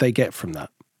 what would they get from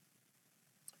that?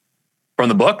 From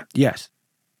the book? Yes.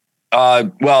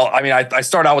 Well, I mean, I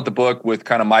start out with the book with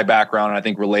kind of my background, and I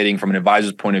think relating from an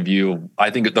advisor's point of view. I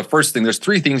think the first thing, there's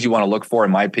three things you want to look for, in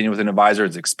my opinion, with an advisor.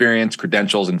 It's experience,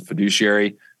 credentials, and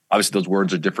fiduciary. Obviously, those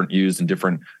words are different used in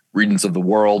different regions of the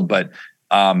world, but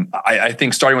I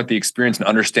think starting with the experience and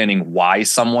understanding why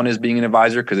someone is being an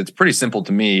advisor, because it's pretty simple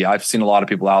to me. I've seen a lot of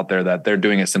people out there that they're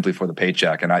doing it simply for the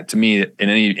paycheck. And to me, in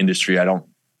any industry, I don't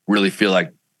really feel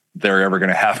like they're ever going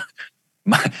to have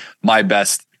my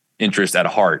best interest at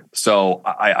heart. So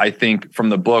I think from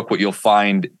the book, what you'll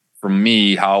find from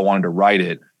me, how I wanted to write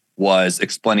it, was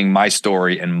explaining my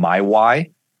story and my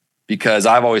why. Because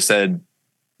I've always said,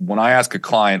 when I ask a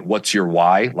client, what's your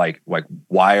why? Like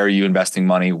why are you investing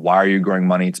money? Why are you growing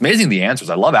money? It's amazing the answers.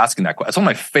 I love asking that question. It's one of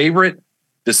my favorite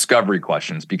discovery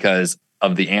questions because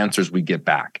of the answers we get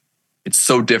back. It's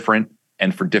so different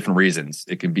and for different reasons.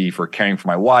 It can be for caring for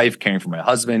my wife, caring for my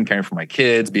husband, caring for my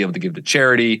kids, be able to give to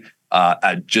charity.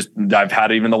 I've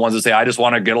had even the ones that say, I just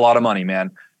want to get a lot of money, man.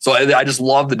 So I just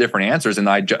love the different answers, and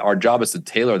our job is to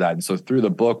tailor that. And so through the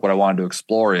book, what I wanted to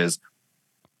explore is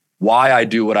why I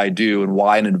do what I do and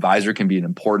why an advisor can be an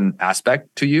important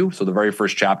aspect to you. So the very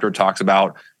first chapter talks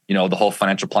about, the whole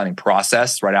financial planning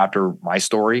process right after my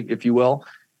story, if you will,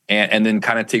 and then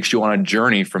kind of takes you on a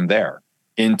journey from there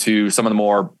into some of the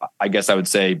more, I guess I would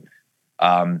say,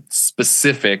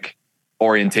 specific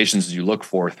orientations you look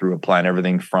for through a plan,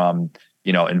 everything from,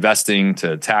 investing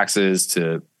to taxes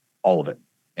to all of it.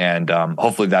 And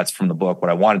hopefully that's from the book.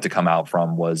 What I wanted to come out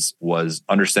from was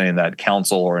understanding that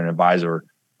counsel or an advisor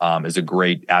is a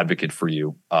great advocate for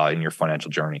you in your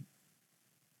financial journey.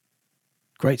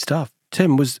 Great stuff.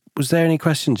 Tim, was there any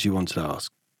questions you wanted to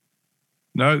ask?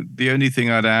 No, the only thing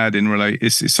I'd add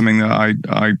is something that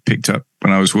I picked up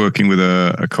when I was working with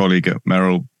a colleague at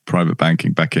Merrill Private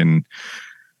Banking back in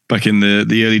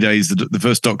the early days, the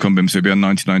first dot-com boom, so it'd be on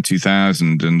 99,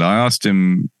 2000. And I asked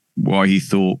him why he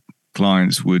thought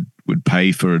clients would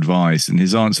pay for advice. And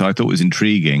his answer I thought was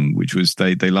intriguing, which was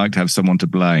they like to have someone to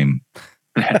blame.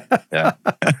 Yeah.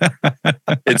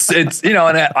 It's and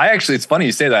it's funny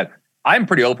you say that. I'm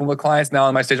pretty open with clients now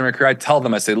in my stage of my career. I tell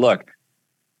them, I say, look,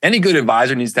 any good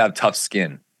advisor needs to have tough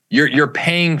skin. You're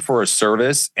paying for a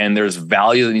service and there's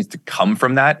value that needs to come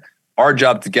from that. Our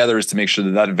job together is to make sure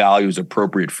that value is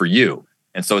appropriate for you.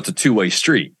 And so it's a two-way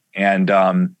street. And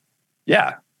I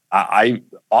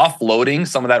offloading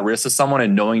some of that risk to someone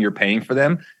and knowing you're paying for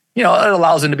them, it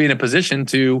allows them to be in a position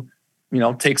to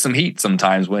take some heat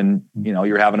sometimes when,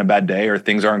 you're having a bad day or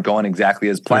things aren't going exactly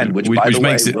as planned, which by the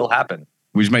way will happen.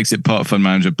 Which makes it part fund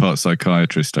manager, part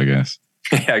psychiatrist, I guess.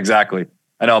 Yeah, exactly.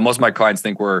 I know most of my clients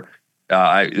think we're, the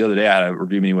other day I had a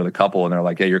review meeting with a couple and they're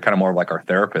like, yeah, you're kind of more of like our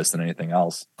therapist than anything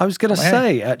else. I was going to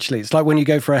say, actually, it's like when you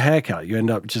go for a haircut, you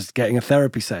end up just getting a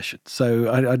therapy session.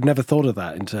 So I'd never thought of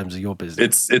that in terms of your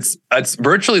business. It's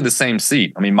virtually the same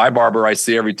seat. I mean, my barber I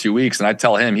see every 2 weeks and I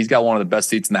tell him he's got one of the best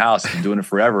seats in the house. He's been doing it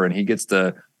forever and he gets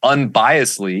to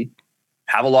unbiasedly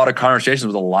have a lot of conversations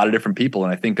with a lot of different people.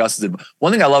 And I think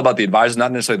one thing I love about the advisors,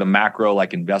 not necessarily the macro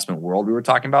like investment world we were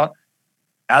talking about.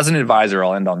 As an advisor,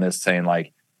 I'll end on this saying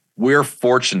like, we're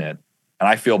fortunate and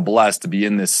I feel blessed to be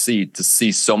in this seat to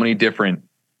see so many different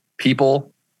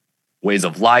people, ways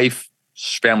of life,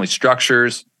 family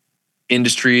structures,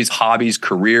 industries, hobbies,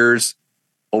 careers,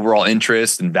 overall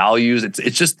interests and values.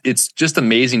 It's just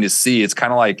amazing to see. It's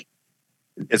kind of like,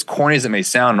 as corny as it may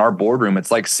sound, in our boardroom, it's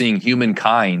like seeing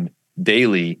humankind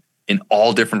daily in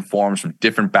all different forms from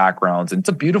different backgrounds. And it's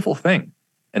a beautiful thing.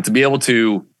 And to be able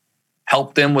to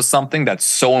help them with something that's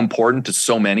so important to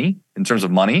so many in terms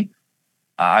of money,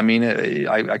 I mean,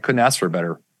 I couldn't ask for a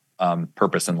better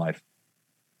purpose in life.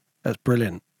 That's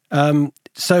brilliant.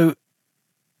 So,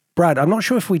 Brad, I'm not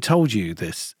sure if we told you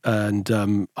this, and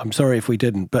I'm sorry if we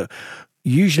didn't, but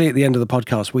usually at the end of the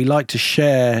podcast, we like to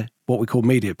share what we call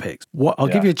media picks. I'll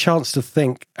give you a chance to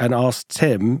think and ask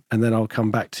Tim, and then I'll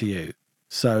come back to you.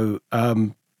 So,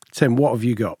 Tim, what have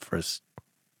you got for us?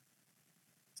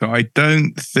 So I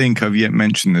don't think I've yet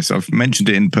mentioned this. I've mentioned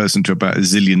it in person to about a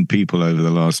zillion people over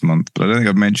the last month, but I don't think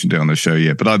I've mentioned it on the show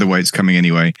yet. But either way, it's coming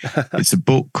anyway. It's a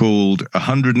book called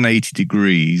 180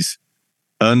 Degrees,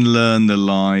 Unlearn the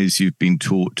Lies You've Been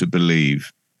Taught to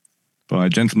Believe, by a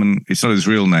gentleman. It's not his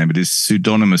real name, but his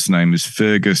pseudonymous name is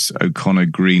Fergus O'Connor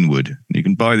Greenwood. You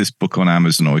can buy this book on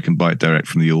Amazon or you can buy it direct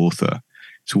from the author.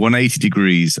 It's 180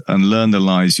 Degrees, Unlearn the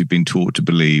Lies You've Been Taught to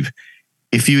Believe.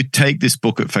 If you take this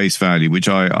book at face value, which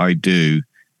I do,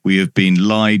 we have been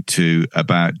lied to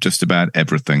about just about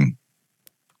everything.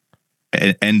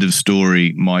 End of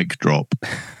story, mic drop.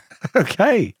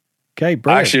 Okay, brilliant.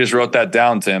 I actually just wrote that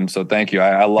down, Tim. So thank you.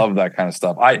 I love that kind of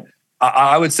stuff.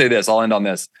 I would say this. I'll end on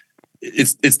this.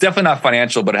 It's definitely not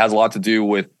financial, but it has a lot to do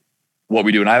with what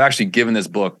we do. And I've actually given this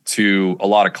book to a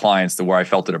lot of clients to where I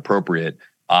felt it appropriate.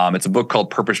 It's a book called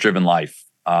Purpose Driven Life.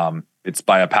 It's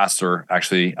by a pastor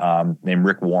actually named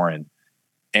Rick Warren.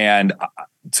 And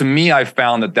to me, I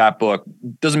found that book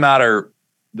doesn't matter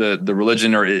the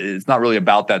religion, or it's not really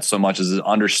about that so much as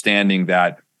understanding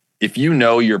that if you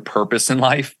know your purpose in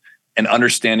life and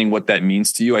understanding what that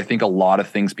means to you, I think a lot of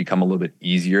things become a little bit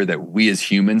easier that we as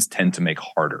humans tend to make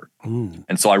harder.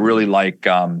 And so I really like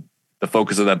the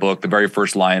focus of that book. The very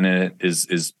first line in it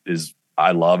is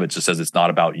I love. It just says it's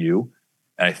not about you.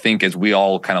 And I think as we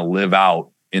all kind of live out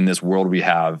in this world we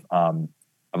have,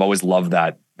 I've always loved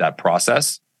that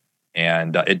process.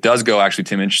 And it does go, actually,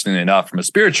 Tim, interestingly enough, from a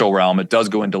spiritual realm, it does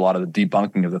go into a lot of the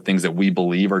debunking of the things that we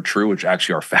believe are true, which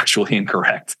actually are factually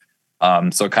incorrect.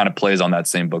 So it kind of plays on that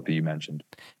same book that you mentioned.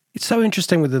 It's so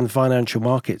interesting within the financial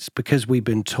markets because we've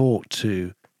been taught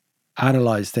to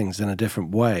analyze things in a different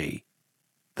way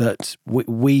that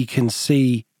we can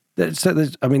see that. So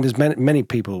there's many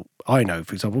people I know,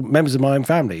 for example, members of my own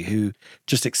family who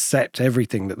just accept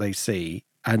everything that they see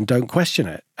and don't question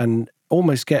it and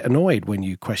almost get annoyed when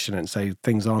you question it and say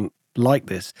things aren't like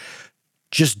this.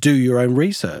 Just do your own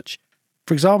research.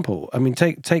 For example, I mean,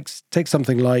 take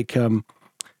something like the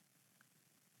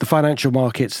financial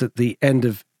markets at the end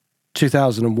of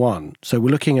 2001. So we're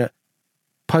looking at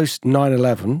post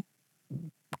 9/11.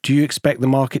 Do you expect the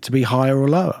market to be higher or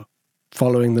lower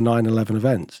following the 9/11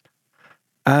 events?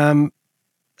 And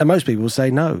most people will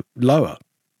say no, lower.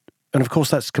 And of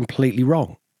course, that's completely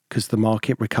wrong because the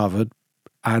market recovered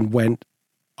and went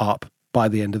up by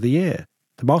the end of the year.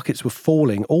 The markets were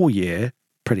falling all year,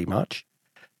 pretty much,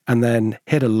 and then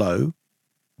hit a low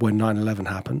when 9/11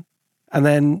 happened. And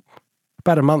then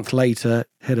about a month later,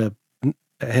 hit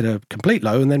a complete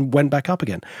low and then went back up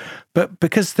again. But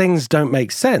because things don't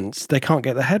make sense, they can't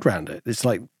get their head around it. It's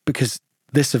like, because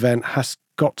this event has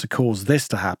got to cause this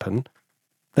to happen,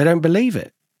 they don't believe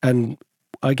it. And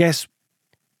I guess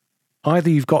either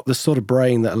you've got the sort of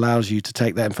brain that allows you to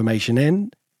take that information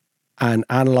in and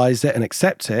analyze it and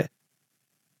accept it,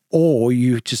 or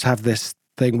you just have this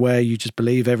thing where you just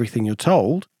believe everything you're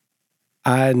told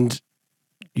and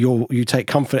you take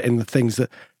comfort in the things that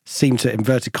seem to,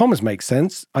 inverted commas, make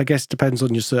sense. I guess depends on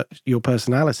your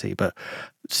personality, but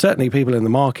certainly people in the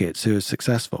markets who are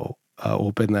successful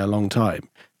or been there a long time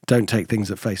don't take things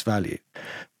at face value.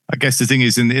 I guess the thing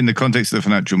is, in the context of the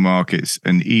financial markets,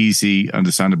 an easy,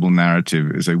 understandable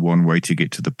narrative is a one way to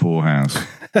get to the poorhouse.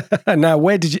 Now,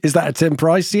 is that a Tim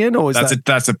Priceian or is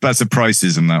that's a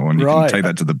priceism, that one. You right. can take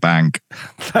that to the bank.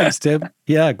 Thanks, Tim.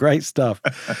 Yeah, great stuff.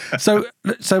 So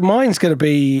mine's going to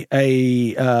be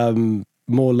a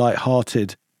more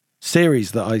light-hearted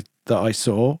series that I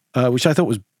saw, which I thought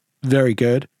was very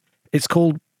good. It's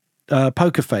called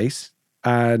Poker Face,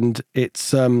 and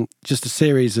it's just a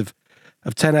series of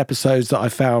 10 episodes that I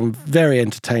found very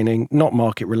entertaining, not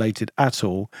market related at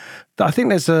all. I think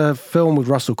there's a film with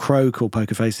Russell Crowe called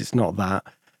Poker Face. It's not that.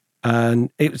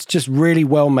 And it's just really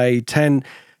well made, 10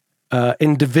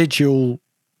 individual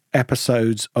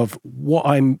episodes of what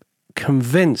I'm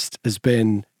convinced has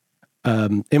been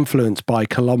influenced by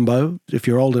Columbo. If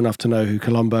you're old enough to know who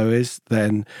Columbo is,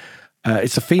 then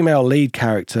it's a female lead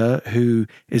character who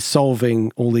is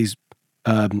solving all these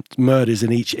murders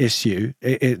in each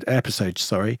episode,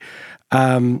 sorry.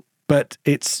 But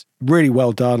it's really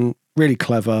well done, really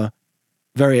clever,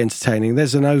 very entertaining.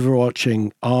 There's an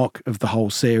overarching arc of the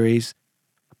whole series,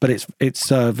 but it's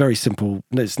very simple.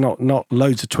 It's not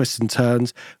loads of twists and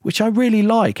turns, which I really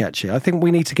like, actually. I think we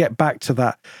need to get back to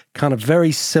that kind of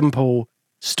very simple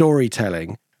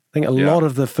storytelling. I think a lot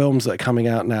of the films that are coming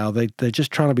out now, they're just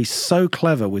trying to be so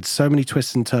clever with so many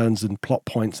twists and turns and plot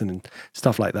points and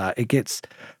stuff like that. It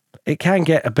can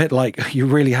get a bit like you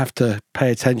really have to pay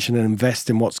attention and invest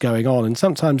in what's going on. And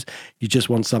sometimes you just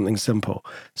want something simple.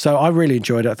 So I really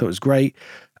enjoyed it. I thought it was great.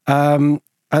 So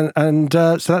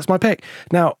that's my pick.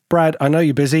 Now, Brad, I know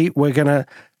you're busy. We're going to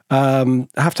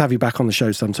have to have you back on the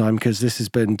show sometime because this has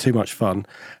been too much fun.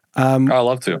 I'd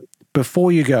love to.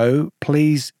 Before you go,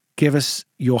 please give us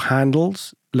your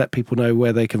handles, let people know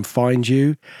where they can find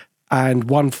you. And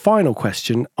one final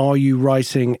question, are you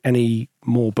writing any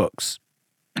more books?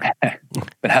 Been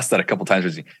asked that a couple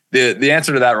times. The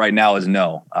answer to that right now is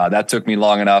no. That took me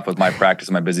long enough with my practice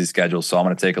and my busy schedule. So I'm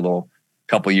going to take a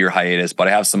couple year hiatus, but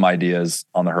I have some ideas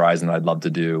on the horizon that I'd love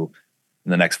to do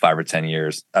in the next 5 or 10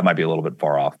 years. That might be a little bit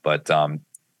far off, but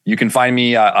you can find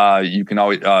me. You can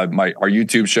always our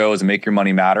YouTube show is Make Your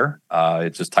Money Matter.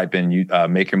 It's just type in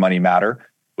Make Your Money Matter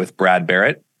with Brad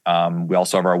Barrett. We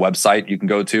also have our website you can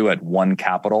go to at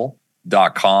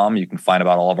onecapital.com. You can find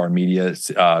about all of our media,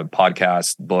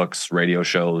 podcasts, books, radio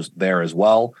shows there as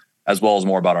well as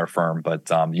more about our firm. But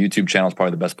YouTube channel is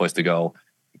probably the best place to go.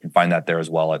 You can find that there as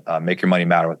well at Make Your Money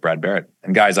Matter with Brad Barrett.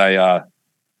 And guys, I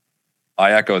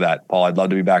echo that, Paul. I'd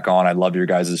love to be back on. I love your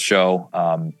guys' show.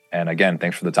 And again,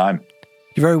 thanks for the time.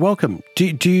 You're very welcome. Do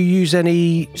you use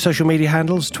any social media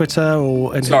handles, Twitter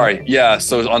or anything? Sorry. Yeah.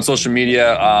 So on social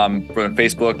media, for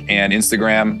Facebook and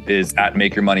Instagram is at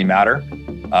Make Your Money Matter.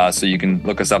 So you can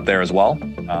look us up there as well.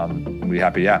 We'd be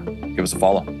happy. Yeah. Give us a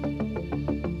follow.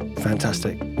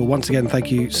 Fantastic. Well, once again, thank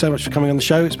you so much for coming on the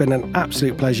show. It's been an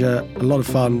absolute pleasure, a lot of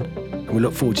fun, and we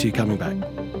look forward to you coming back.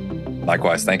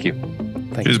 Likewise. Thank you.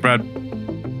 Cheers, Brad.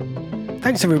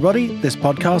 Thanks, everybody. This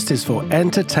podcast is for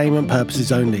entertainment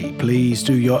purposes only. Please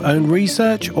do your own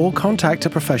research or contact a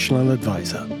professional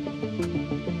advisor.